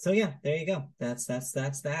 so yeah, there you go. That's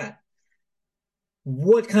that.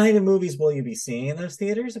 What kind of movies will you be seeing in those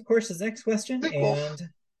theaters? Of course, is the next question. Sequels. And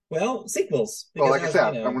well, sequels. Well, like I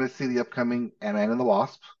said, I'm going to see the upcoming Ant-Man and the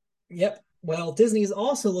Wasp. Yep. Well, Disney's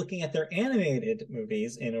also looking at their animated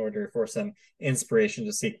movies in order for some inspiration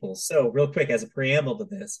to sequels. So, real quick, as a preamble to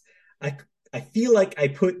this, I feel like I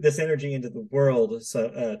put this energy into the world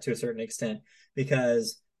to a certain extent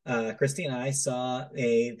because Christy and I saw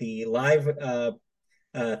the live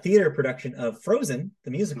theater production of Frozen,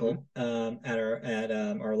 the musical, at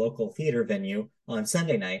our local theater venue on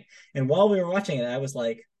Sunday night. And while we were watching it, I was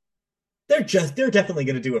like, they're definitely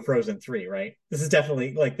going to do a Frozen 3, right? This is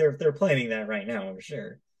definitely like they're planning that right now, I'm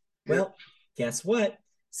sure. Yep. Well, guess what?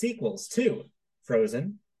 Sequels to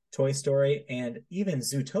Frozen, Toy Story, and even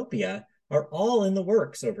Zootopia are all in the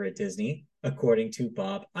works over at Disney, according to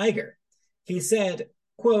Bob Iger. He said,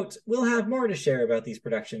 quote, "We'll have more to share about these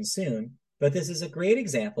productions soon, but this is a great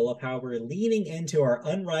example of how we're leaning into our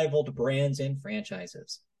unrivaled brands and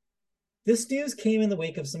franchises." This news came in the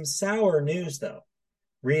wake of some sour news, though.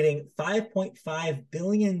 Reading $5.5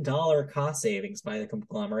 billion cost savings by the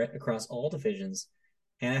conglomerate across all divisions,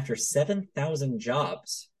 and after 7,000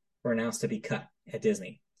 jobs were announced to be cut at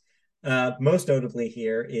Disney. Most notably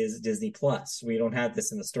here is Disney Plus. We don't have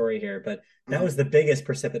this in the story here, but that Mhm. was the biggest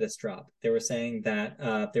precipitous drop. They were saying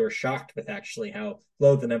that they were shocked with actually how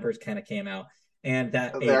low the numbers kind of came out, and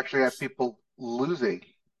that They a actually have people losing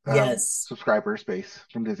yes. subscriber space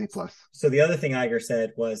from Disney Plus. So the other thing Iger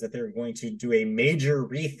said was that they're going to do a major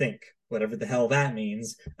rethink, whatever the hell that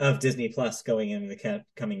means, of Disney Plus going into the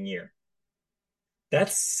coming year.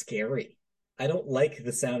 That's scary. I don't like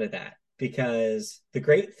the sound of that because the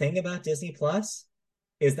great thing about Disney Plus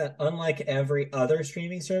is that unlike every other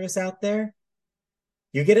streaming service out there,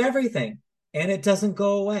 you get everything and it doesn't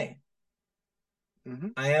go away. Hmm.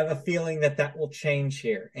 I have a feeling that that will change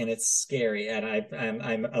here, and it's scary, and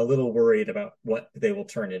I'm a little worried about what they will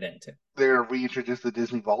turn it into. They're reintroduced the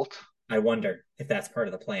Disney Vault. I wonder if that's part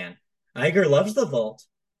of the plan. Iger loves the vault.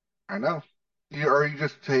 I know. Or you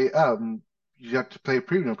just pay you have to pay a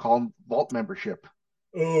premium called Vault membership.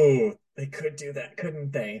 Oh, they could do that,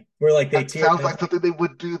 couldn't they? Where like they That tier. sounds like something they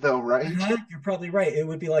would do though, right? You're probably right. It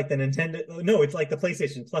would be like the Nintendo. No, it's like the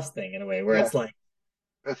PlayStation Plus thing in a way, where Yeah. it's like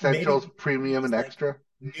Essentials, maybe premium, it's and like extra.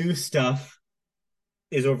 new stuff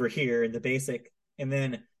is over here in the basic, and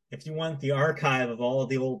then if you want the archive of all of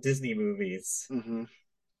the old Disney movies, Hmm.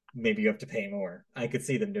 maybe you have to pay more. I could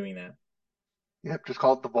see them doing that. Yep, just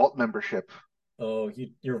call it the Vault membership. Oh,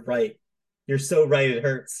 you're right. You're so right. It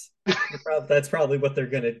hurts. That's probably what they're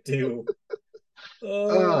gonna do.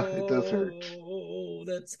 It does hurt. Oh,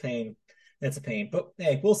 that's pain. That's a pain. But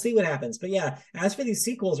hey, we'll see what happens. But yeah, as for these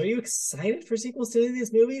sequels, are you excited for sequels to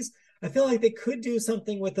these movies? I feel like they could do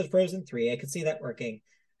something with the Frozen 3. I could see that working.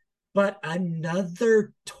 But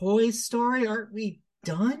another Toy Story? Aren't we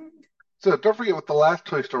done? So don't forget what the last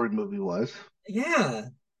Toy Story movie was. Yeah.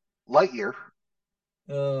 Lightyear.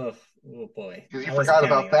 Oh, oh boy. Because you I wasn't forgot counting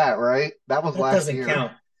about that. that, right? That was That last doesn't year.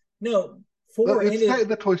 count. No, Well, four it's set ended. in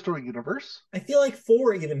the Toy Story universe. I feel like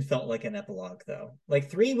four even felt like an epilogue, though. Like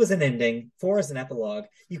three was an ending, four is an epilogue.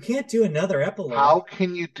 You can't do another epilogue. How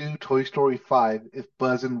can you do Toy Story 5 if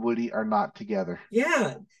Buzz and Woody are not together?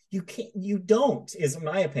 Yeah, you can't, you don't, is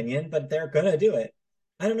my opinion, but they're gonna do it.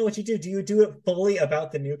 I don't know what you do. Do you do it fully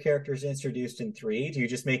about the new characters introduced in three? Do you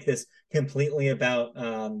just make this completely about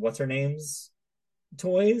what's her name's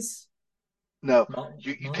toys? No,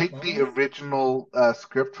 you take the Molly? original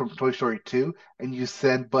script from Toy Story 2 and you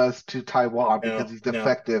send Buzz to Taiwan because No, he's no,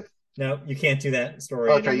 defective. no, you can't do that Oh, story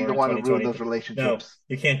that's right. You anymore don't in want to ruin those 2020. No, relationships.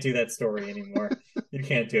 you can't do that story anymore. You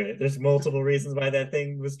can't do it. There's multiple reasons why that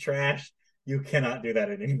thing was trash. You cannot do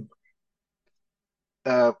that anymore.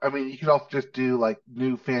 I mean, you could also just do like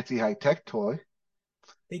new fancy high tech toy.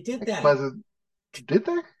 They did Like that. Buzz, did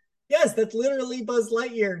they? Yes, that's literally Buzz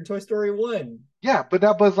Lightyear in Toy Story 1. Yeah, but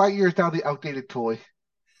now Buzz Lightyear is now the outdated toy.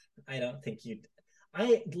 I don't think you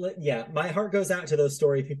I yeah, my heart goes out to those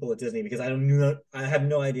story people at Disney because I don't know I have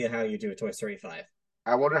no idea how you do a Toy Story 5.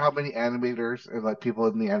 I wonder how many animators and like people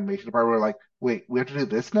in the animation department were like, "Wait, we have to do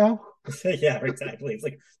this now?" Yeah, exactly. It's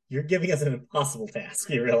like you're giving us an impossible task.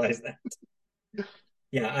 You realize that?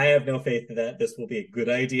 Yeah, I have no faith that this will be a good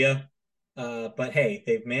idea. But hey,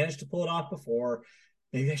 they've managed to pull it off before.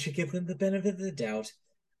 Maybe I should give them the benefit of the doubt.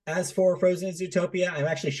 As for Frozen and Zootopia, I'm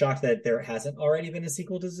actually shocked that there hasn't already been a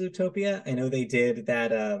sequel to Zootopia. I know they did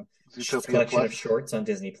that Zootopia collection of Plus. shorts on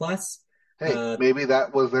Disney Plus. Hey, Uh, maybe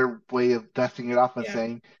that was their way of dusting it off and yeah,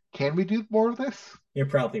 saying, "Can we do more of this?" you're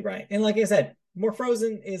probably right. And like I said, more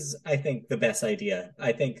Frozen is, I think, the best idea.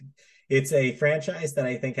 I think it's a franchise that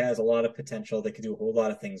I think has a lot of potential. They could do a whole lot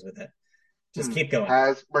of things with it. Just Hmm. keep going.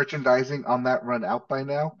 Has merchandising on that run out by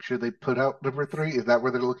now? Should they put out number three? Is that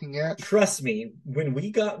where they're looking at? Trust me, when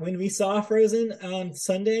we saw Frozen on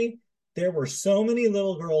Sunday, there were so many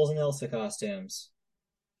little girls in Elsa costumes.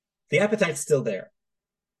 The appetite's still there.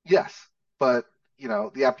 Yes, but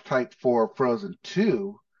the appetite for Frozen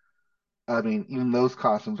 2, I mean, even those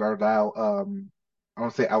costumes are now I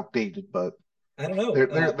don't say outdated, but I don't know.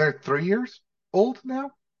 they're 3 years old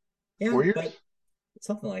now, Yeah, 4 years. but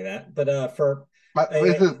something like that. But for But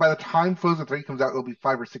anyway, by the time Frozen 3 comes out, it'll be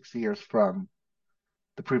 5 or 6 years from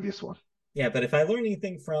the previous one. yeah, but if I learn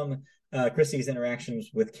anything from Christy's interactions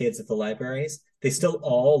with kids at the libraries, they still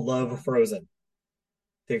all love Frozen.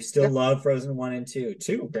 They still Yeah. love Frozen 1 and 2.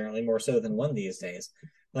 2 apparently more so than 1 these days.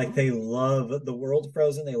 Like they love the world of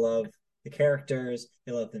Frozen, they love the characters,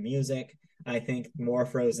 they love the music. I think more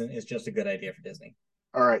Frozen is just a good idea for Disney.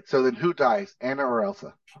 All right. So then who dies, Anna or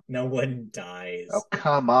Elsa? No one Oh, dies.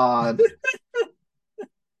 come on.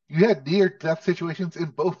 You had near death situations in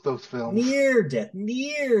both those films. Near death,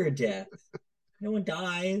 near death. No one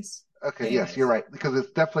dies. Okay, yes, you're Anyways. right, because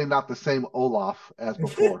it's definitely not the same Olaf as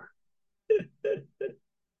before.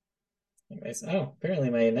 Anyways, oh, apparently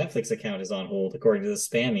my Netflix account is on hold according to the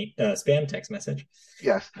spam text message.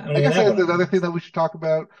 Yes, I don't I even guess have that's one of another them. thing that we should talk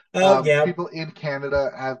about. Oh yeah, People in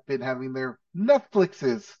Canada have been having their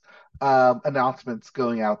Netflix's announcements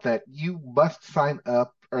going out that you must sign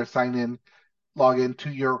up or sign in, log in to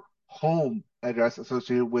your home address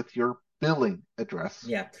associated with your billing address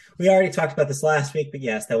yeah. We already talked about this last week, but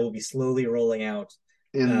yes, that will be slowly rolling out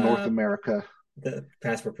in North uh, America. the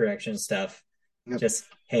password protection stuff. Yep. Just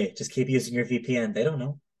hey, just keep using your VPN. They don't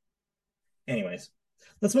know. Anyways,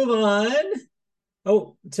 let's move on.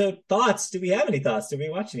 Oh, to thoughts. Do we have any thoughts? Did we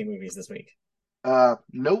watch any movies this week?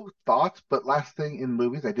 No thoughts, but last thing in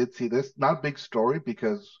movies, I did see this. Not a big story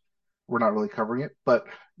because we're not really covering it, but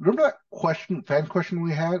remember that fan question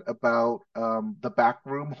we had about the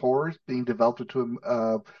backroom horrors being developed into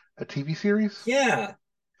a TV series? Yeah.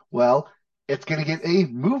 Well, it's going to get a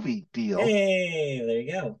movie deal Hey, there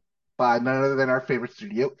you go. by none other than our favorite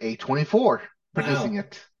studio, A24, producing Wow.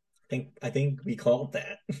 it. I think we called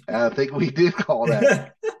that. I think we did call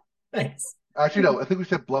that. Nice. Actually, no, I think we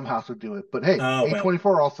said Blumhouse would do it, but hey, Oh well,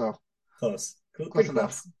 A24 also close. Cool, close pretty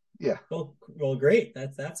enough. close. Yeah. Well, great.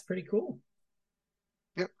 That's pretty cool.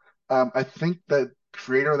 Yep. I think the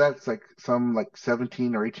creator of that's like some like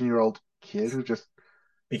 17 or 18-year-old kid who just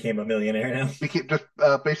Became a millionaire now. became just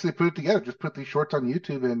basically put it together, just put these shorts on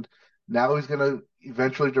YouTube, and now he's gonna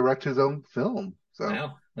eventually direct his own film. So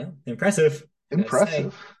Wow. Well, impressive. I gotta say.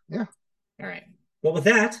 impressive. Yeah. All right. Well, with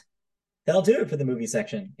that, that'll do it for the movie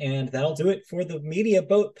section, and that'll do it for the Media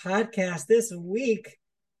Boat podcast this week.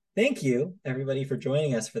 Thank you, everybody, for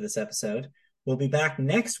joining us for this episode. We'll be back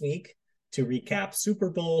next week to recap Super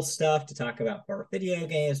Bowl stuff, to talk about more video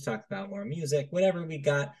games, talk about more music, whatever we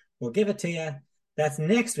got, we'll give it to you. That's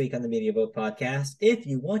next week on the Media Boat Podcast. If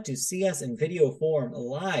you want to see us in video form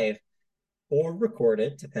live or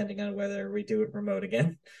recorded, depending on whether we do it remote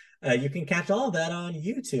again, you can catch all of that on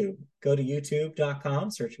YouTube. Go to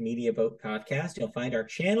youtube.com, search Media Boat Podcast. You'll find our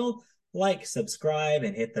channel, like, subscribe,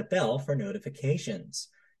 and hit the bell for notifications.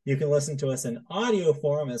 You can listen to us in audio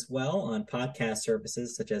form as well on podcast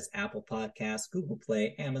services such as Apple Podcasts, Google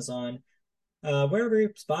Play, Amazon, wherever,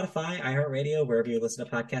 Spotify, iHeartRadio, wherever you listen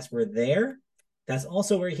to podcasts, we're there. That's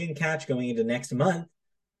also where you can catch, going into next month,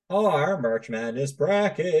 our March Madness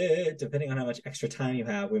bracket. Depending on how much extra time you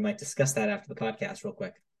have, we might discuss that after the podcast real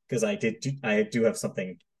quick, because I do have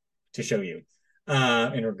something to show you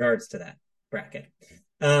in regards to that bracket.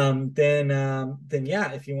 Then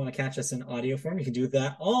yeah, if you want to catch us in audio form, you can do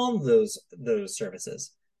that on those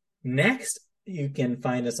services. Next, you can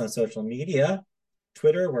find us on social media.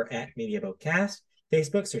 Twitter, we're at MediaBoatCast.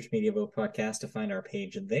 Facebook, search MediaBoat Podcast to find our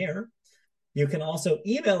page there. You can also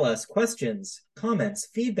email us questions, comments,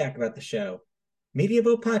 feedback about the show.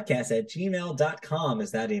 MediaBoatPodcast@gmail.com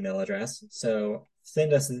is that email address. So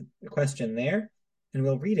send us a question there, and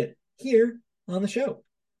we'll read it here on the show.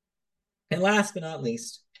 And last but not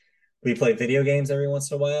least, we play video games every once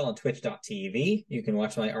in a while on twitch.tv. You can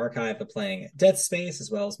watch my archive of playing Dead Space, as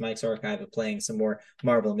well as Mike's archive of playing some more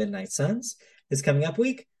Marvel Midnight Suns. This coming up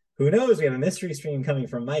week, who knows? We have a mystery stream coming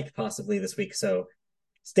from Mike possibly this week, so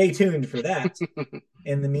stay tuned for that.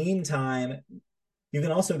 In the meantime, you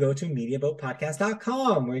can also go to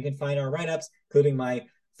MediaBoatPodcast.com, where you can find our write-ups, including my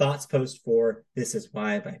thoughts post for This Is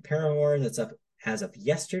Why by Paramore, that's up as of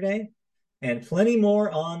yesterday, and plenty more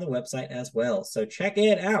on the website as well. So check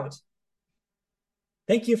it out.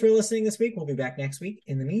 Thank you for listening this week. We'll be back next week.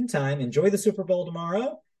 In the meantime, enjoy the Super Bowl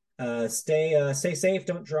tomorrow. Stay safe.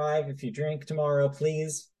 Don't drive. If you drink tomorrow,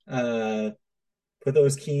 please put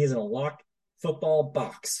those keys in a locked football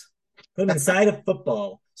box. Put them inside a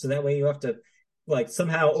football, so that way you have to like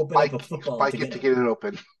somehow open up a football spike it to get it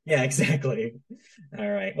open. Yeah, exactly. All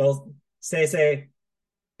right. Well, stay safe.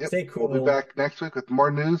 Yep. Stay cool. We'll be back next week with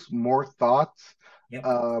more news, more thoughts, Yep.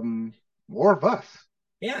 More of us.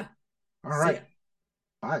 Yeah. All right.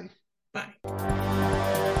 Bye. Bye.